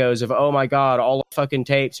fiascos of, oh my God, all the fucking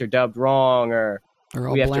tapes are dubbed wrong, or Or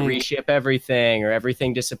all we have blank. to reship everything, or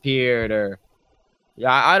everything disappeared, or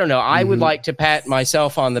I don't know. I would like to pat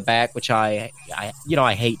myself on the back, which I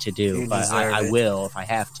hate to do, You but I deserve it. will if I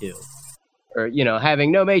have to. Or, you know,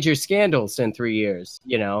 having no major scandals in 3 years,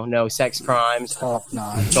 you know, no sex crimes, Top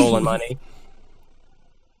notch. stolen money.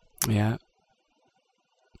 Yeah.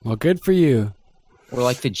 Well, good for you. We're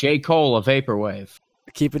like the J. Cole of Vaporwave.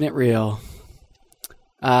 Keeping it real.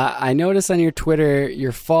 I noticed on your Twitter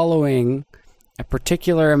you're following a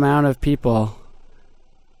particular amount of people.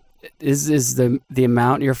 Is the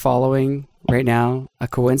amount you're following right now a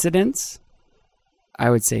coincidence? I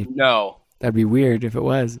would say No. that'd be weird if it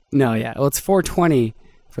was. No, yeah. Well, it's 420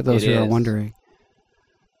 for those It who are is. wondering.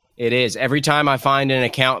 It is. Every time I find an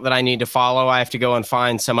account that I need to follow, I have to go and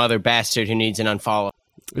find some other bastard who needs an unfollow.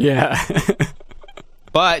 Yeah.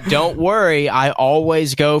 But don't worry, I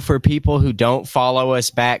always go for people who don't follow us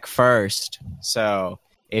back first. So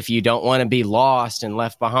if you don't want to be lost and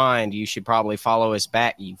left behind, you should probably follow us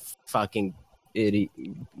back, you fucking idiot.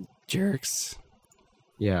 Jerks.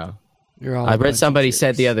 Yeah. You're all I a bunch read of somebody said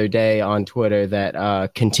jerks. the other day on Twitter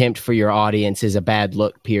that contempt for your audience is a bad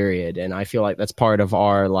look, period. And I feel like that's part of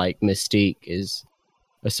our like mystique is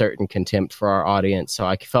a certain contempt for our audience. So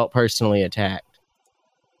I felt personally attacked.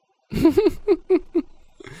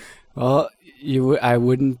 Well, I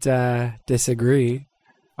wouldn't disagree.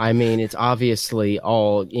 I mean, it's obviously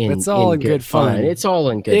all in. It's all in good fun. It's all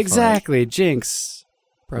in good Exactly, Jinx.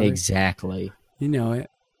 fun. Brother. Exactly. You know it.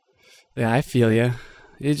 Yeah, I feel you.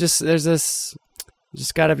 You just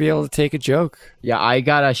got to be able to take a joke. Yeah, I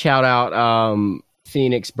got to shout out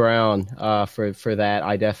Phoenix Brown for that.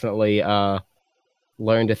 I definitely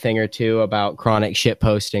learned a thing or two about chronic shit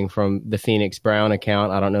posting from the Phoenix Brown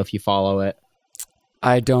account. I don't know if you follow it.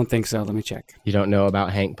 I don't think so. Let me check. You don't know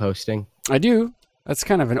about Hank posting? I do. That's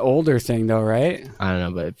kind of an older thing, though, right? I don't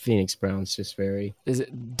know, but Phoenix Brown's just very. Is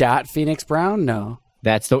it Dat Phoenix Brown? No.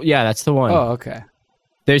 That's the one. Oh, okay.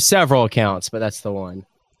 There's several accounts, but that's the one.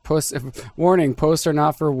 Warning: posts are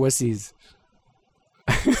not for wussies.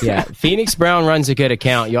 Yeah, Phoenix Brown runs a good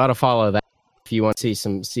account. You ought to follow that if you want to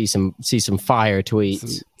see some fire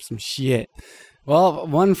tweets. Some shit. Well,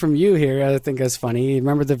 one from you here I think is funny.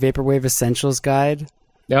 Remember the Vaporwave Essentials guide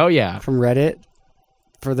Oh yeah, from Reddit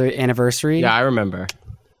for the anniversary? yeah, I remember.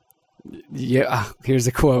 Yeah, here's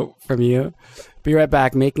a quote from you. Be right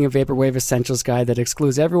back. Making a Vaporwave Essentials guide that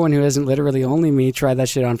excludes everyone who isn't literally only me. Try that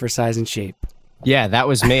shit on for size and shape. Yeah, that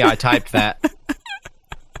was me. I typed that.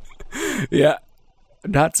 Yeah.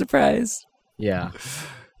 Not surprised. Yeah.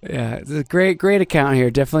 Yeah, it's a great account here.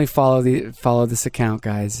 Definitely follow this account,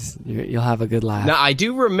 guys. You'll have a good laugh. Now, I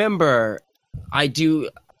do remember, I do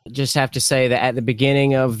just have to say that at the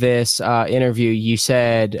beginning of this interview, you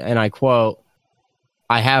said, and I quote,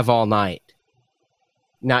 "I have all night."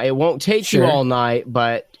 Now, it won't take Sure. you all night,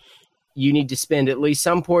 but you need to spend at least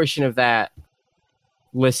some portion of that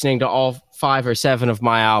listening to all 5 or 7 of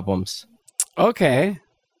my albums. Okay.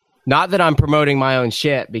 Not that I'm promoting my own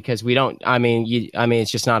shit because we don't. I mean,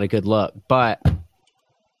 it's just not a good look. But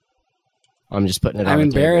I'm just putting it. I'm on the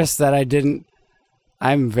embarrassed that I didn't.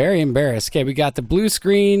 I'm very embarrassed. Okay, we got the blue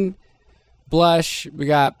screen, blush. We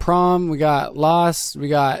got prom. We got lost. We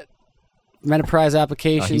got Metaprize table.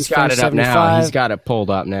 applications. He's got it up now. 75. He's got it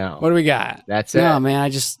pulled up now. What do we got? That's it. No, man. I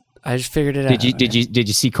just figured it out. Did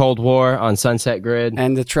you see Cold War on Sunset Grid?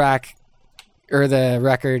 And the track, or the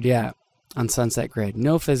record, yeah, on Sunset Grid.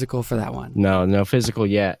 No physical for that one. No physical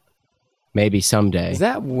yet. Maybe someday. Is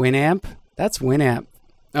that Winamp? That's Winamp.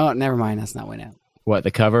 Oh, never mind. That's not Winamp. What,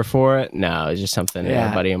 the cover for it? No, it's just something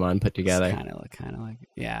Yeah. a buddy of mine put together. Kind of like.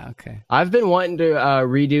 Yeah. Okay. I've been wanting to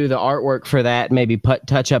redo the artwork for that. Maybe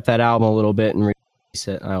touch up that album a little bit and release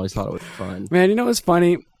it. I always thought it was fun. Man, you know what's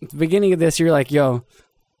funny? At the beginning of this, you're like, "Yo,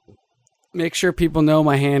 make sure people know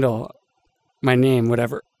my handle, my name,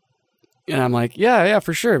 whatever." And I'm like, yeah,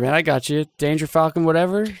 for sure, man. I got you. Danger Falcon,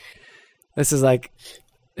 whatever. This is like,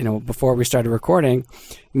 before we started recording.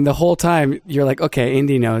 And the whole time, you're like, okay,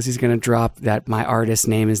 Indy knows he's going to drop that my artist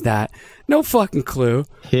name is that. No fucking clue.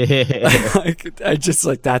 I just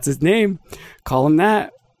like, that's his name. Call him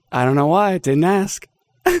that. I don't know why. Didn't ask.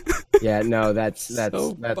 Yeah, no, that's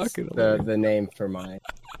So fucking the name for my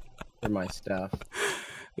stuff.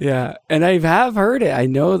 Yeah. And I have heard it. I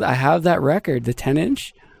know I have that record, the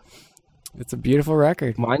 10-inch. It's a beautiful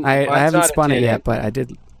record. Mine's I haven't not a spun it 10-inch. yet, but I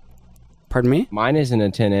did. Pardon me? Mine isn't a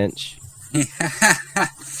 10-inch. The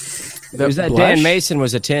There's that blush? Dan Mason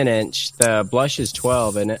was a 10-inch. The blush is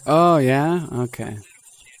 12, isn't it? Oh, yeah? Okay.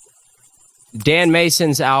 Dan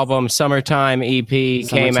Mason's album Summertime EP came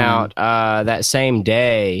Summertime. out that same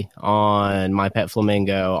day on My Pet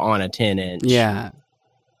Flamingo on a 10-inch. Yeah.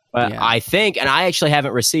 But yeah. I think, and I actually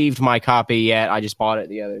haven't received my copy yet. I just bought it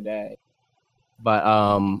the other day. But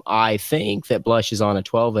I think that Blush is on a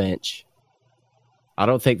 12-inch. I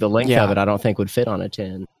don't think the length Yeah. of it, I don't think would fit on a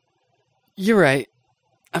 10. You're right.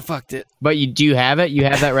 I fucked it. But do you have it? You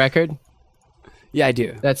have that record? Yeah, I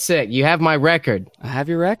do. That's sick. You have my record. I have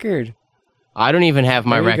your record. I don't even have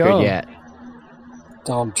my There you record go. yet.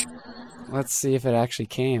 Let's see if it actually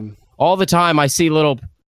came. All the time I see little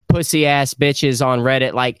pussy ass bitches on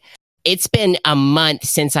Reddit like, it's been a month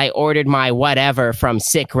since I ordered my whatever from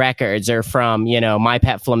Sick Records or from, My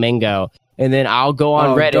Pet Flamingo. And then I'll go on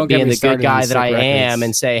Oh, Reddit don't get being me the good started on guy that Sick I am Records.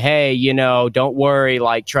 and say, hey, don't worry.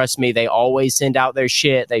 Like, trust me, they always send out their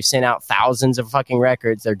shit. They've sent out thousands of fucking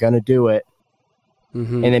records. They're going to do it.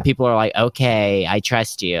 Mm-hmm. And then people are like, okay, I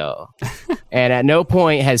trust you. And at no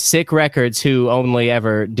point has Sick Records, who only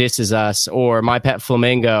ever disses us, or My Pet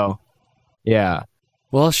Flamingo. Yeah.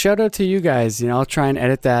 Well, shout out to you guys. I'll try and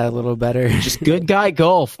edit that a little better. Just good guy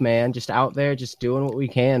golf, man. Just out there, just doing what we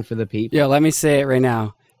can for the people. Yo, let me say it right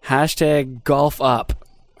now. #golf up.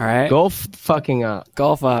 All right. Golf fucking up.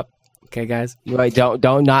 Golf up. Okay, guys. Wait, don't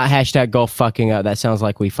not hashtag golf fucking up. That sounds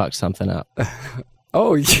like we fucked something up.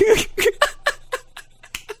 Oh, yep.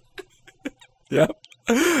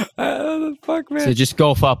 Fuck, man. So just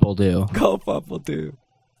golf up will do. Golf up will do.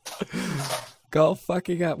 Golf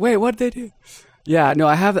fucking up. Wait, what did they do? Yeah, no,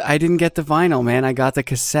 I didn't get the vinyl, man. I got the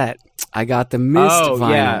cassette. I got the mist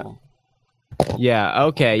vinyl. Yeah,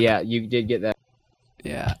 okay, yeah. You did get that.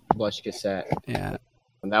 Yeah. Blush cassette. Yeah.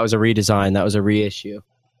 And that was a redesign. That was a reissue.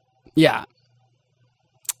 Yeah.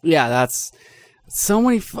 Yeah, that's so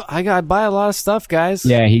many. I buy a lot of stuff, guys.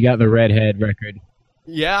 Yeah, he got the Redhead record.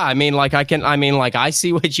 Yeah, I mean, I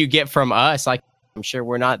see what you get from us. Like, I'm sure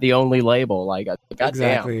we're not the only label. Like, goddamn.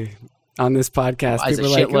 Exactly. On this podcast, Buys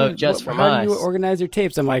people a are shitload like, just from how do you us. organize your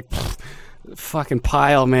tapes? I'm like, fucking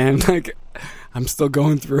pile, man. Like, I'm still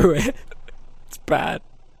going through it. It's bad.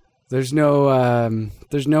 There's no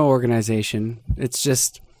organization. It's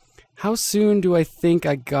just, how soon do I think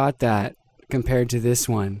I got that compared to this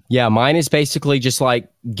one? Yeah, mine is basically just like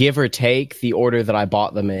give or take the order that I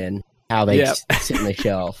bought them in, how they sit on the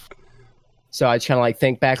shelf. So I just kind of like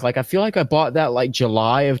think back, like I feel like I bought that like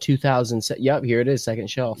July of 2000. Yep, here it is, second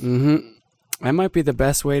shelf. Mm-hmm. That might be the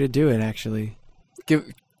best way to do it, actually.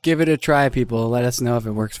 Give it a try, people. Let us know if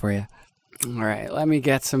it works for you. All right, let me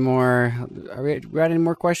get some more. Are we got any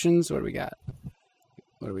more questions? What do we got?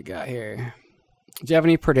 What do we got here? Do you have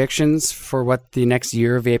any predictions for what the next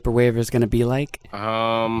year of Vaporwave is going to be like?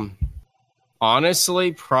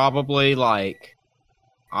 Honestly, probably like,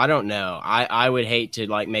 I don't know. I would hate to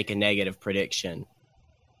like make a negative prediction,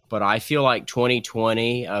 but I feel like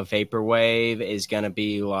 2020 of Vaporwave is going to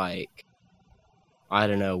be like, I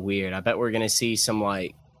don't know, weird. I bet we're going to see some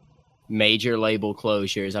like major label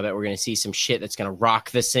closures. I bet we're going to see some shit that's going to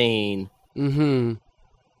rock the scene. Mm-hmm.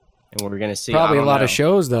 And we're going to see probably a lot of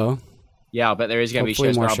shows though. Yeah, I'll bet there is going to be Hopefully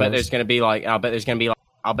shows. more I'll bet shows. there's going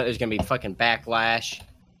to be fucking backlash.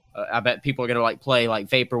 I bet people are going to like play like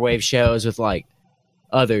Vaporwave shows with like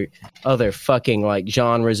other fucking like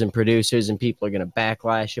genres and producers, and people are going to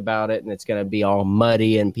backlash about it, and it's going to be all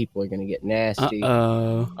muddy, and people are going to get nasty.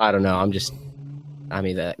 I don't know. I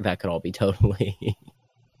mean, that could all be totally.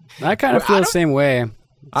 I kind of feel the same way.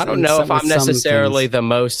 I don't know if I'm necessarily the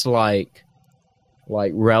most like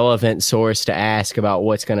relevant source to ask about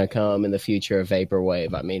what's going to come in the future of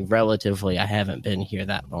Vaporwave. I mean, relatively, I haven't been here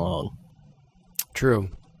that long. True.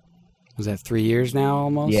 Was that 3 years now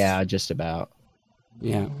almost? Yeah, just about.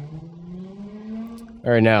 Yeah.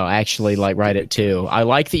 Or no, actually, like right at 2. I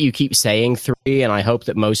like that you keep saying 3, and I hope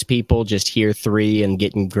that most people just hear 3 and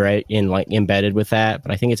get embedded with that.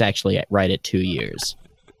 But I think it's actually right at 2 years.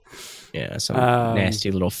 Yeah, some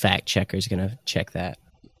nasty little fact checker's gonna check that.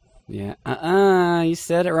 Yeah. You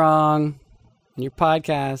said it wrong in your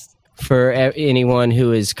podcast. For anyone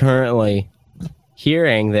who is currently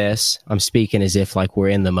hearing this, I'm speaking as if like we're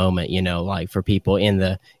in the moment, you know, like for people in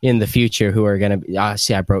the future who are gonna be.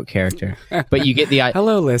 See, I broke character, but you get the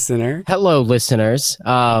Hello, listener. Hello, listeners.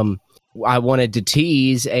 I wanted to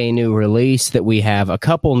tease a new release that we have. A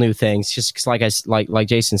couple new things, just 'cause like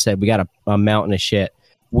Jason said, we got a mountain of shit.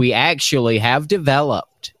 We actually have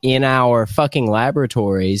developed in our fucking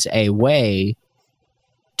laboratories a way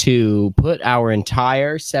to put our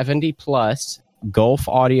entire 70 plus Gulf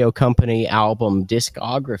Audio Company album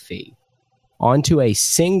discography onto a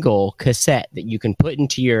single cassette that you can put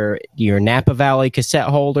into your Napa Valley cassette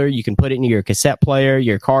holder. You can put it into your cassette player,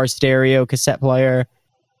 your car stereo cassette player,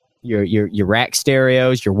 your rack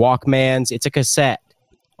stereos, your Walkmans. It's a cassette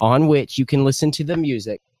on which you can listen to the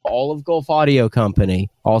music. All of Gulf Audio Company,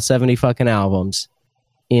 all 70 fucking albums,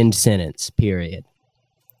 end sentence, period.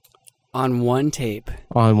 On one tape.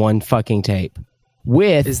 On one fucking tape.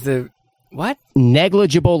 With what?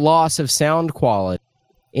 Negligible loss of sound quality.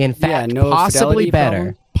 In fact, no possibly fidelity better.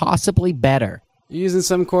 problem? Possibly better. You using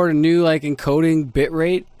some sort of new like encoding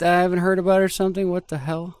bitrate that I haven't heard about or something? What the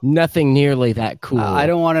hell? Nothing nearly that cool. I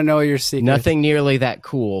don't want to know your secret. Nothing nearly that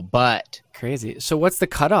cool, but... Crazy. So what's the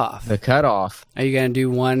cutoff? The cutoff. Are you going to do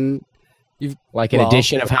one... Like an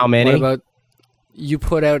edition of how many? What about... You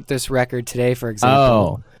put out this record today, for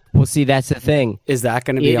example. Oh. Well, see, that's the thing. Is that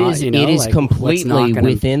going to be on? It is completely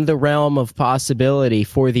within the realm of possibility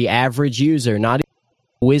for the average user, not a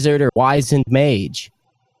wizard or wizened mage,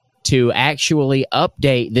 to actually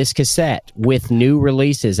update this cassette with new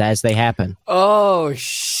releases as they happen. Oh,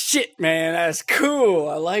 shit, man. That's cool.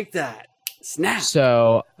 I like that. Snap.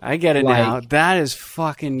 So I get it now. That is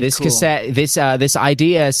fucking this cool. cassette. This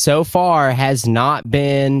idea so far has not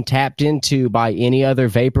been tapped into by any other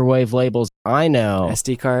vaporwave labels I know.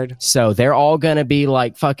 SD card. So they're all gonna be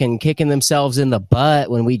like fucking kicking themselves in the butt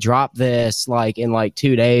when we drop this, like in like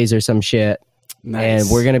 2 days or some shit. Nice.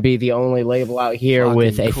 And we're gonna be the only label out here Fucking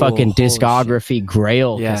with a cool. fucking Holy discography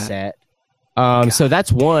grail Yeah. cassette. So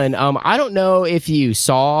that's one. I don't know if you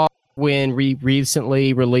saw when we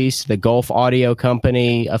recently released the Gulf Audio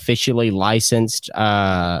Company officially licensed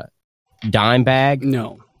Dime Bag.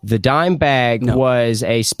 No. The Dime Bag was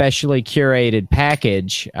a specially curated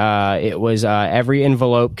package. It was every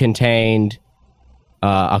envelope contained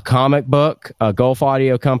a comic book, a Gulf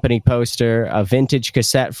Audio Company poster, a vintage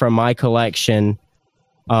cassette from my collection,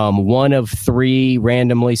 one of 3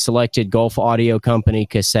 randomly selected Gulf Audio Company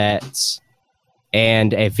cassettes,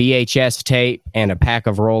 and a VHS tape and a pack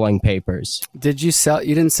of rolling papers. Did you sell?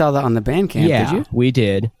 You didn't sell that on the Bandcamp, did you? We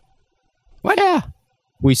did. What? Yeah.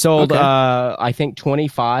 We sold, Okay. I think,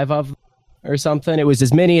 25 of them or something. It was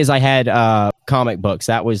as many as I had comic books.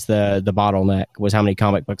 That was the bottleneck, was how many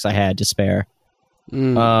comic books I had to spare.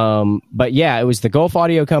 But yeah, it was the Gulf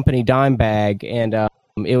Audio Company Dime Bag, and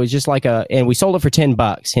it was just like and we sold it for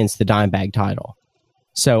 $10, hence the Dime Bag title.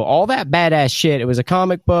 So all that badass shit, it was a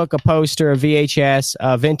comic book, a poster, a VHS,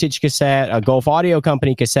 a vintage cassette, a Gulf Audio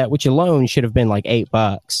Company cassette, which alone should have been like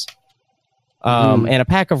 $8. And a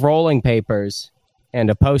pack of rolling papers and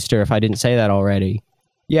a poster, if I didn't say that already.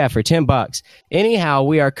 Yeah, for $10. Anyhow,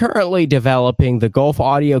 we are currently developing the Gulf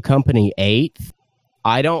Audio Company 8th.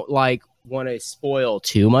 I don't want to spoil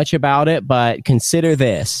too much about it, but consider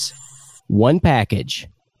this. One package,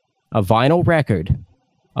 a vinyl record,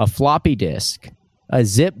 a floppy disk, a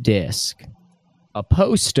zip disk, a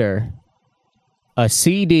poster, a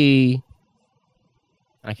CD.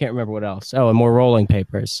 I can't remember what else. Oh, and more rolling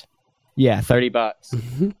papers. Yeah,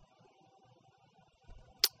 $30.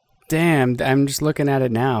 Damn, I'm just looking at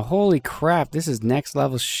it now. Holy crap, this is next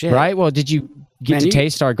level shit. Right? Well, did you get to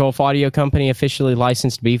taste our Gulf Audio Company officially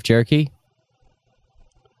licensed beef jerky?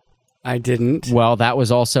 I didn't. Well, that was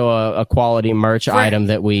also a quality merch item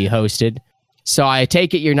that we hosted. So I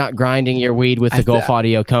take it you're not grinding your weed with the Gulf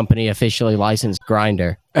Audio Company officially licensed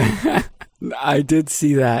grinder. I did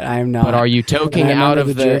see that. I am not. But are you toking out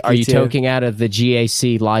of the jerky out of the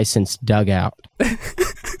GAC licensed dugout?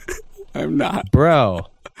 I'm not. Bro.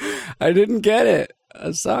 I didn't get it.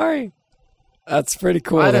 Sorry. That's pretty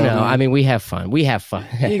cool. I don't know. Man. I mean, we have fun.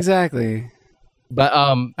 Exactly. But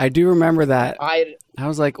I do remember that. That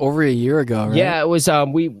was like over a year ago, right? Yeah, it was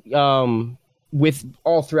with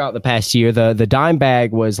all throughout the past year, the Dime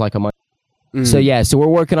Bag was like a month. So yeah, so we're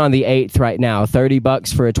working on the 8th right now.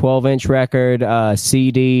 $30 for a 12-inch record,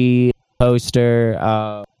 CD, poster.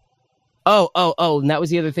 And that was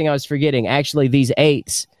the other thing I was forgetting. Actually, these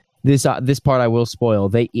 8s, this part I will spoil.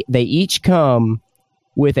 They each come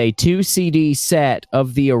with a 2 CD set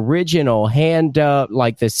of the original hand-dubbed,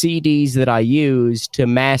 like the CDs that I used to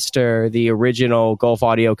master the original Gulf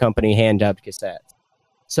Audio Company hand-dubbed cassettes.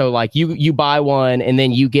 So like you buy one and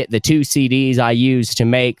then you get the 2 CDs I used to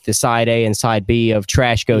make the side A and side B of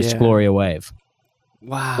Trash Ghost Gloria Wave.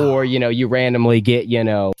 Wow. Or, you randomly get,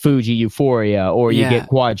 Fuji Euphoria, or you get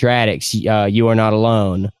Quadratics, You Are Not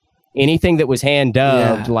Alone. Anything that was hand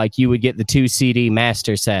dubbed, like you would get the 2 CD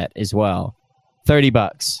master set as well.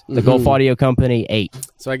 $30. The Gulf Audio Company 8.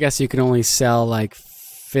 So I guess you can only sell like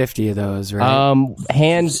 50 of those, right?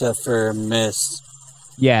 Except for Mist.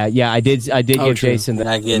 Yeah, I did give Jason the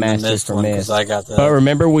master for Mist. I got that. But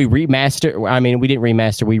remember, we remastered. I mean, we didn't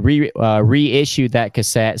remaster. We reissued that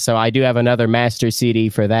cassette, so I do have another master CD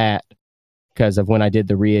for that because of when I did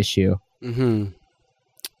the reissue.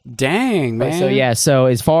 Dang, man. So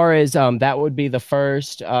as far as that would be the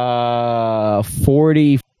first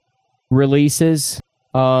 40 releases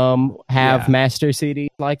have master CDs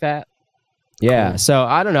like that. Yeah, cool. So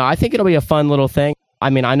I don't know. I think it'll be a fun little thing. I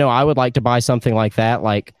mean, I know I would like to buy something like that.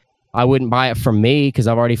 Like, I wouldn't buy it from me because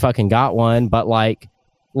I've already fucking got one. But like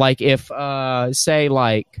if, say,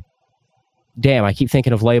 like, damn, I keep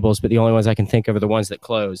thinking of labels, but the only ones I can think of are the ones that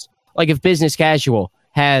closed. Like, if Business Casual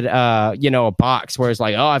had, a box where it's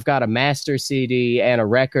like, oh, I've got a master CD and a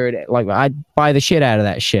record, like, I'd buy the shit out of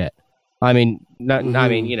that shit. I mean,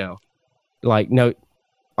 I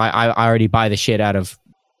already buy the shit out of.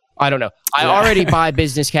 I don't know. I already buy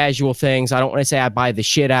Business Casual things. I don't want to say I buy the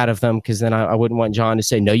shit out of them because then I wouldn't want John to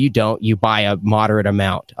say, no, you don't. You buy a moderate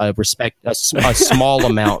amount, a small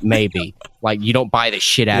amount, maybe. Like, you don't buy the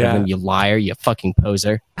shit out of them, you liar, you fucking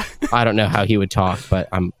poser. I don't know how he would talk, but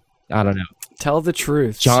I don't know. Tell the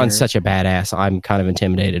truth. John's sir. such a badass. I'm kind of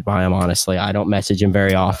intimidated by him, honestly. I don't message him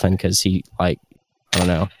very often because he, like, I don't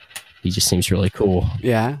know. He just seems really cool.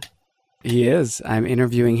 Yeah, he is. I'm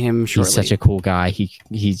interviewing him shortly. He's such a cool guy. He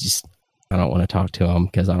just, I don't want to talk to him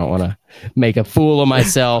because I don't want to make a fool of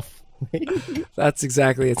myself. That's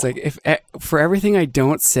exactly. It's like if for everything I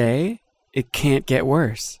don't say, it can't get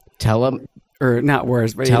worse. Tell him, or not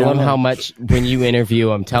worse, but tell him how much when you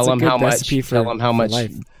interview him. Tell him how much. Tell him how much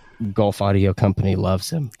life. Gulf Audio Company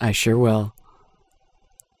loves him. I sure will.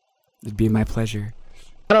 It'd be my pleasure.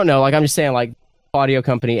 I don't know. Like I'm just saying, like Audio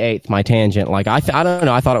Company 8th, my tangent. Like I don't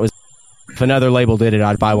know. I thought it was if another label did it,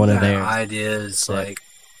 I'd buy one of theirs. Ideas like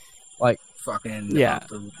fucking yeah.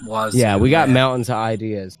 Yeah, we got mountains of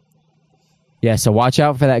ideas. Yeah, so watch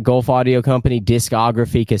out for that Gulf Audio Company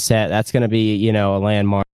discography cassette. That's going to be, you know, a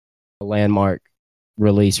landmark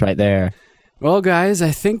release right there. Well, guys,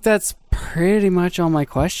 I think that's pretty much all my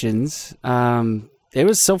questions. It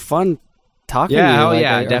was so fun talking to you. Yeah, Like,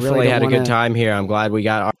 I definitely really had a good time here. I'm glad we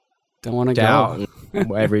got don't want to go out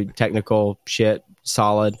and every technical shit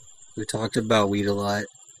solid. We talked about weed a lot.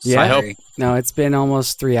 Yeah, I hope. No, it's been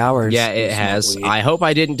almost 3 hours. Yeah, it has. I hope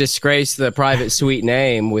I didn't disgrace the private suite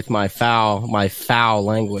name with my foul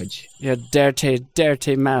language. Your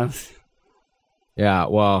dirty mouth. Yeah,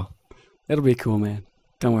 well, It'll be cool, man.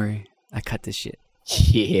 Don't worry. I cut this shit.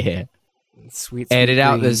 yeah. Sweet. Edit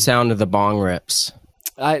out the green. sound of the bong rips.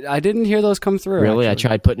 I didn't hear those come through. Really? actually. I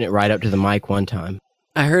tried putting it right up to the mic one time.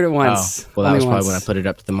 I heard it once. Oh, well, that Only was probably once. when I put it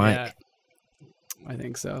up to the mic. Yeah, I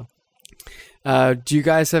think so. Do you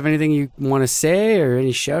guys have anything you want to say or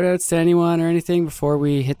any shout outs to anyone or anything before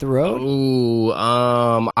we hit the road? Ooh,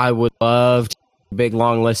 I would love to have a big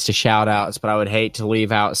long list of shout outs, but I would hate to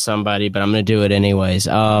leave out somebody, but I'm going to do it anyways.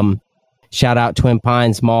 Shout out Twin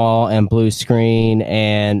Pines Mall and Blue Screen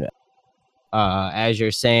and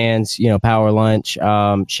Azure Sands, you know, Power Lunch.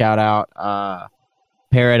 Shout out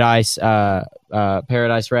Paradise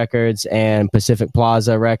Records and Pacific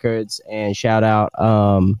Plaza Records, and shout out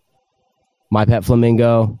My Pet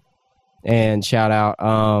Flamingo, and shout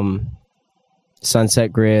out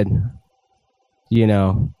Sunset Grid. You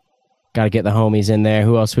know, got to get the homies in there.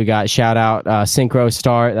 Who else we got? Shout out Synchro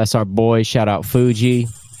Start. That's our boy. Shout out Fuji.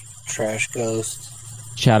 Trash Ghost.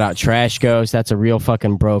 Shout out Trash Ghost. That's a real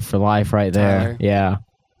fucking bro for life right there. Tyler. Yeah.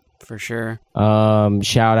 For sure.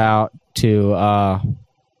 Shout out to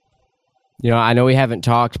you know, I know we haven't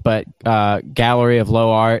talked, but Gallery of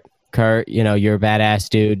Low Art, Kurt, you know, you're a badass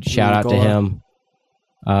dude. Shout out to him.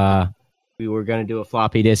 We were gonna do a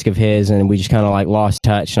floppy disk of his, and we just kind of like lost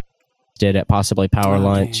touch. Did at possibly Power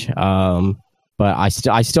Lunch. But I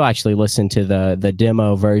still actually listen to the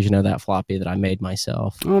demo version of that floppy that I made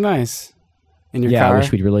myself. Oh, nice. In your Yeah, car? I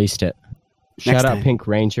wish we'd released it. Shout out time. Pink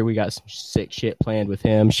Ranger. We got some sick shit planned with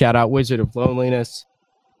him. Shout out Wizard of Loneliness.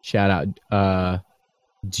 Shout out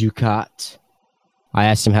Ducat. I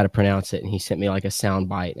asked him how to pronounce it, and he sent me like a sound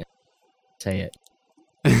bite. And say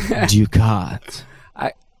it. Ducat.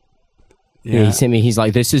 Yeah, he sent me. He's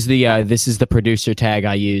like, this is the producer tag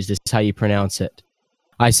I use. This is how you pronounce it.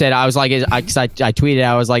 I tweeted.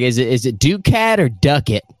 I was like, is it Ducat or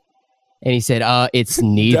Ducket? And he said, it's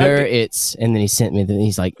neither. And then he sent me.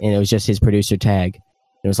 He's like, and it was just his producer tag.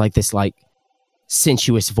 It was like this like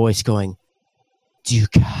sensuous voice going,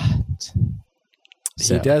 Ducat.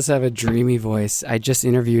 He does have a dreamy voice. I just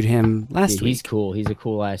interviewed him last week. He's cool. He's a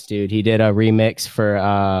cool ass dude. He did a remix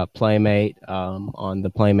for Playmate on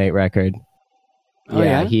the Playmate record. Oh,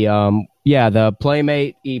 yeah? He the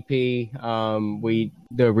Playmate EP,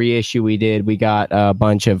 the reissue we did, we got a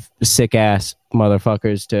bunch of sick ass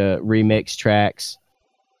motherfuckers to remix tracks,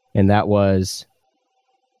 and that was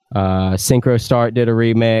Synchro Start did a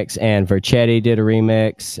remix, and Verchetti did a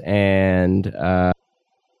remix, and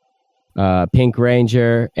Pink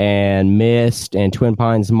Ranger and Mist and Twin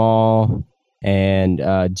Pines Mall and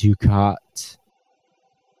Ducat,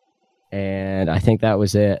 and I think that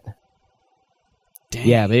was it. Dang.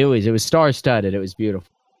 Yeah, but it was star studded. It was beautiful.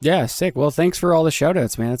 Yeah, sick. Well, thanks for all the shout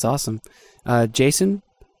outs, man. That's awesome. Jason,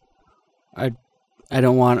 I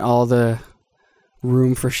don't want all the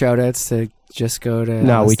room for shout outs to just go to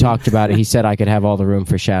No, we Austin. talked about it. He said I could have all the room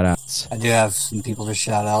for shout outs. I do have some people to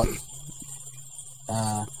shout out.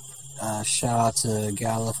 Shout out to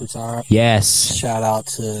Gala Futara. Yes. Shout out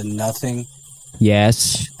to Nothing.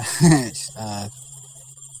 Yes.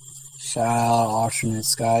 Shout out Alternate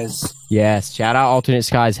Skies. Yes. Shout out Alternate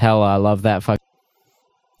Skies. Hella. I love that fucking.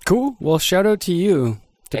 Cool. Well, shout out to you.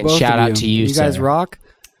 And Both shout of out to you, You guys sir. rock,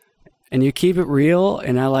 and you keep it real,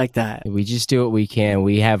 and I like that. We just do what we can.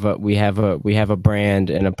 We have a brand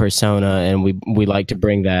and a persona, and we like to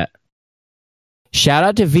bring that. Shout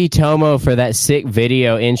out to Vitomo for that sick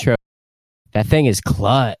video intro. That thing is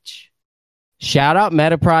clutch. Shout out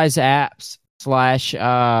Metaprise apps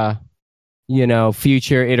 /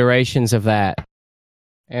 future iterations of that.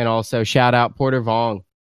 And also shout out Porter Vong.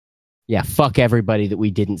 Yeah, fuck everybody that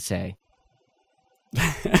we didn't say.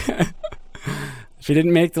 If you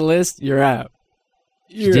didn't make the list, you're out.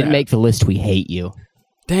 If you didn't make the list, we hate you.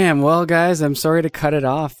 Damn, well, guys, I'm sorry to cut it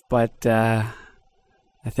off, but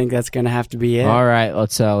I think that's going to have to be it. All right,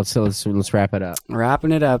 let's wrap it up.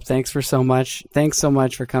 Wrapping it up. Thanks so much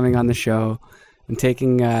for coming on the show and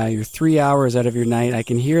taking your 3 hours out of your night. I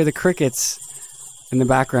can hear the crickets in the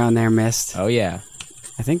background there, Mist. Oh, yeah.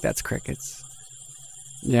 I think that's crickets.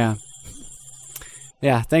 Yeah.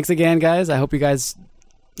 Yeah, thanks again, guys. I hope you guys,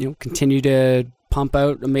 continue to pump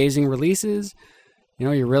out amazing releases.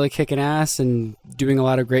 You're really kicking ass and doing a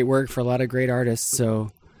lot of great work for a lot of great artists.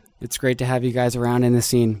 So it's great to have you guys around in the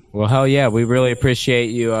scene. Well, hell yeah. We really appreciate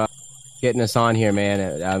you getting us on here,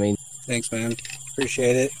 man. I mean, thanks, man.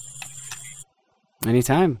 Appreciate it.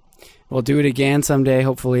 Anytime. We'll do it again someday,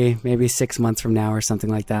 hopefully maybe 6 months from now or something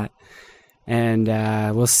like that. And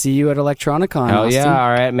we'll see you at Electronicon. Hell Austin. yeah. All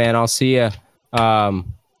right, man. I'll see you.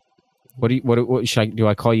 What should I do?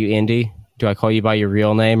 I call you Indy? Do I call you by your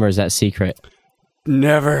real name, or is that secret?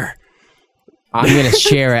 Never. I'm gonna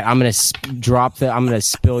share it. I'm gonna I'm gonna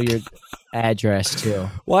spill your address too.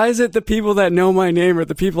 Why is it the people that know my name are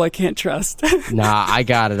the people I can't trust? Nah, I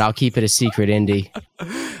got it. I'll keep it a secret, Indy.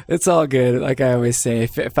 It's all good. Like I always say,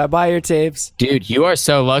 if I buy your tapes, dude, you are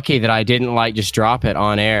so lucky that I didn't just drop it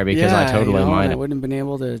on air because I totally mind it. I wouldn't have been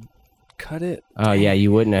able to cut it. Oh yeah,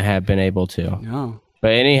 you wouldn't have been able to. No.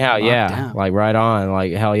 But anyhow, yeah, down. right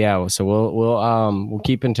on, hell yeah. So we'll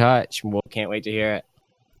keep in touch. Can't wait to hear it.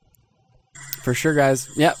 For sure, guys.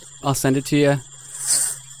 Yep, I'll send it to you.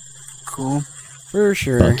 Cool. For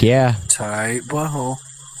sure. Fuck yeah. Tight butthole.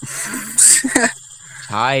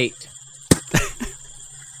 Tight.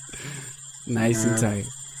 Nice and tight.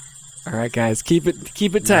 All right, guys. Keep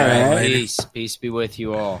it tight. All right? Peace be with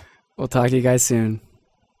you all. We'll talk to you guys soon.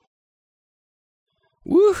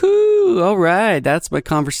 Woohoo! All right, that's my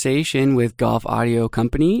conversation with Golf Audio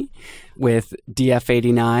Company, with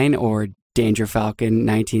DF89 or Danger Falcon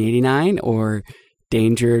 1989 or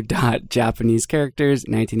Danger.Japanese Characters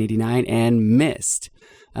 1989 and Mist.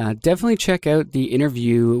 Definitely check out the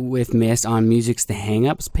interview with Mist on Music's The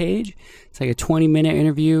Hang-Ups page. It's like a 20-minute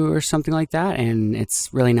interview or something like that, and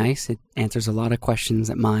it's really nice. It answers a lot of questions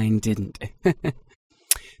that mine didn't.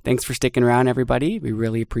 Thanks for sticking around, everybody. We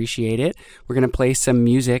really appreciate it. We're going to play some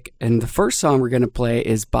music, and the first song we're going to play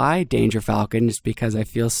is by Danger Falcon, just because I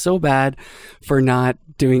feel so bad for not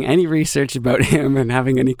doing any research about him and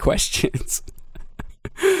having any questions.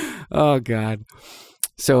 Oh, God.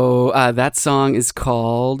 So that song is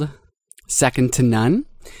called Second to None. And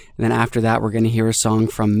then after that, we're going to hear a song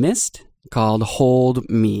from Mist called Hold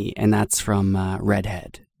Me, and that's from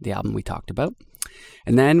Redhead, the album we talked about.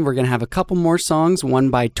 And then we're going to have a couple more songs, one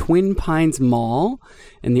by Twin Pines Mall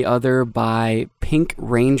and the other by Pink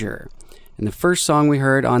Ranger. And the first song we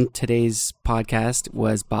heard on today's podcast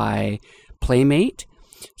was by Playmate.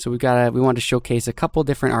 So we want to showcase a couple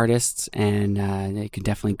different artists, and you can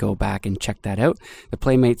definitely go back and check that out. The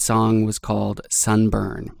Playmate song was called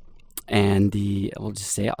Sunburn. And we'll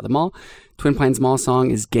just say them all. Twin Pines Mall song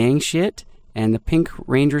is Gang Shit, and the Pink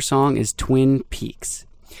Ranger song is Twin Peaks.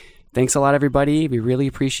 Thanks a lot, everybody. We really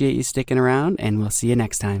appreciate you sticking around, and we'll see you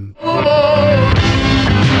next time.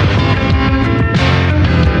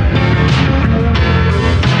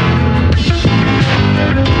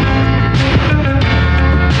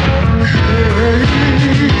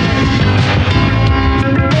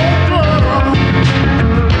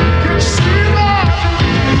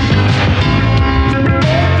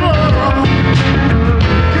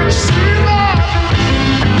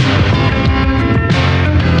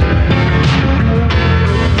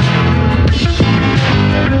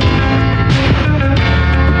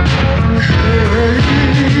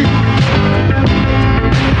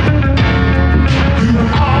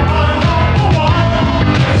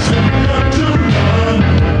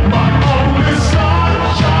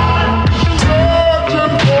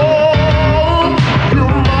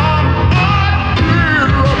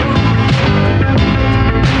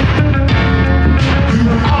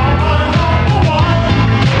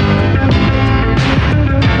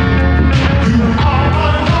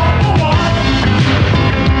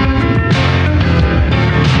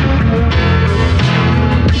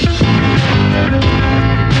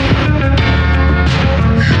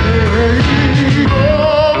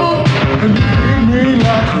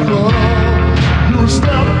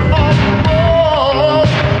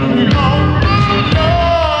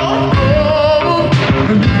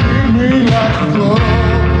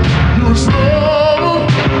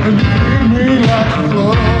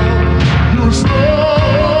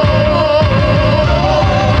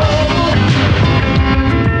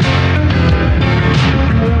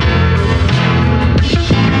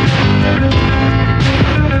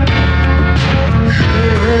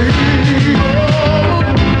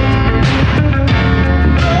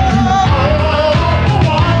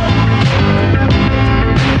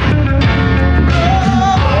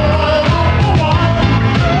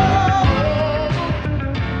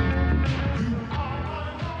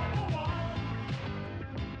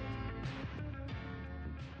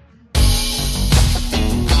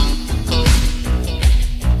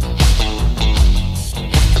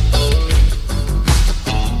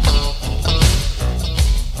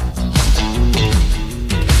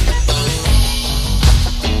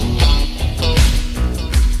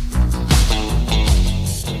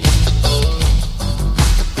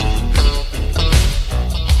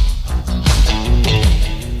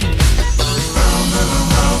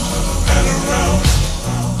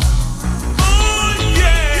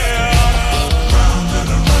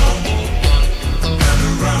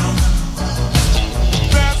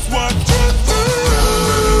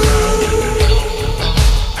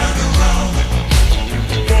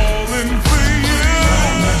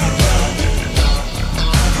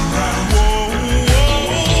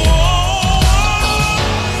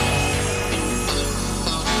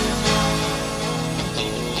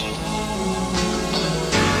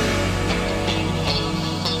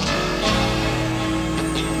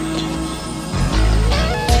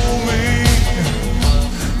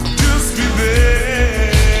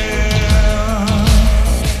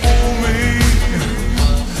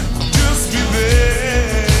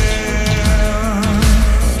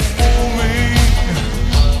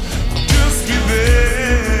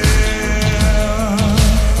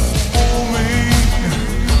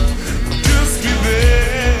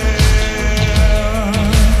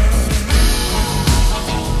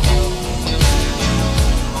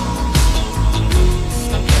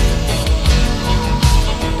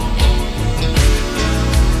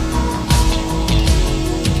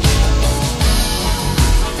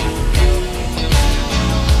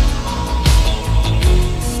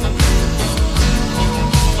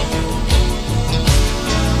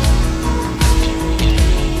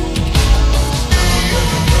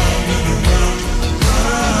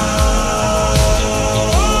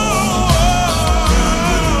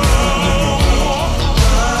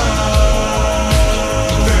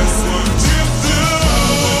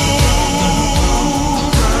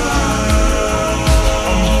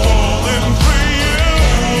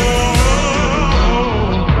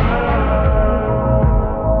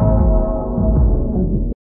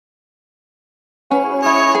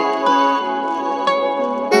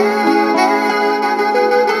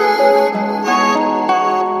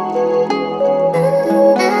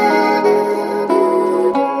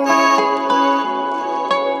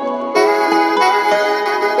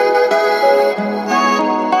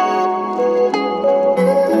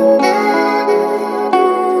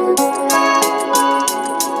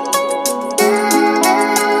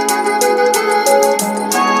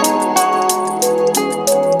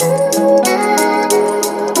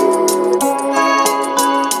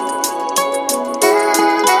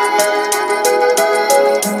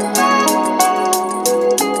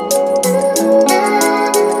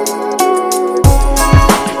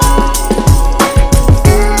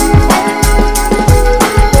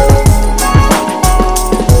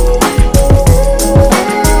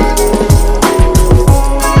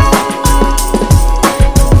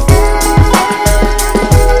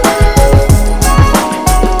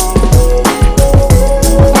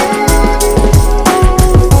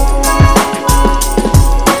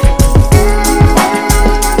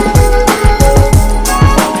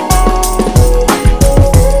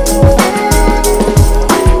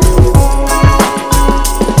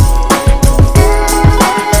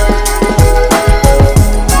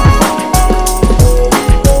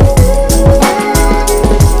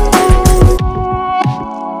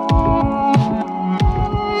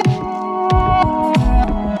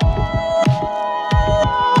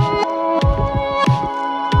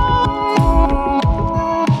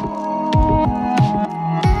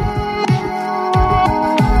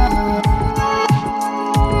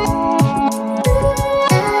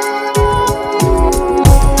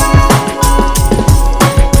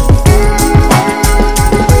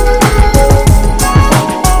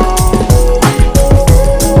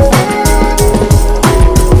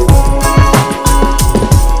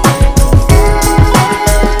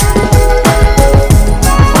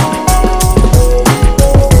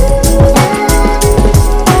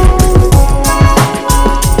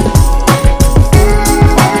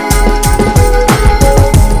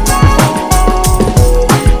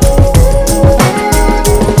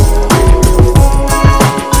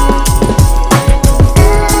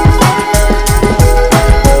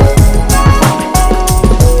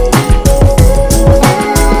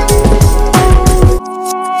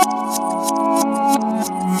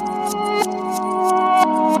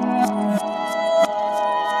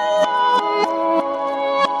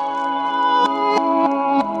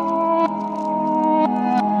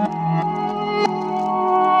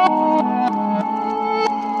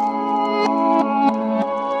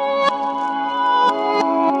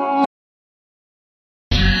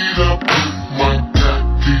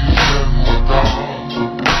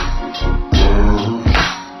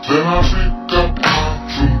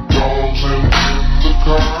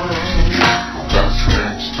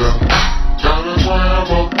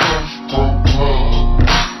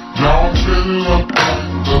 it up like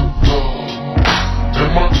the dog.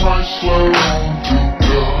 And my Chrysler on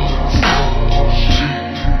dust.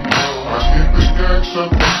 I hit the gas at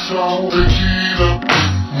the show. They heat up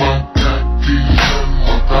my khakis and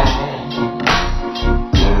my Converse.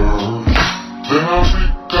 Then I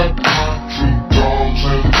pick up my two dogs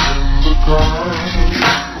and in the car.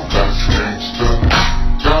 That's gangsta.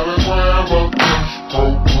 Gotta grab a Punch Pro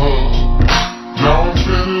plug. Now I'm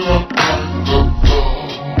fitted up like the thug.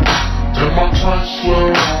 And my Chrysler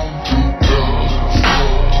on dust.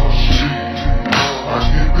 I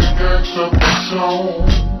hit the gas at the show.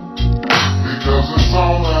 Because it's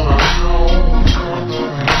all that I know.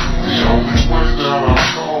 The only way that I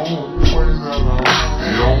know.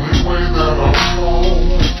 The only way that I know.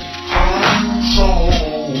 I'm so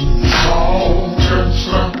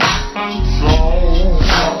gangsta. I'm so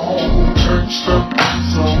gangsta.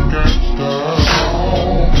 So gangsta.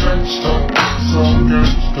 So gangsta. So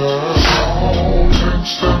gangsta. So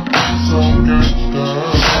gangsta. So gangsta.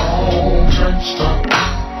 So gangsta.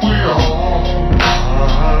 We all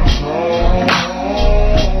are so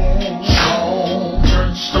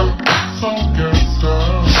gangsta. So gangsta.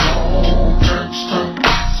 So gangsta.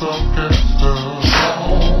 So gangsta.